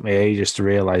 and it took me ages to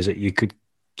realize that you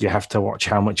have to watch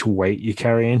how much weight you're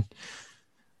carrying.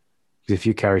 Because if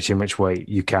you carry too much weight,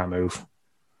 you can't move.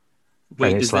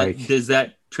 Wait, does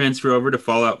that transfer over to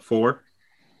Fallout 4?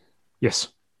 Yes.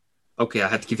 Okay, I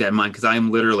have to keep that in mind because I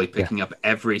am literally picking up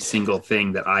every single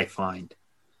thing that I find.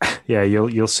 Yeah,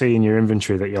 you'll see in your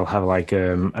inventory that you'll have like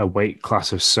a weight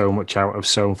class of so much out of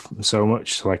so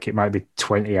much. So like it might be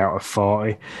 20 out of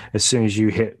 40. As soon as you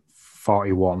hit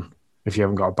 41, if you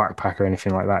haven't got a backpack or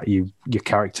anything like that, your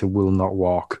character will not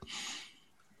walk.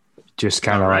 Just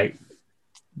kind of like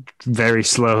very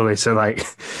slowly. So like.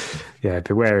 Yeah,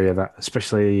 be wary of that,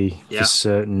 especially for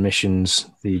certain missions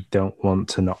that you don't want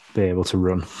to not be able to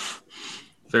run.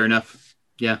 Fair enough.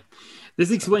 Yeah.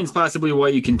 This explains possibly why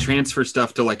you can transfer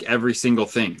stuff to like every single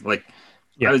thing. Like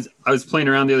I was playing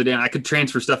around the other day and I could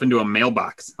transfer stuff into a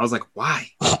mailbox. I was like,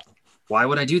 why? Why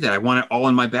would I do that? I want it all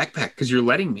in my backpack because you're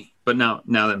letting me. But now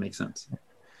that makes sense.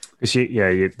 Because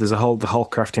there's the whole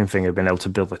crafting thing of being able to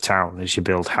build a town as you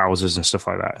build houses and stuff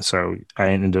like that. So I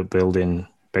ended up building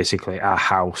basically a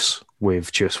house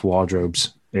with just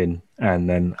wardrobes in, and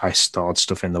then I stored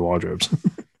stuff in the wardrobes.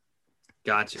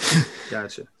 Gotcha.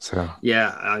 So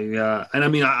yeah, I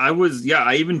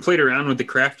even played around with the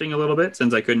crafting a little bit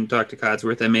since I couldn't talk to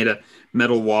Codsworth. I made a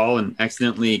metal wall and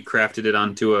accidentally crafted it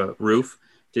onto a roof.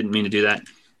 Didn't mean to do that,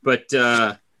 but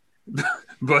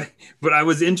but I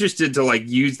was interested to like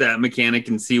use that mechanic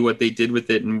and see what they did with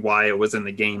it and why it was in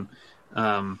the game.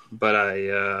 But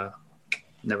I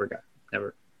never got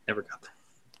there.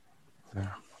 Yeah.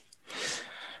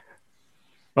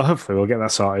 Well, hopefully we'll get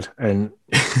that sorted and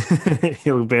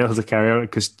you'll be able to carry on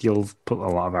because you'll put a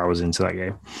lot of hours into that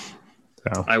game.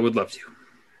 So I would love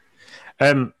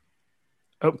to.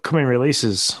 Upcoming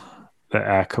releases that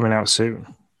are coming out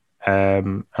soon.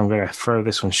 I'm going to throw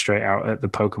this one straight out at the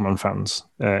Pokemon fans,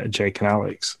 Jake and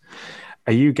Alex.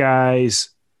 Are you guys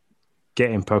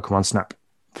getting Pokemon Snap?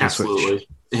 Absolutely.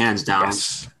 Hands down.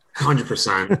 Yes.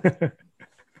 100%.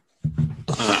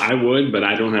 I would, but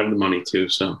I don't have the money to,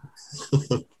 so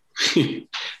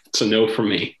it's a no for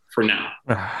me for now.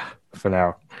 For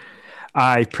now.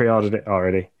 I pre-ordered it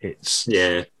already.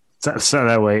 So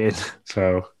they're waiting.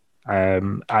 So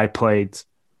I played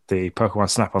the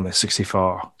Pokemon Snap on the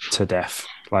 64 to death.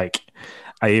 Like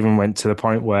I even went to the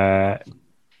point where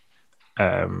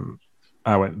I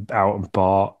went out and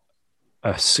bought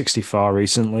a 64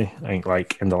 recently. I think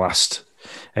like in the last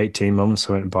 18 months,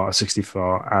 I went and bought a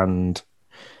 64 and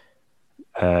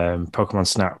Pokemon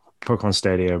Snap, Pokemon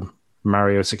Stadium,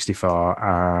 Mario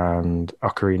 64, and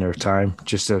Ocarina of Time,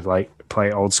 just to like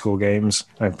play old school games.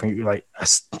 I think like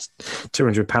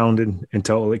 £200 in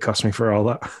total it cost me for all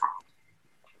that.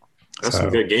 That's some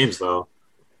good games, though.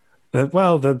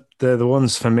 Well, they're the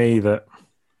ones for me that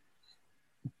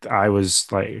I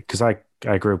was like, because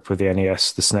I grew up with the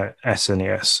NES, the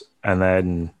SNES, and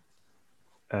then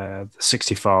the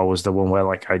 64 was the one where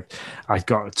like I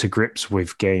got to grips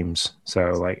with games,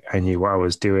 so like I knew what I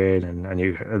was doing, and I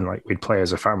knew, and like we'd play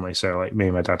as a family, so like me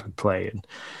and my dad would play and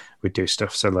we'd do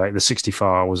stuff. So like the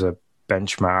 64 was a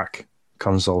benchmark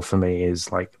console for me.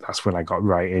 Is like that's when I got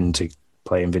right into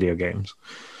playing video games.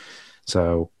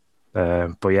 So,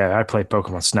 but yeah, I played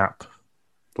Pokemon Snap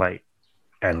like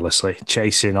endlessly,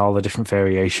 chasing all the different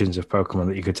variations of Pokemon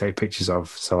that you could take pictures of.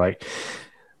 So like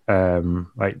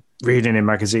reading in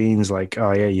magazines, like,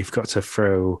 oh yeah, you've got to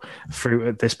throw fruit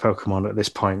at this Pokemon at this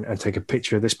point and take a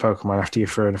picture of this Pokemon after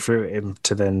you've thrown a fruit at him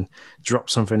to then drop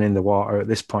something in the water at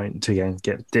this point to again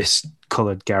get this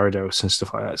colored Gyarados and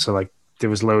stuff like that. So like there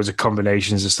was loads of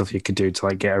combinations of stuff you could do to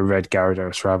like get a red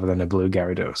Gyarados rather than a blue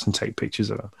Gyarados and take pictures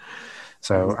of them.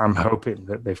 So I'm hoping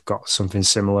that they've got something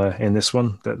similar in this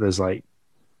one, that there's like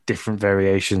different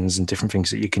variations and different things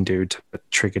that you can do to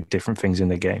trigger different things in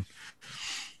the game.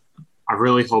 I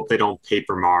really hope they don't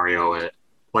Paper Mario it.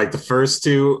 Like the first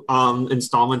two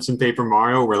installments in Paper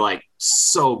Mario were like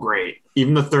so great.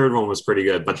 Even the third one was pretty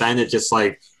good, but then it just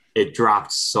like it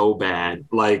dropped so bad.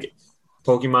 Like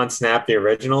Pokemon Snap, the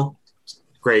original,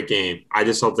 great game. I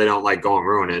just hope they don't like go and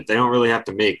ruin it. They don't really have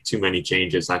to make too many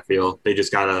changes. I feel they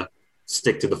just gotta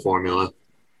stick to the formula.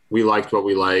 We liked what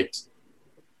we liked.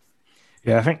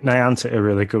 Yeah, I think Niantic are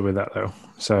really good with that though.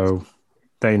 So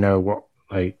they know what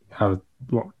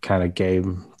kind of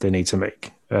game they need to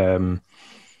make. So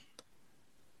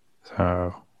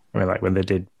I mean, like when they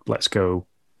did Let's Go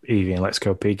Eevee and Let's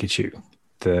Go Pikachu,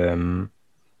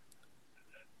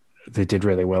 they did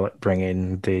really well at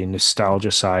bringing the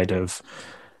nostalgia side of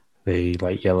the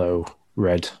like yellow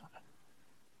red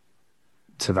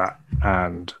to that,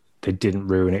 and they didn't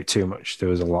ruin it too much. There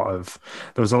was a lot of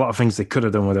things they could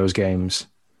have done with those games.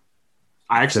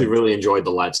 I actually really enjoyed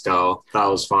the Let's Go. That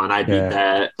was fun. I beat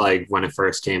that like when it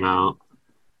first came out.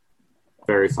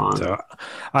 Very fun. So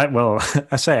I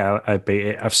beat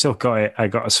it. I've still got it. I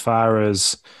got as far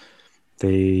as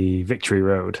the Victory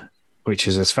Road, which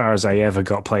is as far as I ever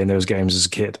got playing those games as a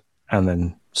kid, and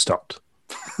then stopped.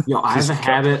 I have a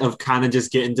habit of kind of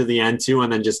just getting to the end too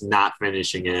and then just not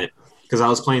finishing it. Because I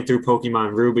was playing through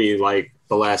Pokemon Ruby like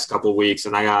the last couple of weeks,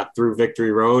 and I got through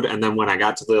Victory Road, and then when I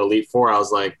got to the Elite Four, I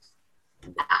was like,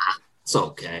 nah, it's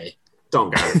okay.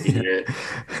 Don't gotta beat it.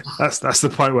 That's the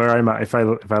point where I'm at. If I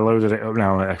loaded it up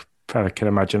now, I can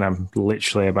imagine I'm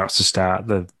literally about to start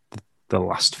the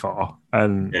last four,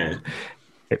 and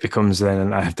it becomes then,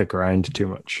 and I have to grind too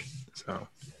much. So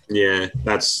yeah,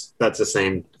 that's the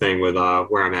same thing with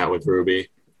where I'm at with Ruby.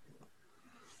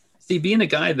 See, being a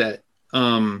guy that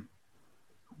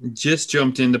just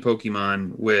jumped into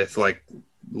Pokemon with like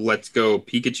Let's Go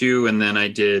Pikachu, and then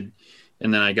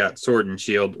I got Sword and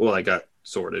Shield. Well, I got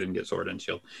Sword. I didn't get Sword and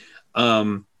Shield.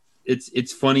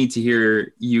 It's funny to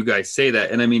hear you guys say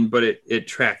that, and I mean, but it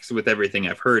tracks with everything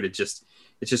I've heard. It's just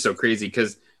so crazy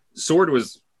because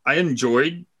I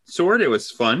enjoyed Sword. It was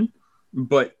fun,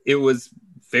 but it was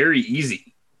very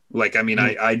easy. Like, I mean,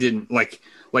 I didn't like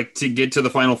to get to the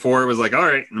final four. It was like, all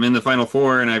right, I'm in the final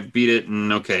four and I beat it,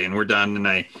 and okay, and we're done.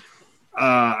 And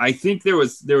I think there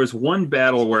was one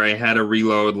battle where I had to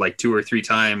reload like 2 or 3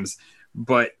 times,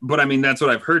 but I mean, that's what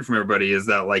I've heard from everybody is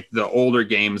that like the older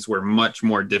games were much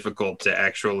more difficult to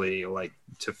actually like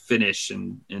to finish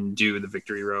and do the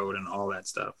Victory Road and all that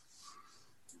stuff.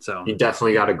 So you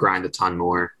definitely got to grind a ton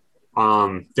more.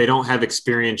 They don't have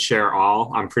experience share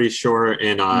all. I'm pretty sure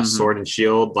in Sword and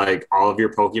Shield, like all of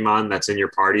your Pokemon that's in your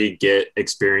party get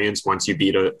experience once you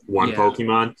beat one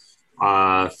Pokemon.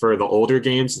 For the older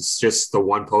games, it's just the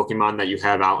one Pokemon that you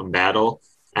have out in battle.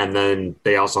 And then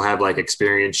they also have like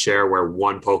experience share where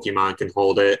one Pokemon can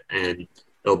hold it, and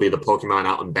it'll be the Pokemon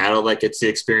out in battle that gets the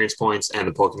experience points, and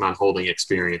the Pokemon holding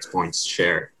experience points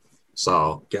share.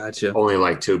 So gotcha. Only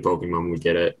like 2 Pokemon would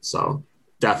get it. So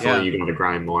definitely you got to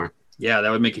grind more. Yeah, that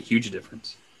would make a huge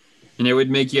difference. And it would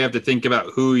make you have to think about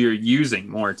who you're using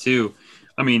more too.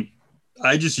 I mean,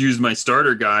 I just used my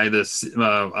starter guy.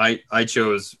 I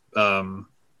chose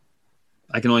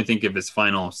I can only think of his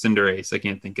final Cinderace. I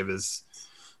can't think of his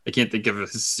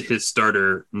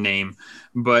starter name,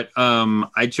 but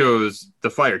I chose the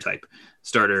fire type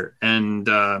starter, and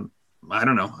I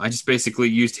don't know. I just basically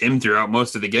used him throughout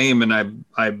most of the game, and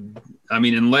I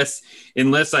mean, unless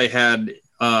I had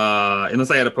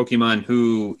a Pokemon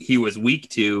who he was weak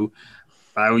to,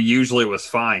 I usually was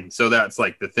fine. So that's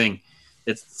like the thing.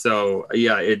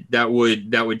 That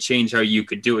would change how you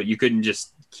could do it. You couldn't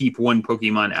just keep one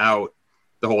Pokemon out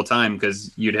the whole time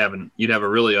because you'd have a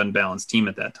really unbalanced team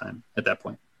at that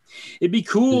point. It'd be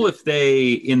cool if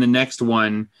they, in the next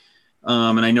one,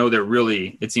 and I know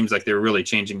it seems like they're really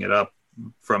changing it up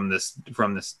from this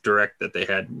direct that they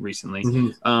had recently.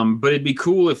 Mm-hmm. But it'd be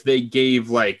cool if they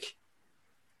gave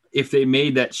if they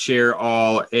made that share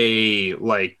all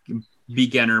a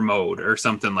beginner mode or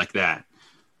something like that.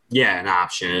 Yeah, an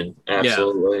option.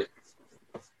 Absolutely. Yeah.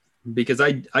 Because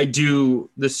I do,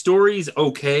 the story's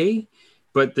okay,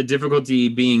 but the difficulty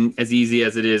being as easy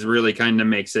as it is really kind of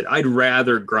makes it, I'd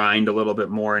rather grind a little bit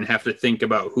more and have to think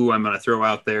about who I'm going to throw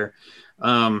out there.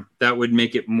 That would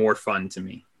make it more fun to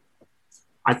me.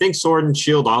 I think Sword and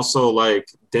Shield also,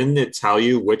 didn't it tell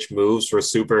you which moves were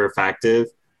super effective?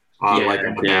 In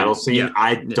the battle scene? Yeah.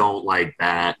 I don't like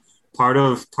that. Part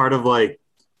of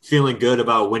feeling good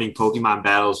about winning Pokemon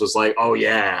battles was oh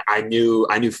yeah, I knew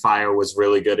fire was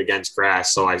really good against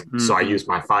grass, so I used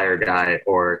my fire guy,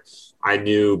 or I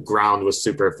knew ground was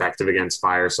super effective against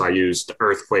fire, so I used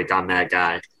earthquake on that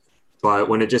guy. But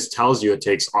when it just tells you, it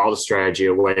takes all the strategy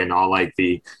away and all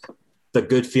the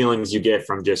good feelings you get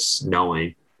from just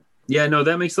knowing. Yeah, no,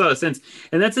 that makes a lot of sense.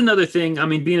 And that's another thing. I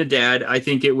mean, being a dad, I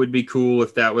think it would be cool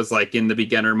if that was in the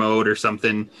beginner mode or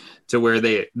something, to where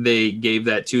they gave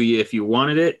that to you if you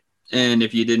wanted it. And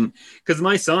if you didn't, because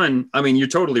my son, I mean, you're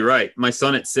totally right. My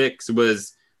son at 6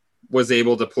 was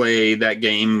able to play that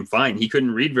game fine. He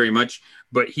couldn't read very much,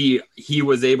 but he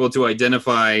was able to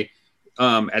identify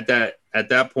at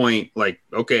that point,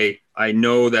 okay, I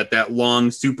know that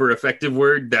long, super effective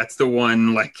word, that's the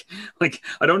one,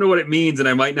 I don't know what it means and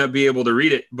I might not be able to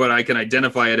read it, but I can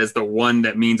identify it as the one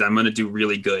that means I'm going to do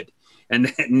really good.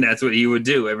 And that's what he would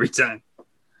do every time.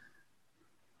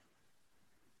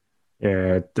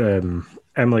 Yeah.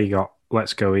 Emily got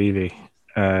Let's Go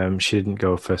Eevee. She didn't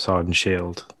go for Sword and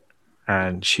Shield,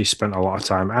 and she spent a lot of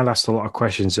time and asked a lot of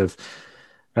questions of,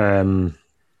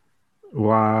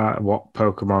 what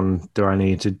Pokemon do I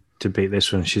need to beat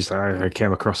this one? She's like, I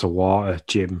came across a water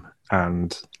gym,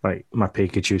 and my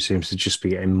Pikachu seems to just be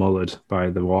getting mullered by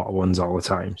the water ones all the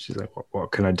time. She's like,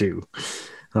 what can I do?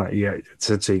 Yeah,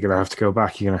 so you're gonna have to go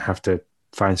back. You're gonna have to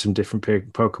find some different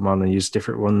Pokemon and use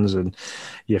different ones, and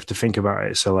you have to think about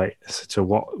it. So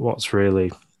what's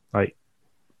really what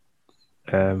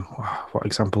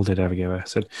example did I ever give her? I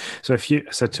said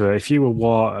to her, if you were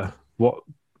water, what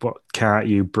can't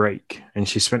you break? And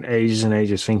she spent ages and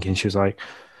ages thinking. She was like,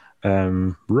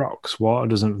 rocks. Water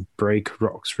doesn't break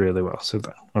rocks really well. So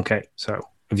okay, so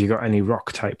have you got any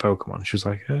rock type Pokemon? She was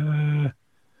like,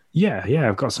 yeah,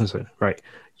 I've got something. Right,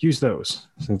 use those,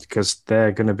 because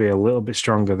they're going to be a little bit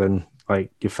stronger than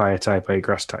your fire type or your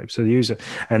grass type. So use it,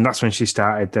 and that's when she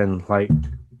started then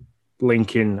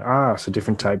linking. So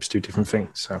different types do different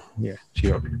things. So yeah, she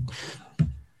got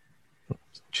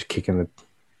just kicking the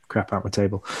crap out my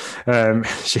table.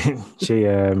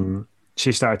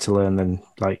 She started to learn then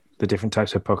the different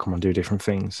types of Pokemon do different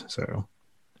things. So,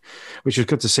 which was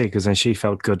good to see, because then she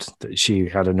felt good that she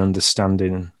had an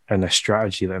understanding and a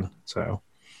strategy then. So.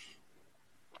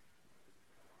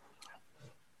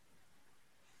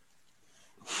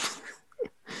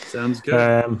 Sounds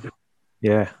good.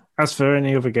 Yeah. As for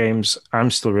any other games,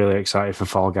 I'm still really excited for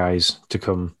Fall Guys to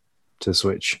come to the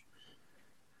Switch.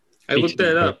 I looked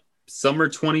that up. Summer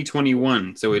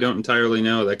 2021. So we don't entirely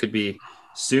know. That could be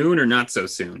soon or not so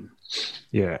soon.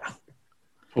 Yeah.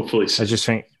 Hopefully soon. I just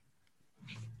think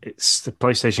it's the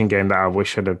PlayStation game that I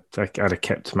wish I'd have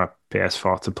kept my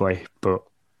PS4 to play. But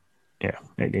yeah,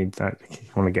 I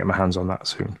want to get my hands on that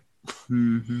soon.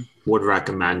 Mm-hmm. Would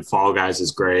recommend. Fall Guys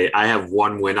is great. I have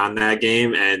one win on that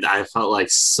game, and I felt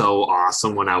so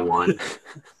awesome when I won.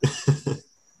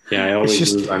 Yeah, I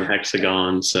always lose on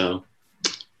Hexagon, so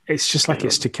it's just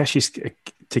it's Takeshi's.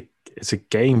 It's a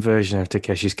game version of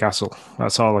Takeshi's Castle.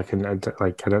 That's all I can. I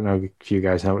don't know if you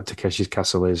guys know what Takeshi's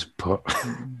Castle is, but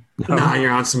no. Nah,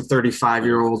 you're on some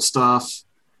 35-year-old stuff.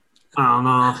 I don't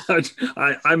know.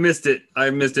 I missed it. I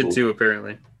missed it too,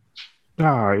 apparently.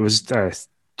 No, it was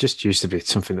just used to be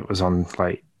something that was on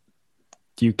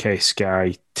UK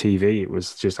Sky TV. It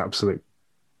was just absolute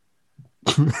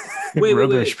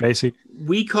rubbish, basically.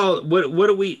 We call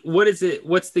what is it?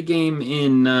 What's the game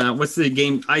in what's the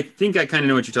game? I think I kind of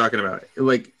know what you're talking about.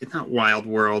 It's not Wild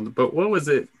World, but what was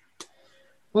it?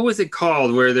 What was it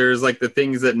called? Where there's the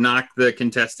things that knock the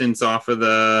contestants off of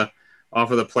the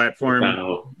platform.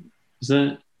 Wow. Is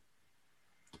that?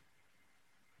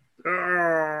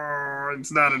 Oh,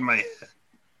 it's not in my head.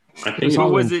 I think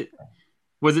what was it?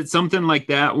 Was it something like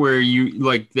that where you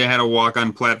they had to walk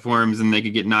on platforms and they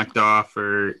could get knocked off?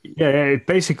 Or yeah,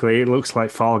 basically it looks like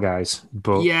Fall Guys,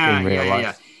 but in real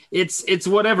life. Yeah. It's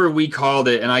whatever we called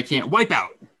it, and I can't.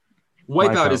 Wipeout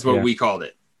is what we called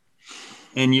it.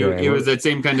 And it was that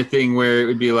same kind of thing where it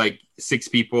would be like 6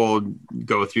 people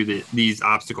go through these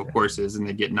obstacle courses and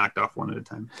they get knocked off one at a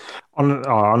time.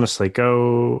 Honestly,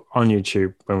 go on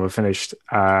YouTube when we're finished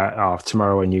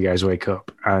tomorrow when you guys wake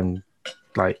up and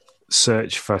like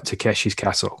search for Takeshi's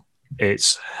Castle.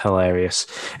 It's hilarious.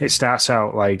 It starts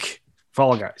out like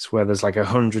Fall Guys, where there's like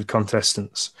 100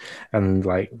 contestants and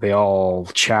like they all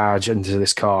charge into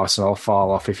this course and all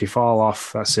fall off. If you fall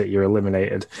off, that's it, you're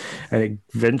eliminated. And it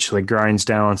eventually grinds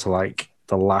down to like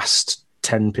the last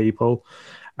 10 people.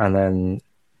 And then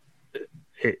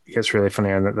it gets really funny.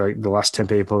 And the last 10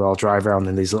 people, they'll drive around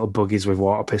in these little buggies with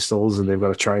water pistols and they've got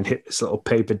to try and hit this little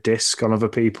paper disc on other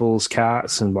people's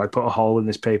carts and like put a hole in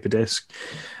this paper disc.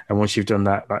 And once you've done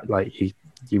that, like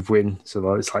you win.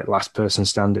 So it's like last person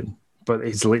standing. But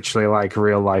it's literally like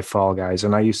real life Fall Guys.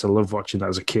 And I used to love watching that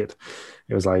as a kid.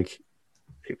 It was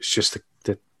just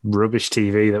the rubbish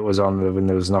TV that was on when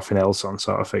there was nothing else on,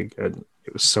 sort of thing. And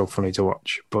it was so funny to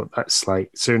watch. But that's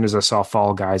like, as soon as I saw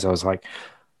Fall Guys, I was like,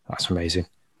 that's amazing.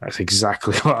 That's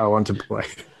exactly what I want to play.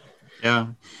 Yeah.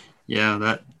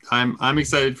 That I'm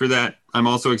excited for that. I'm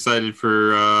also excited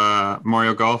for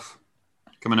Mario Golf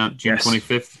coming out June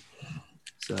 25th.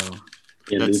 So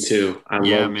yeah, me too. I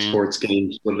love sports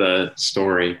games with a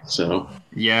story. So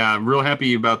yeah, I'm real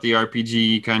happy about the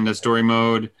RPG kind of story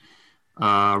mode.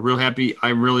 Real happy.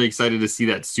 I'm really excited to see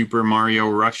that Super Mario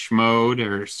Rush mode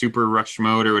or Super Rush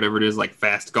mode or whatever it is, like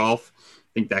fast golf.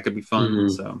 I think that could be fun.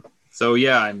 Mm-hmm. So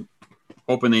yeah, I'm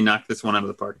hoping they knock this one out of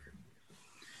the park.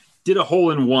 Did a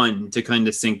hole in one to kind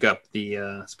of sync up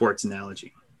the sports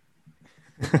analogy.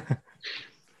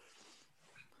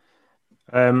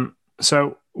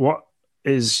 So what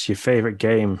is your favorite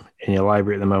game in your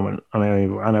library at the moment? I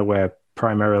mean, I know we're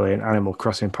primarily an Animal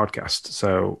Crossing podcast,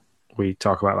 so we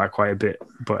talk about that quite a bit.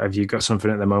 But have you got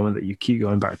something at the moment that you keep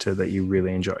going back to that you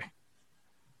really enjoy?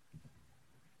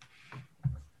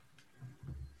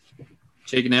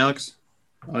 Jake and Alex,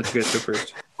 I'll let you guys go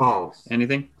first. Oh,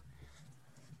 anything?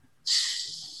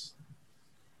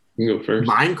 You go first.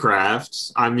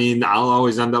 Minecraft. I mean, I'll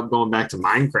always end up going back to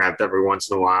Minecraft every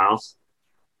once in a while.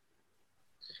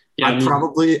 Yeah,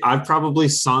 I've probably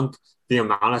sunk the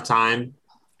amount of time.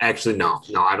 Actually, no,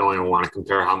 I don't even want to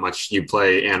compare how much you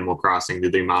play Animal Crossing to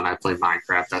the amount I play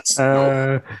Minecraft. That's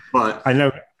but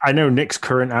I know Nick's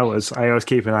current hours. I always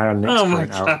keep an eye on Nick's current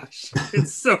hours. Oh my gosh,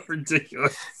 it's so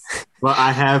ridiculous. Well,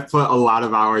 I have put a lot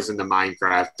of hours into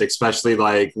Minecraft, especially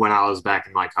like when I was back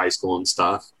in like high school and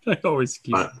stuff. I always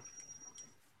keep.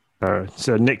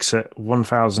 So Nick's at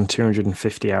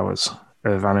 1,250 hours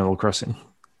of Animal Crossing.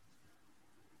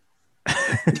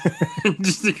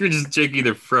 You're just Jake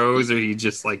either froze or he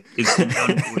just like is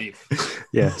beyond belief.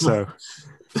 Yeah, so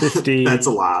 50. That's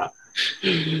a lot.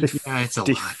 Yeah, it's a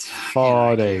lot.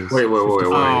 4 days. Wait.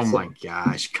 Oh my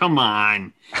gosh, come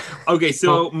on. Okay,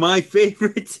 so my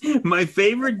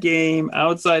favorite game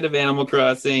outside of Animal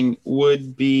Crossing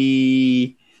would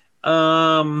be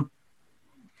well,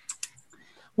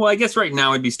 I guess right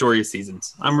now it'd be Story of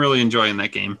Seasons. I'm really enjoying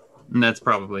that game. And that's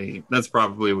probably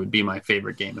would be my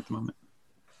favorite game at the moment.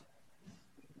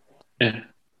 Yeah.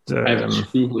 I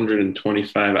have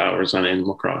 225 hours on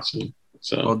Animal Crossing.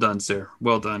 So well done, sir.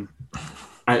 Well done.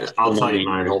 I'll tell you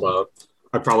mine. Hold up.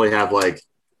 I probably have like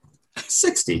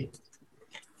 60,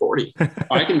 40.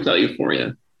 I can tell you for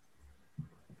you.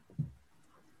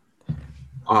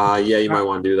 Yeah, you might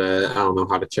want to do that. I don't know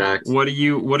how to check. What do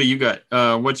you got?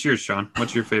 What's yours, Sean?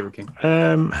 What's your favorite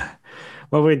game?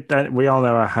 Well, we all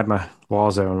know I had my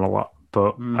Warzone a lot,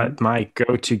 but my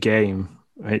go-to game,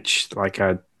 which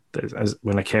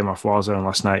when I came off Warzone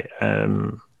last night,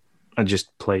 I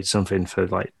just played something for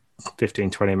like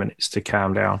 15, 20 minutes to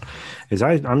calm down, is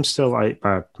I'm still like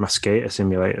my skater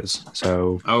simulators.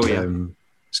 So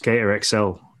Skater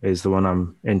XL is the one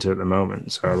I'm into at the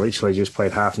moment. So I literally just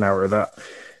played half an hour of that,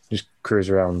 just cruise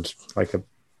around like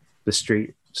the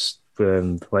streets.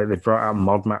 Like they've brought out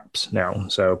mod maps now,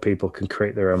 so people can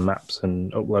create their own maps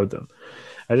and upload them.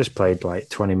 I just played like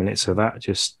 20 minutes of that,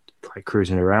 just like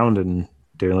cruising around and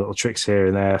doing little tricks here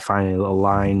and there, finding little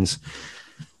lines.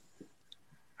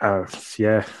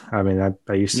 Yeah, I mean,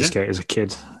 I used to skate as a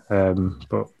kid,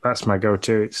 but that's my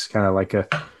go-to. It's kind of like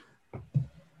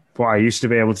what I used to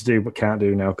be able to do but can't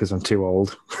do now because I'm too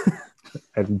old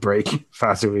and break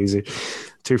far too easy,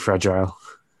 too fragile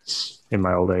in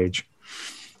my old age.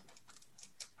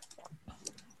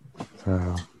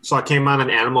 So I came on an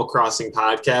Animal Crossing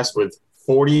podcast with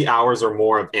 40 hours or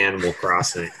more of Animal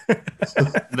Crossing.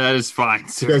 That is fine,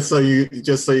 sir.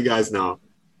 Just so you guys know.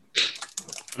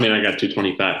 I mean, I got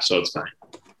 225, so it's fine.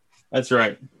 That's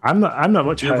right. I'm not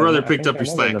much. Your brother picked up your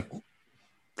slack.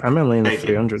 I'm only in the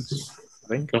 300s. I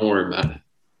think. Don't worry about it.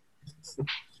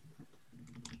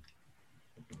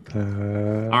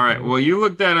 All right. Well, you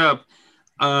look that up.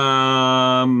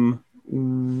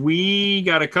 We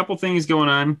got a couple things going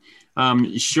on.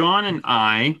 Sean and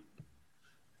I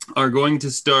are going to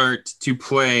start to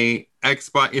play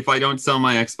Xbox. If I don't sell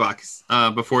my Xbox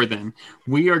before then,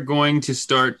 we are going to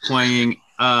start playing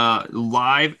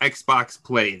live Xbox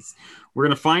plays. We're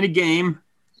going to find a game,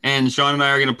 and Sean and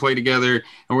I are going to play together, and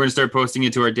we're going to start posting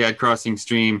it to our Dad Crossing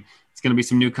stream. It's going to be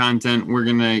some new content we're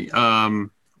going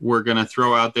to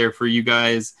throw out there for you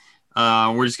guys.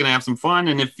 We're just going to have some fun,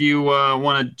 and if you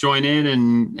want to join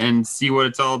in and see what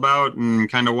it's all about and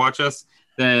kind of watch us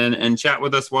and chat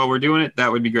with us while we're doing it,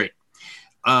 that would be great.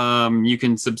 You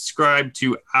can subscribe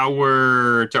to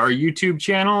our YouTube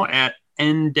channel at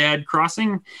Dad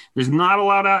Crossing. There's not a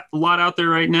lot out there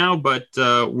right now, but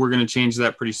we're going to change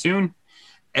that pretty soon.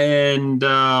 And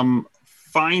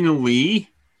finally,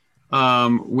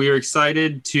 we're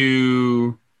excited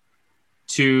to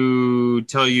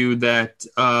tell you that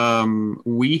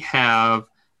we have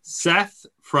Seth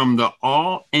from the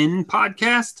All In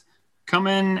podcast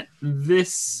coming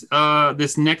this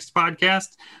next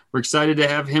podcast. We're excited to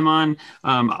have him on.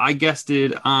 I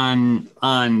guested on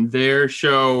their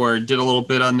show, or did a little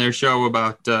bit on their show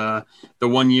about the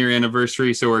 1 year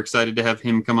anniversary. So we're excited to have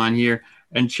him come on here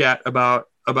and chat about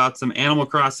some Animal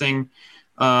Crossing.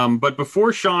 But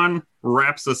before Sean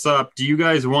wraps us up, do you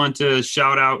guys want to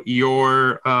shout out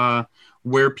your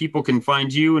where people can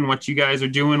find you and what you guys are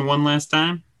doing one last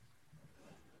time?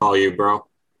 All you, bro.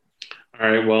 All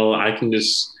right. Well, I can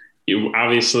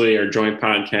obviously our joint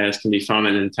podcast can be found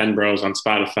at Nintenbros on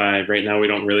Spotify. Right now, we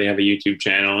don't really have a YouTube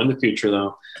channel. In the future,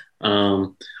 though.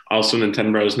 Also,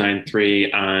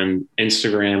 Nintenbros93 on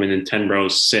Instagram and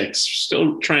Nintenbros6.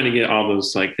 Still trying to get all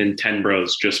those like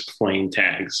Nintenbros just plain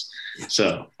tags.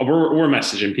 So we're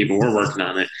messaging people. We're working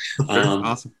on it.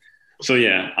 Awesome. So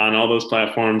yeah, on all those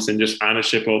platforms, and just on a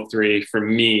ship 03 for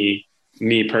me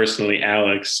personally,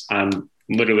 Alex, on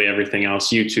literally everything else,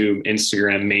 YouTube,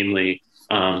 Instagram mainly.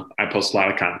 I post a lot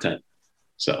of content.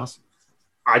 So awesome.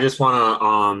 I just want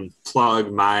to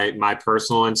plug my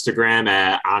personal Instagram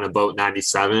at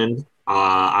onaboat97.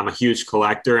 I'm a huge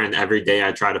collector, and every day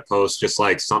I try to post just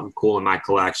like something cool in my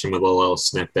collection with a little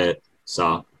snippet.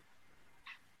 So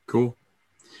cool.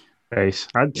 Nice.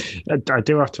 I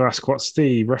do have to ask, what's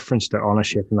the reference to on a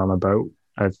ship and on a boat?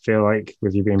 I feel like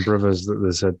with you being brothers,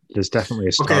 that there's definitely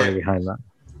a story behind that.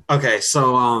 Okay,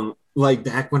 so like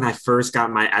back when I first got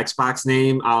my Xbox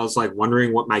name, I was like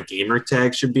wondering what my gamer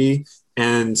tag should be,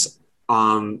 and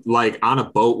like On a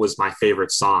Boat was my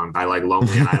favorite song by like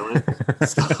Lonely Island.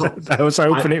 So I was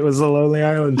hoping it was the Lonely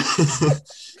Island.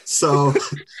 So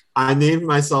I named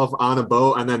myself On a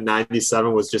Boat, and then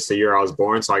 97 was just the year I was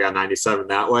born, so I got 97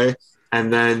 that way.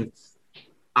 And then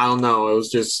I don't know, it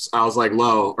was just I was like,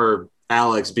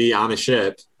 Alex, be on a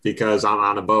ship, because I'm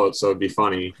on a boat, so it'd be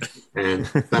funny. And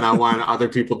then I wanted other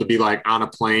people to be like on a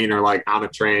plane or like on a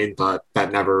train, but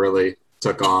that never really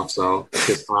took off. So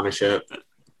just on a ship.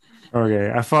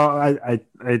 Okay, I thought I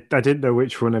didn't know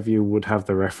which one of you would have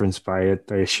the reference by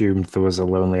it. I assumed there was a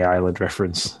Lonely Island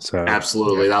reference. So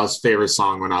absolutely, that was favorite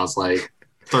song when I was like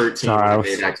 13 when I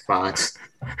made Xbox.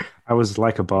 I was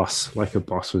Like a Boss. Like a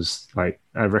Boss was like,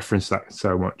 I referenced that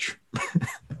so much.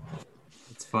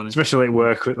 It's funny, especially at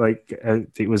work. Like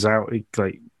it was out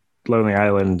like Lonely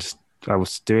Island. I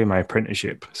was doing my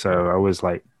apprenticeship, so I was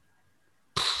like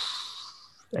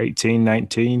 18,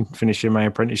 19, finishing my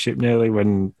apprenticeship nearly,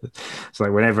 when it's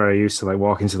like whenever I used to like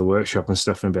walk into the workshop and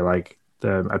stuff and be like,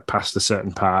 I'd passed a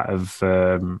certain part of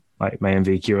like my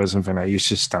MVQ or something, I used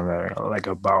to stand there like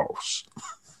a boss.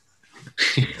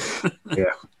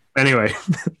 Yeah. Anyway.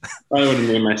 I would have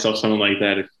named myself something like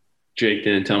that if Jake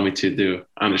didn't tell me to do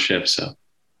on the ship, so.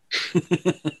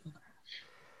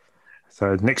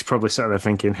 So Nick's probably sat there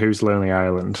thinking, who's Lonely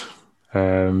Island?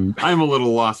 I'm a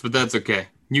little lost, but that's okay.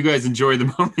 You guys enjoy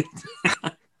the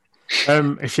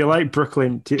moment. If you like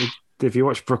Brooklyn, if you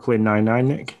watch Brooklyn Nine-Nine,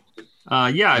 Nick?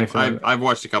 Yeah, I've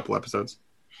watched a couple episodes.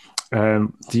 Do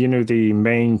you know the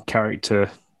main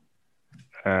character?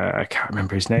 I can't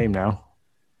remember his name now.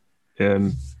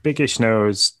 Biggish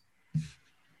nose,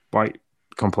 white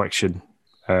complexion,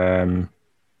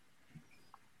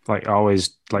 like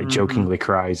always like jokingly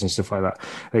cries and stuff like that.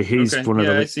 He's one of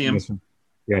the. I see him.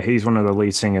 Yeah, he's one of the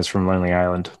lead singers from Lonely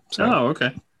Island. So, oh,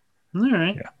 okay. All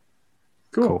right. Yeah.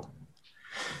 Cool.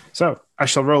 So I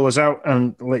shall roll us out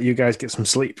and let you guys get some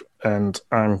sleep. And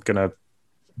I don't know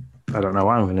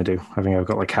what I'm going to do. I think I've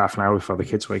got like half an hour before the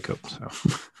kids wake up. So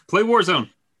play Warzone.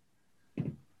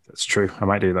 That's true. I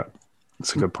might do that.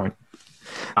 That's a good point.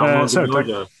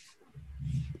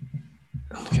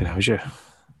 Who knows you?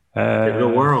 Give it a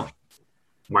whirl.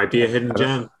 Might be a hidden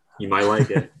gem. You might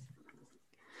like it.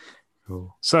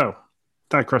 Cool. So,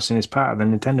 Dad Crossing is part of the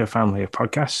Nintendo family of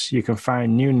podcasts. You can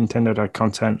find new Nintendo Dad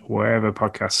content wherever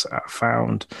podcasts are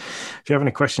found. If you have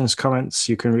any questions, comments,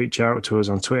 you can reach out to us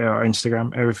on Twitter or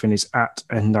Instagram. Everything is at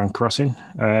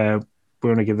 @NDanCrossing. We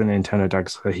want to give the Nintendo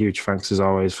Dads a huge thanks, as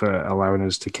always, for allowing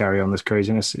us to carry on this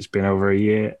craziness. It's been over a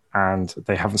year, and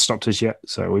they haven't stopped us yet,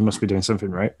 so we must be doing something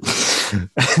right.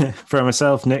 For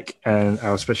myself, Nick, and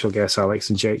our special guests, Alex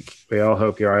and Jake, we all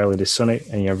hope your island is sunny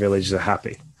and your villages are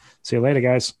happy. See you later,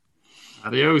 guys.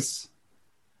 Adios.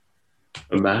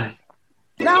 Bye.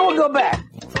 Now we'll go back.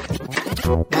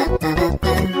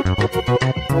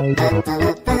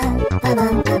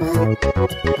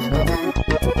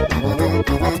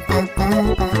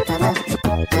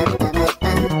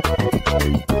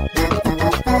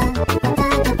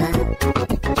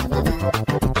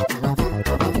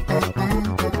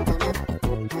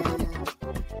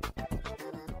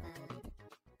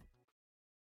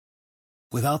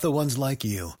 Without the ones like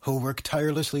you, who work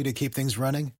tirelessly to keep things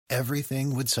running,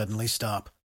 everything would suddenly stop.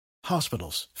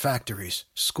 Hospitals, factories,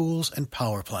 schools, and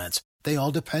power plants, they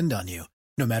all depend on you.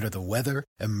 No matter the weather,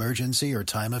 emergency, or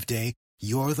time of day,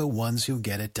 you're the ones who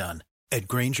get it done. At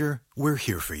Grainger, we're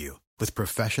here for you with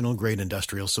professional-grade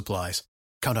industrial supplies.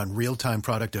 Count on real-time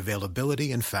product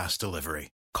availability and fast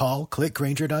delivery. Call, click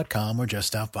Grainger.com, or just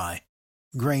stop by.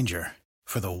 Grainger,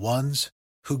 for the ones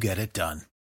who get it done.